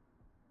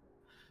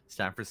 It's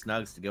time for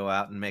Snugs to go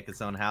out and make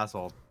his own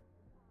household.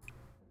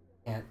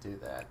 Can't do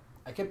that.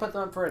 I could put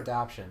them up for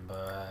adoption,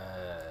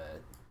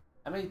 but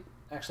I mean,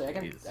 actually,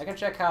 I can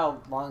check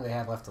how long they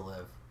have left to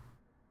live.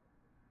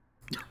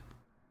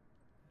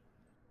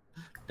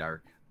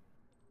 Dark.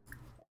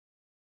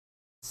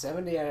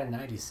 70 out of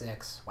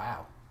 96.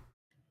 Wow.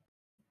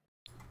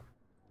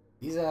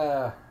 These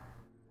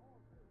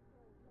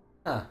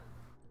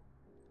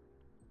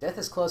Death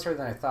is closer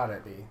than I thought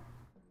it'd be.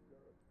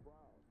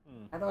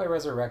 How do I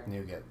resurrect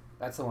Nougat?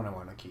 That's the one I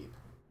want to keep.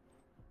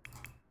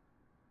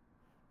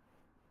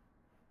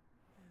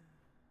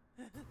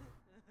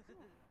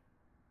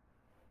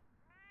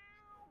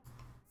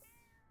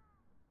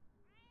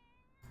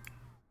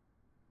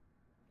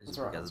 Is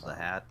it because of the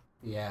hat?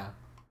 Yeah.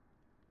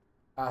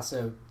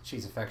 Also,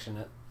 she's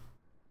affectionate.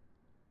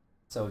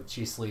 So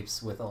she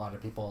sleeps with a lot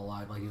of people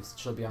alive. Like,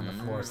 she'll be on the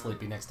floor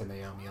sleeping next to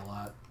Naomi a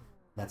lot.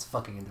 That's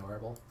fucking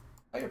adorable.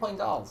 Oh, you're playing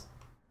dolls.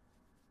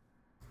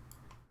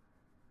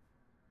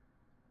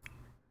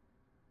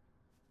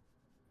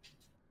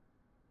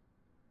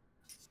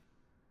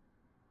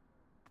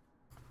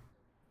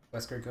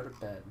 Wesker, go to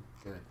bed.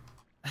 Good.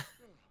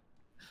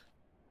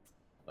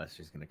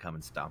 Wesker's gonna come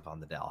and stomp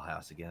on the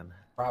dollhouse again.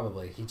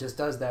 Probably. He just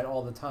does that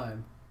all the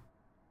time.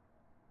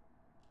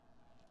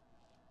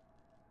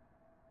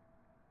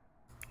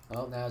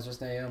 Well, now it's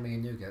just Naomi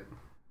and Nougat.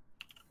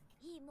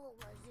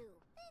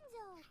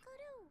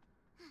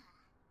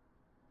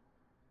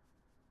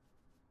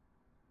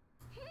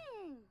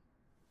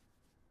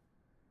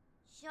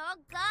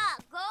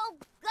 Shoga, go,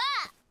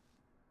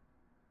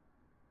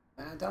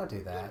 ga! Don't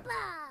do that.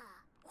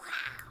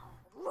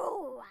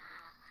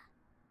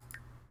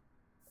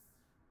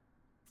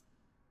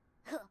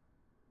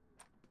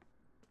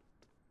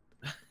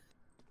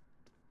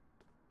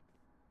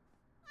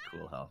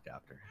 Cool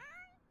helicopter.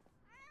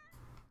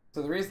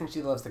 So the reason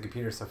she loves the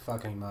computer so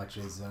fucking much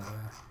is,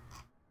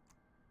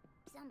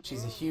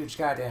 she's a huge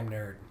goddamn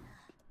nerd.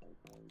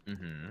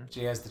 Mm-hmm.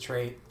 She has the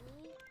trait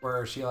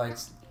where she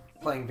likes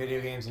playing video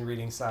games and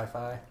reading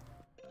sci-fi.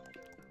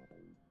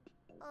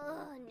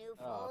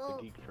 Ah,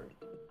 the geek trait.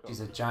 She's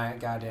a giant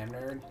goddamn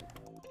nerd.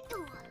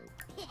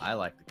 I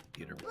like the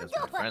computer because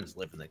my friends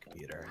live in the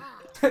computer.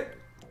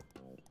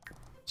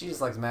 She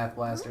just likes math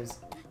blasters.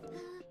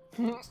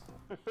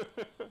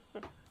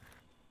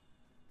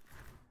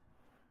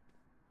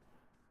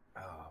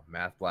 Oh,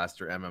 Math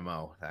Blaster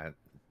MMO. That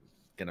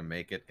gonna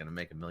make it. Gonna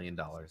make $1 million.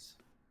 Dumbass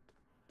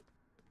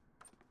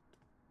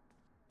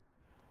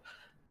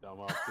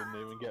didn't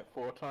even get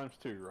 4 times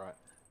 2 right.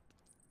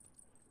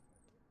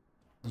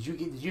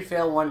 Did you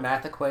fail one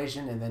math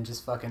equation and then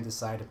just fucking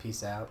decide to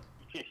peace out?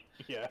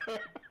 Yeah.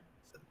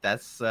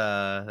 That's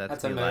a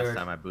me last mood.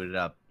 time I booted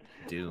up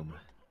Doom.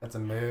 That's a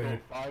mood.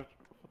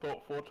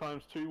 Thought 4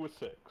 times 2 was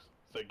 6.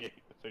 So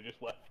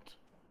just left.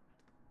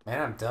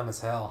 Man, I'm dumb as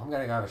hell. I'm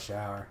gonna go have a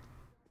shower.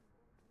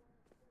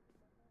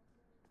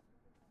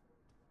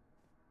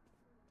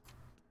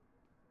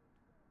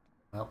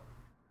 Well,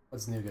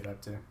 what's Nougat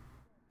up to?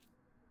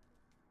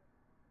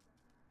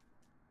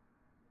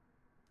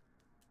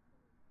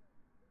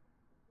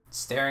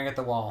 Staring at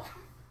the wall.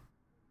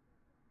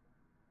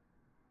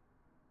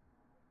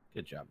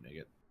 Good job,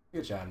 Nougat.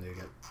 Good job,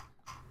 Nougat.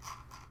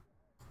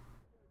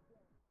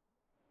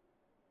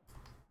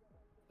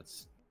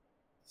 Let's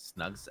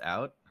Snugs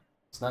out.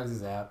 Snugs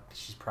is out.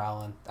 She's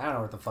prowling. I don't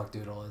know what the fuck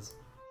Doodle is.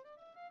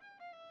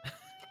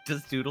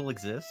 Does Doodle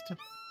exist? Is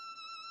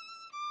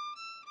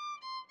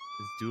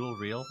Doodle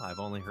real? I've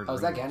only heard. Oh,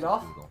 is that rumors of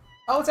Gandalf? Doodle.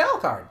 Oh, it's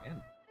Alucard.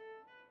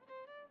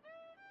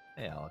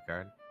 Hey,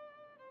 Alucard.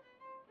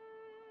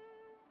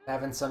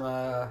 Having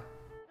some,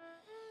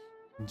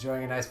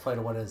 enjoying a nice plate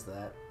of what is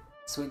that?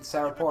 Sweet and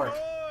sour pork.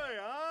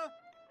 Huh?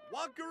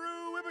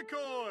 Wakaru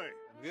Ibikoi!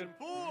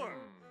 Form!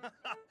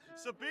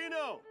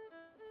 Sabino!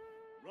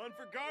 Run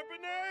for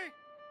Garpane?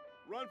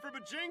 Run for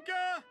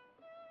Bajinka?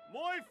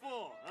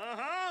 Moiful!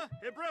 Uh-huh!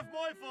 Hibref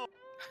Moiful!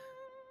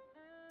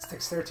 It's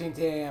 6:13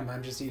 a.m.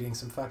 I'm just eating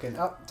some fucking...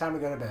 Oh, time to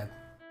go to bed.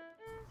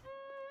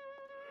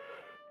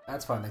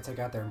 That's fun. They take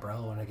out their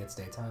umbrella when it gets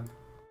daytime.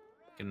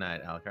 Good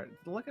night, Alucard.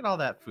 Look at all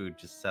that food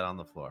just set on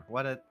the floor.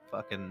 What a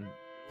fucking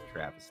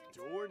travesty.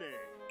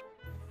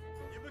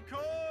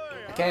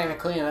 I can't even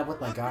clean it up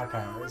with my god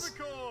powers.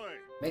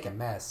 Make a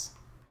mess.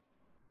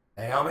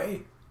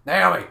 Naomi!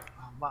 Naomi!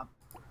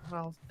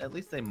 Well, at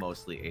least they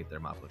mostly ate their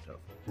mapo tofu.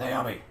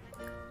 Naomi!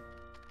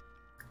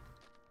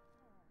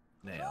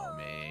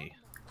 Naomi.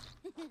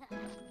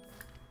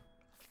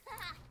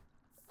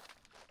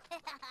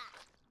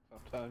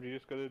 Sometimes you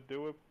just gotta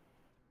do a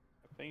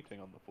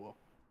painting on the floor.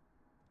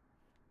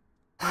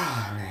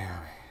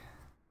 Naomi.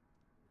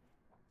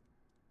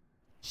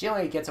 She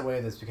only gets away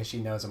with this because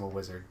she knows I'm a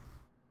wizard.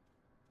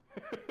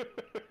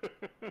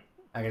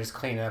 I can just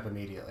clean it up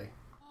immediately.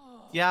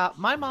 Yeah,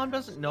 my mom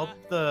doesn't know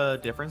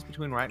the difference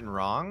between right and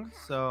wrong,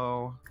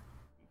 so...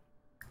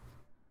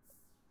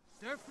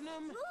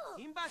 Derfnum,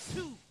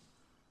 Imbatu.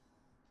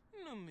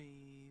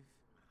 Namiv.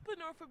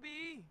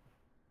 Benorfabi.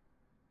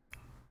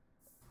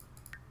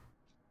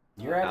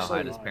 You're How actually...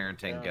 high does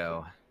parenting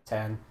go?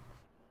 10.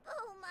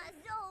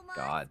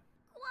 God.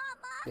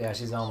 Yeah,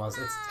 she's almost...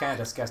 It's kind of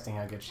disgusting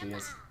how good she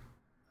is.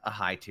 A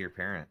high-tier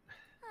parent.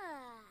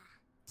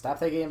 Stop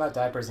thinking about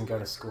diapers and go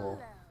to school.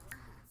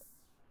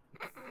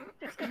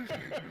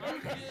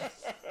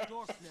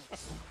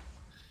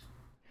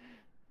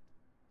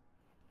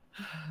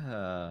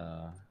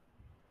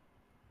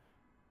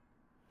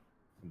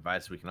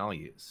 Advice we can all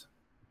use.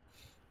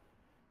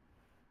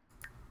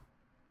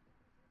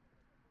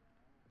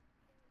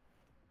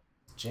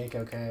 Jake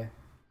okay?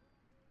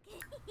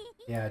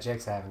 Yeah,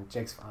 Jake's fine.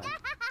 Jake's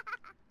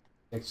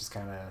just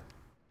kind of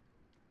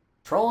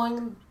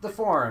trolling the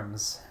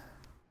forums.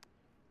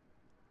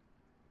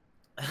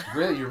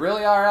 Really, you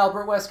really are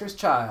Albert Wesker's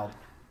child.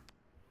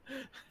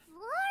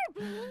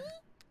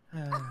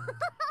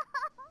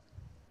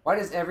 Why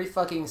does every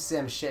fucking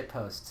sim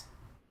shitpost?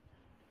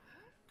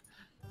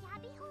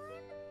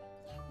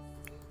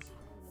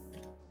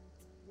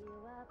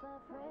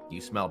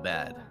 You smell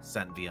bad.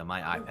 Sent via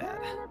my iPad.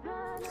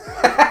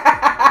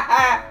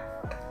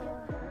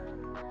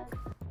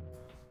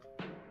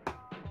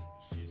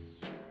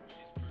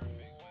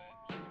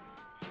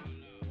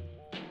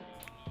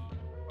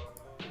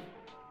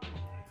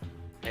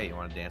 Hey, you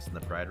want to dance in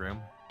the Pride Room?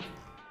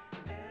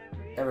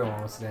 Everyone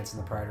wants to dance in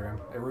the Pride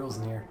Room. It rules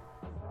in here.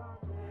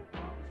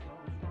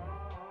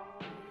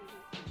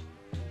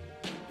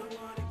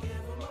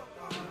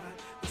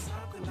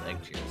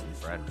 Leg cheers in the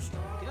Pride Room.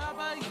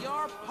 Gabba,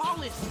 your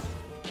polish.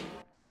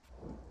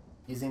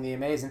 Using the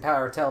amazing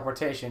power of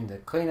teleportation to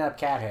clean up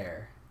cat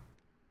hair.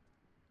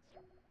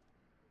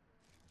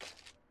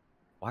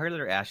 Why are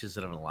there ashes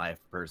of an alive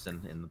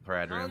person in the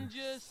Pride Room?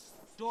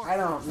 I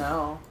don't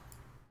know.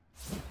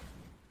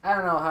 I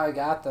don't know how I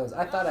got those.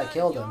 I thought I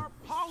killed him.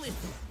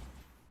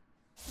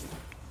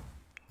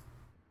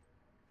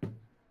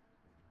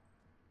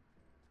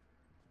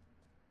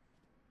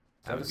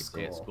 I was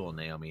gonna say at school,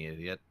 Naomi,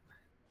 idiot.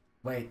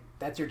 Wait,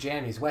 that's your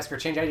jammies. Wesker,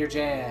 change out your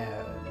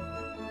jam.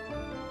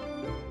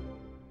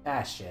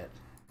 Ah, shit.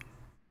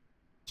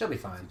 She'll be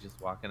fine. Just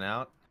walking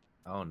out?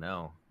 Oh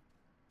no.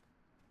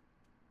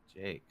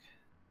 Jake.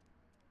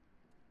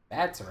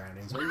 Bad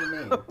surroundings? What do you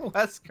mean?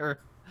 Wesker.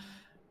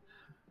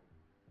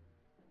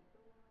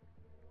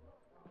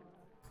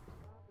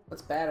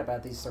 What's bad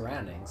about these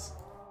surroundings?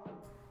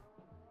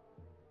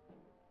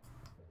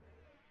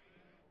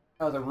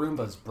 Oh, the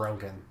Roomba's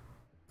broken.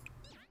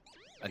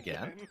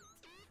 Again?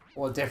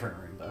 Well, a different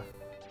Roomba.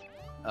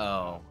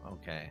 Oh,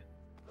 okay.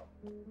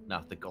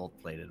 Not the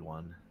gold-plated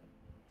one.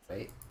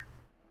 Wait.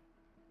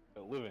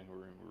 The living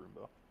room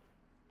Roomba.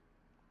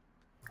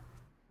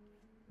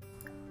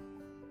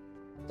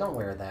 Don't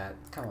wear that.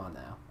 Come on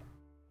now.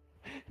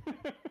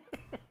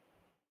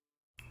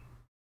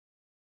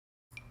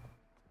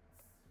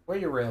 Wear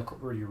your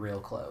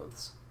real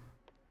clothes.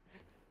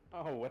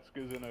 Oh,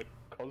 Wesker's in a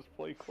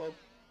cosplay club?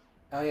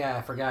 Oh yeah,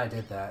 I forgot I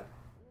did that.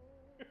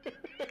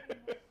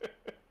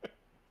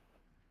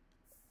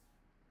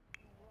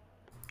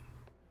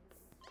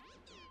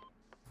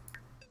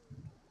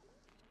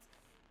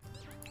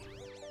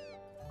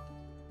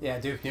 Yeah,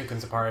 Duke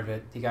Nukem's a part of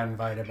it. He got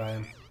invited by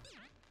him.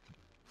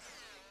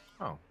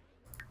 Oh.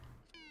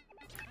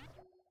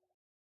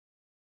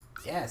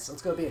 Yes,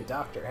 let's go be a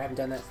doctor. I haven't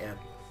done that yet.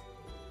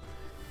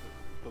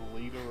 The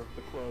leader of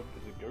the club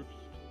is a ghost?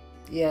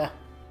 Yeah.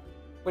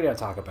 We don't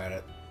talk about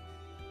it.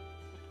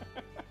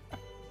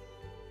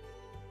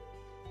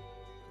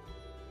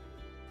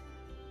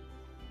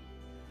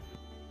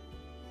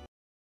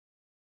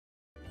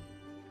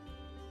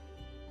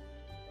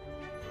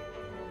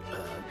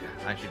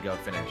 I should go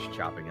finish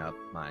chopping up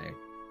my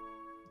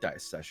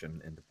dice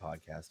session into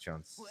podcast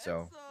chunks.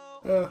 So,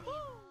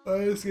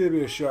 it's gonna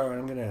be a short one.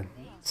 I'm gonna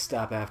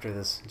stop after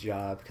this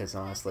job because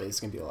honestly, it's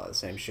gonna be a lot of the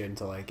same shit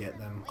until I get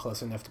them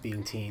close enough to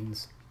being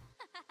teens.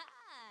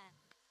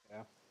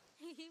 Yeah.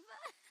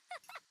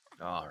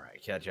 all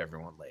right, catch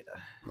everyone later.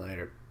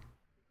 Later.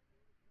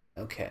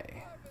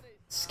 Okay.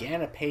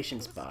 Scan a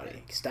patient's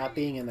body. Stop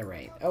being in the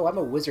rain. Oh, I'm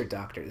a wizard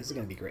doctor. This is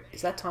gonna be great.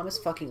 Is that Thomas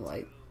fucking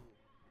Light?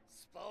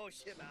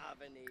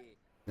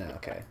 No,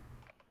 okay.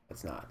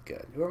 That's not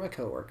good. Who are my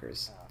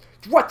coworkers?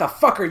 What the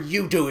fuck are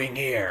you doing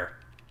here?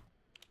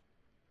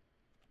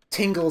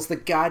 Tingle's the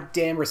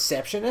goddamn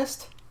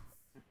receptionist?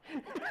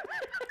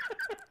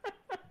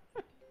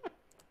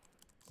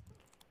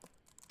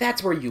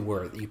 That's where you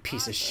were, you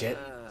piece of shit.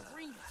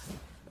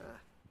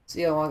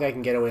 See how long I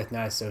can get away with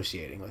not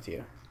associating with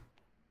you.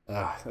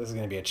 Ugh, this is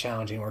gonna be a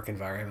challenging work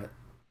environment.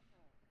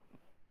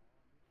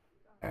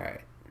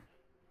 Alright.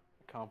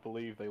 I can't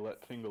believe they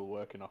let Tingle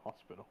work in a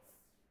hospital.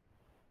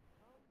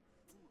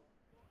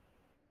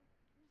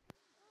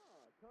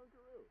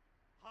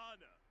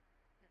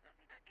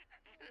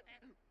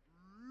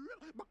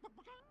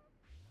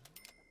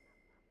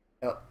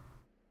 Oh,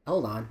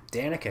 hold on.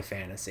 Danica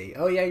Fantasy.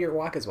 Oh yeah, you're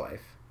Waka's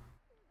wife.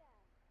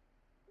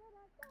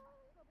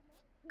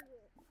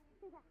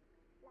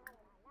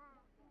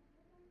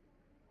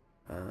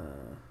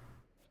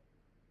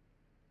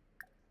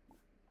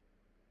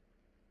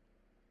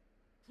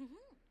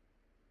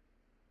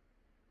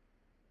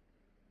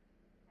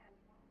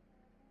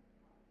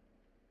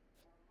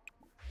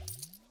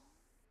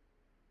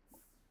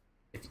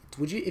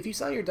 If you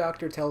saw your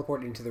doctor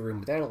teleport into the room,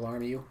 would that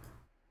alarm you?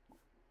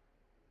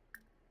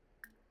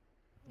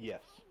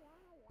 Yes.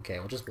 Okay,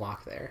 we'll just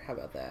walk there. How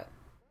about that?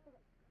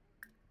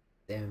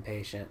 Examine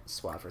patient,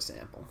 swab for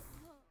sample.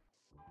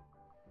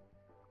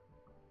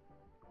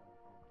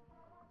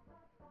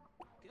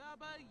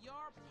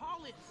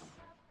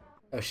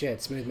 Oh shit,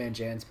 Smoothman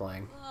Jan's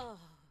playing.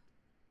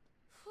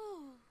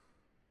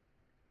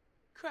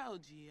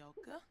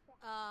 Kraujioka.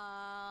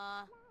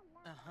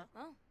 Uh-huh.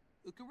 Oh.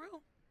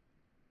 Ukaru.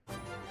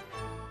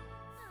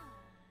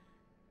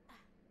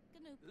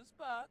 Ganoop. This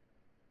spot.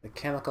 The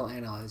chemical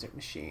analyzer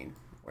machine.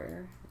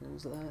 Where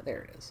is that?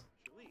 There it is.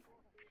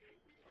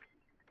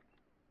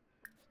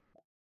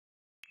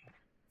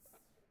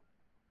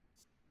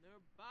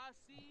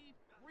 Nurbasi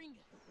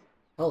Ringus.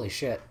 Holy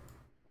shit.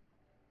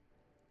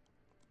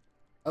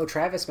 Oh,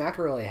 Travis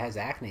McElroy has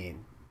acne.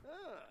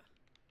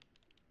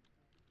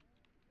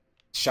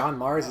 Sean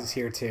Mars is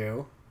here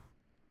too.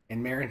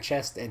 And Marin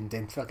Chest and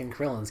fucking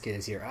Krillin's kid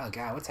is here. Oh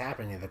god, what's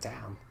happening in the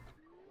town?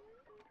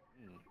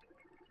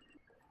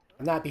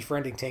 I'm not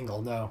befriending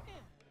Tingle, no.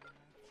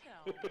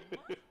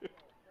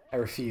 I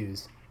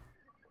refuse.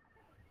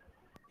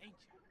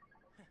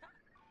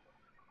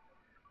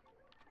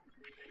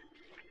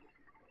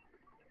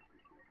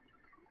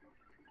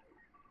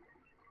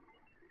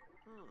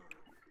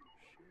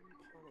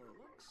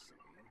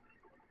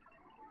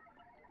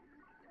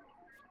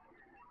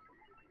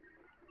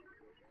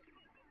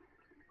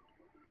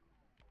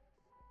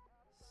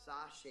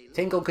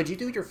 Tingle, could you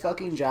do your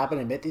fucking job and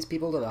admit these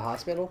people to the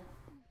hospital?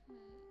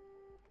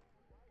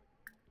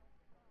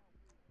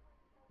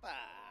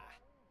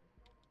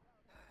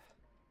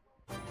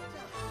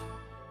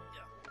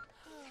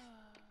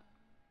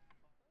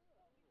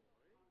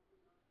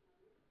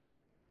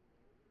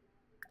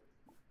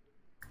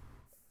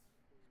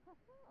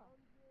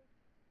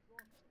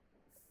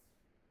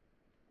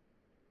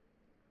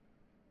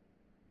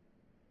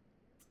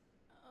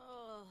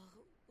 Oh.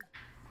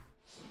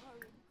 Hard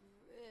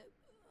grip.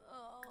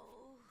 Oh.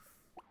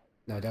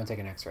 No, don't take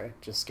an x-ray.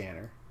 Just scan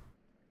her.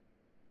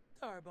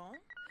 Tarbon.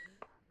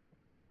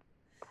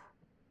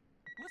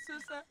 What's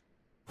this?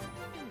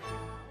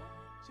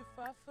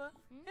 Jafafa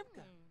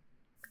Imka.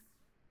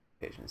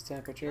 Patient's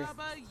temperature.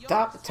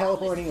 Stop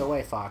teleporting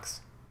away,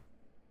 Fox.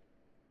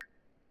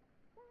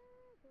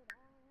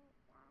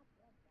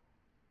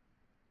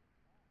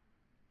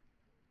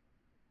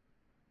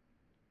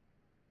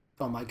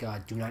 Oh my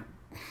god, do not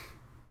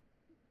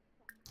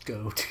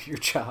go to your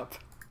job.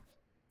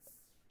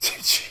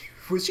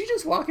 Was she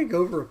just walking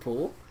over a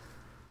pool?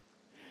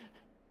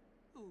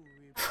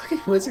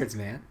 Fucking wizards,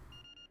 man.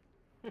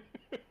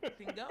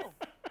 Bingo.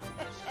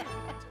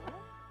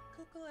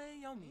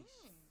 Kukule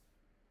Yomish.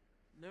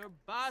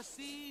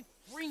 Nurbasi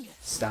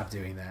Ringus. Stop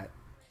doing that.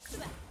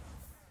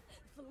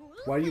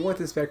 Why do you want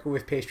this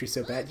microwave pastry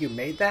so bad? You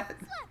made that?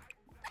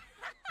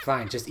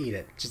 Fine, just eat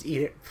it. Just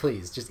eat it.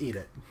 Please, just eat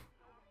it.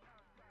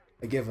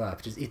 I give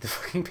up. Just eat the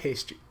fucking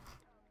pastry.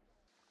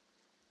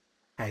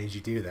 How did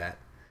you do that?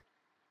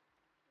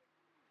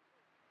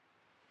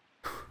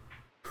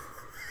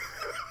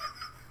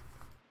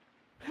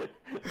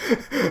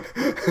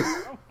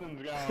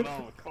 Something's going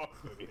on with Fox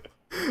here.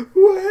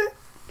 What?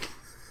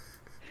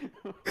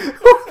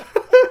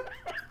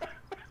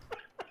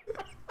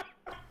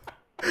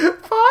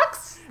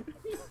 Fox?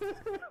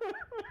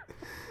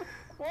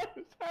 What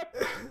is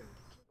happening?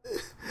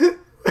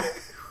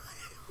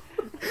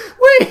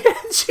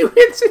 Wait, she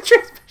wins a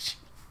transmission.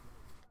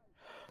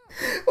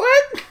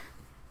 What?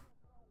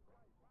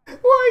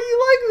 Why are you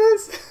like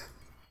this?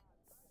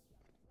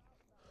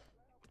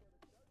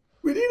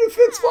 We need to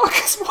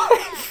Fitzwalker's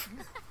wife.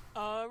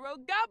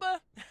 Rogaba.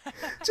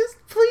 Just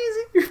please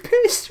eat your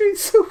pastry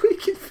so we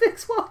can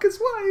fix Walker's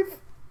wife.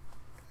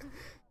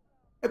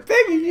 I'm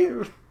begging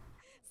you.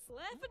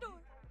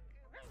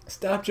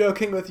 Stop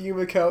joking with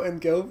Yumiko and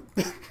go.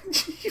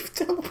 You've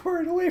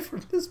teleported away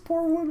from this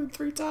poor woman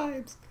 3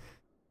 times.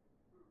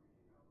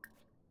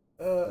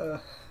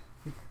 I'm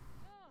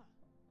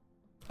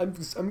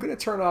gonna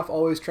turn off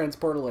always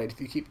transportalate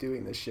if you keep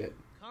doing this shit.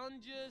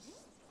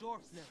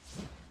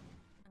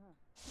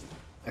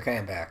 Okay,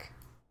 I'm back.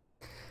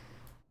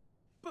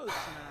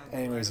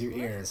 Anyways, your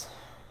ears.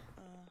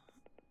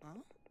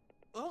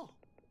 Oh.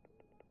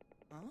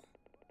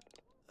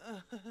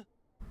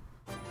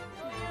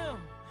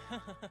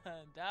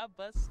 Da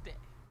buste.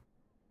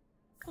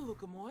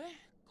 Look amoy.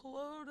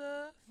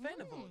 Cloda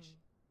Fanavosh.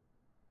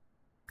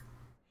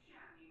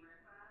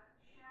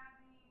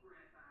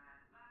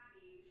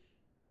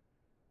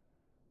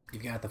 You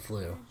got the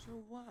flu.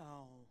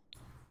 Wow.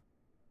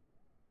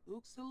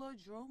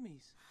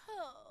 Uxilodromes.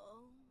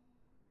 Oh.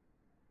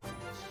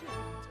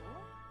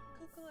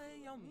 Kukule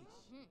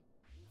Yomish.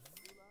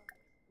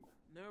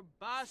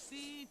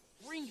 Nurbasi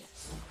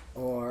Ringus.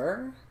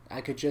 Or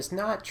I could just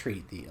not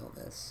treat the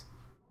illness.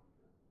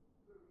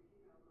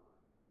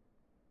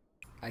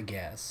 I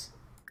guess.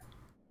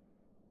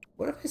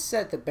 What if I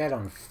set the bed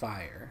on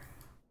fire?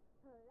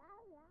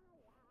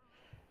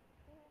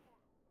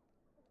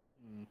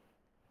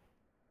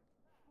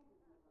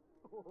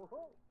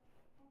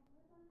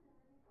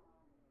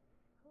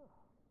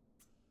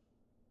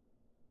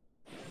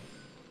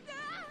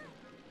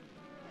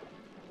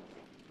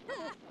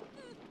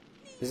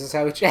 This is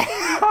how we change.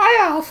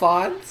 Hi,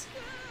 Alphonse!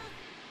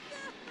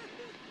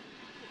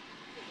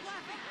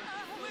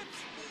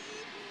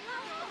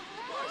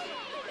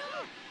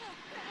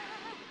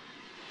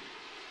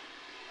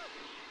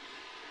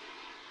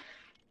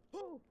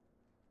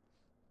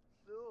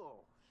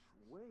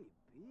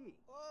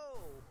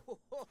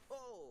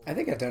 I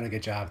think I've done a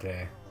good job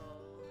today.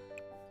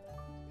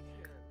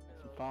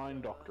 Some fine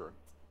doctoring.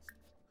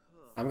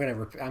 I'm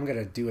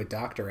gonna do a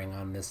doctoring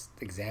on this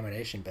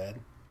examination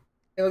bed.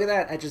 Hey, look at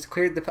that!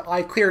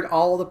 I cleared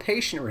all the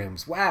patient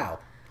rooms. Wow,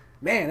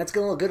 man, that's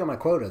gonna look good on my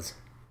quotas.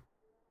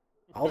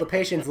 All the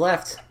patients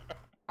left.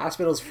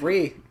 Hospital's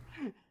free.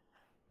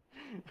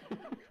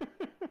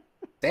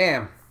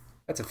 Damn,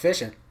 that's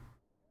efficient.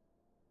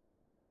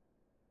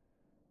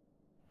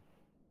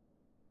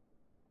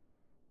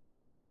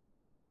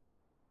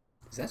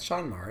 Is that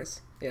Sean Mars?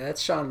 Yeah, that's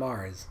Sean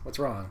Mars. What's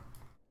wrong?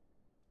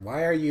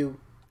 Why are you...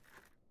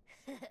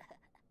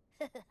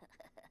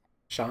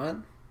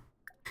 Sean?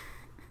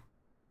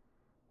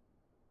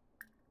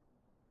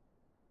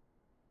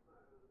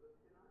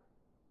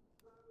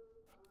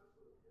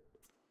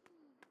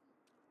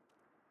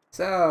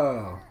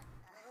 So...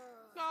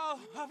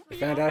 You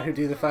found out who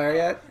do the fire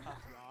yet?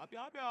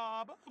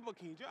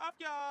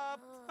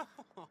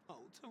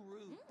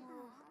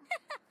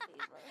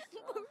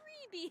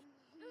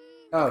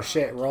 Oh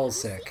shit, Roll's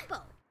sick.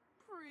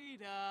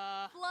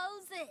 Frida.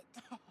 Flows it.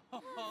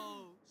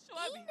 Oh,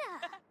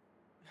 Ina.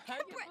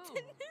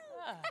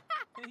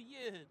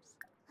 Yibs.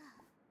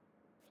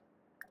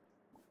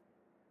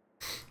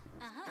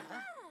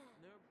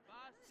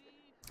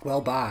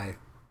 Well, bye.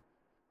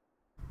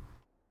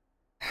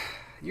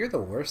 You're the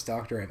worst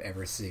doctor I've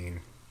ever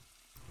seen.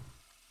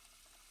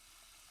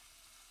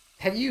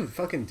 How do you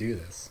fucking do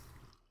this?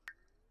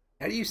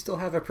 How do you still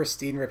have a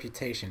pristine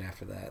reputation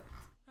after that?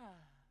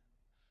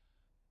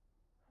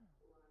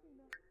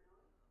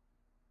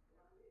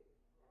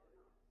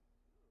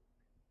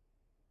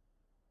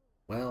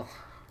 Well,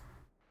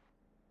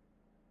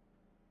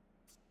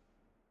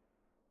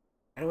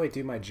 how do I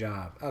do my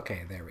job?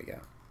 Okay, there we go.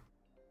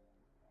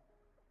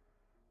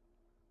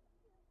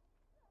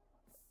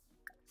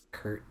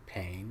 Kurt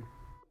Payne.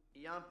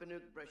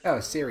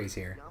 Oh, Siri's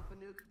here.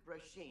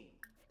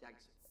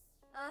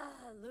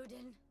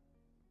 Luden.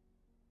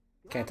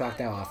 Can't talk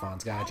now,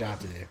 Alphonse. Got a job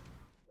to do.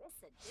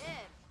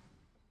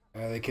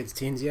 Are the kids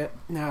teens yet?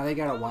 No, they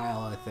got a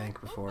while, I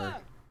think, before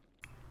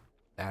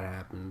that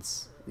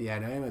happens. Yeah,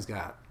 Noima's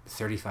got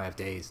 35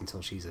 days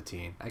until she's a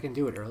teen. I can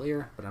do it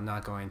earlier, but I'm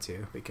not going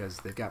to because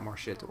they've got more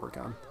shit to work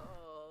on.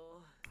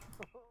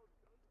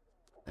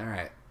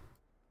 Alright.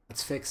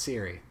 Let's fix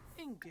Siri.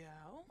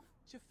 Ingao,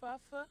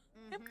 Jafafa,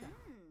 Imka.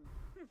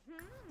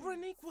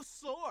 Renique was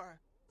sore.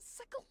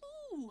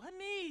 Sakaloo,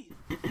 honey.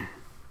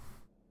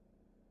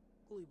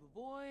 Gleeba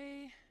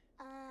boy.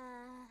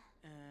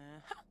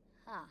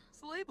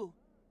 Slabu.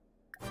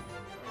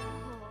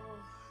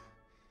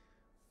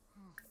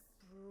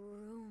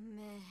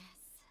 Brumis.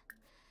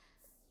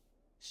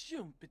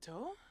 Shumpito,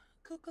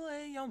 Kukale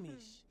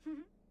Yomish.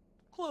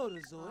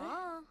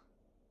 Clodazoy.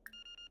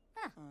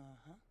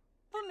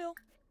 Punil.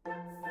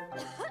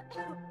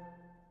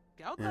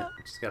 Yeah, Gauga.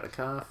 just got a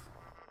cough.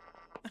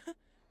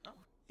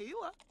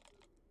 Hila.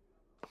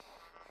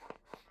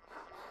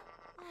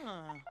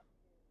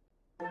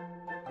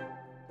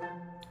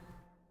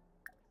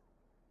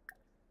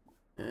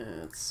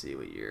 Let's see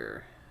what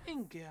your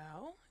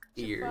Ingao.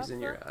 ears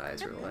and your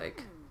eyes are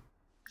like.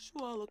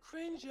 Swallow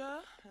Cringer.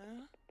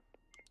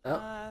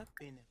 Oh.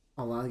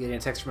 Hold on, getting a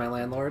text from my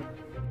landlord.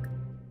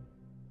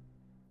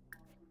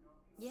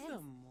 Yes.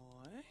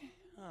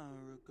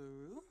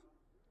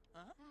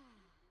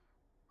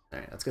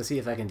 Alright, let's go see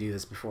if I can do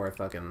this before I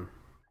fucking...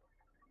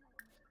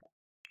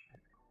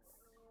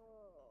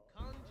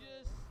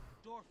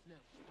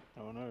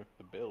 Oh no,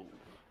 the bill.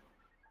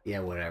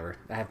 Yeah, whatever.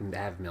 I have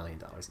 $1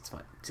 million. It's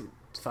fine.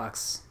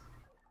 Fox.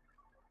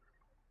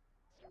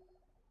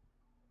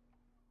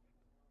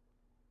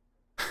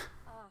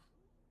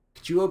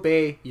 Could you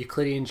obey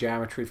Euclidean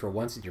geometry for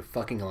once in your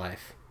fucking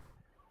life?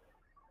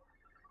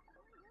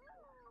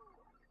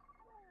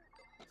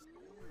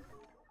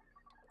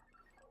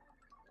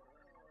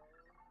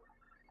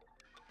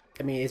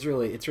 I mean, it's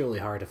really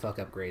hard to fuck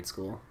up grade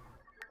school,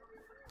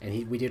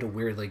 and we did a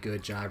weirdly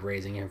good job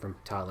raising him from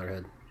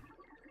toddlerhood.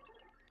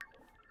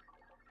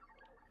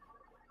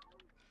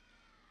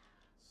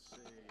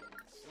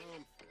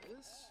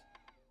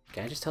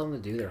 Can I just tell them to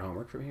do their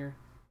homework from here?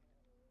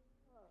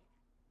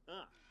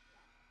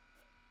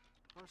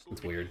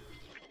 It's weird.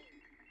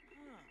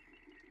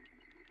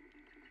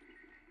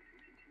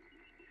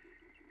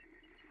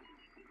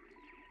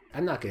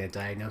 I'm not gonna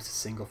diagnose a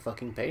single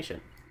fucking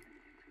patient.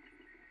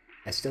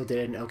 I still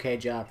did an okay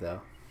job,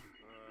 though.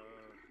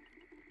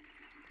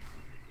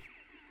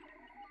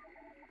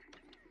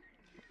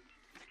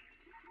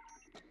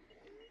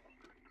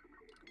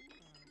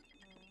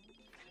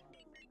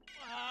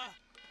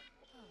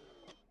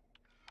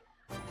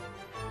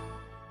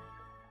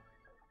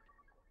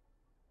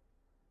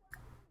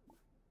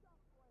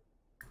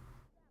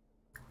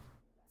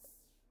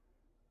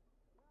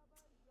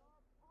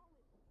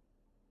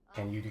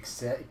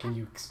 Can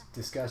you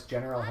discuss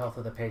general health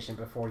of the patient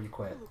before you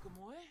quit?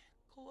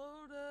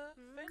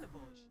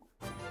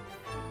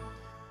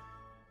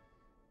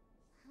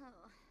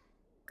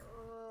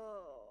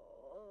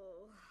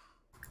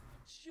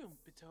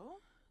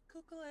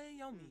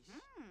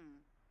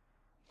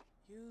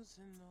 Use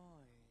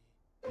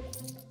annoy.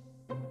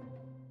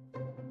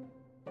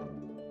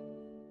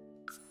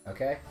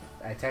 Okay,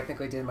 I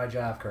technically did my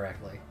job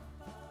correctly.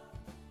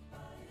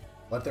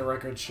 Let the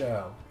record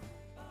show.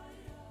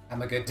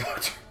 I'm a good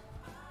doctor.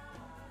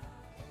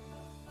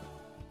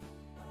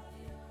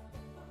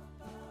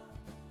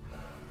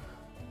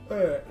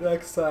 Alright,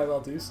 next time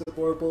I'll do some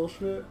more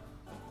bullshit.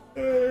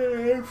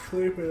 I'm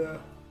sleeping now.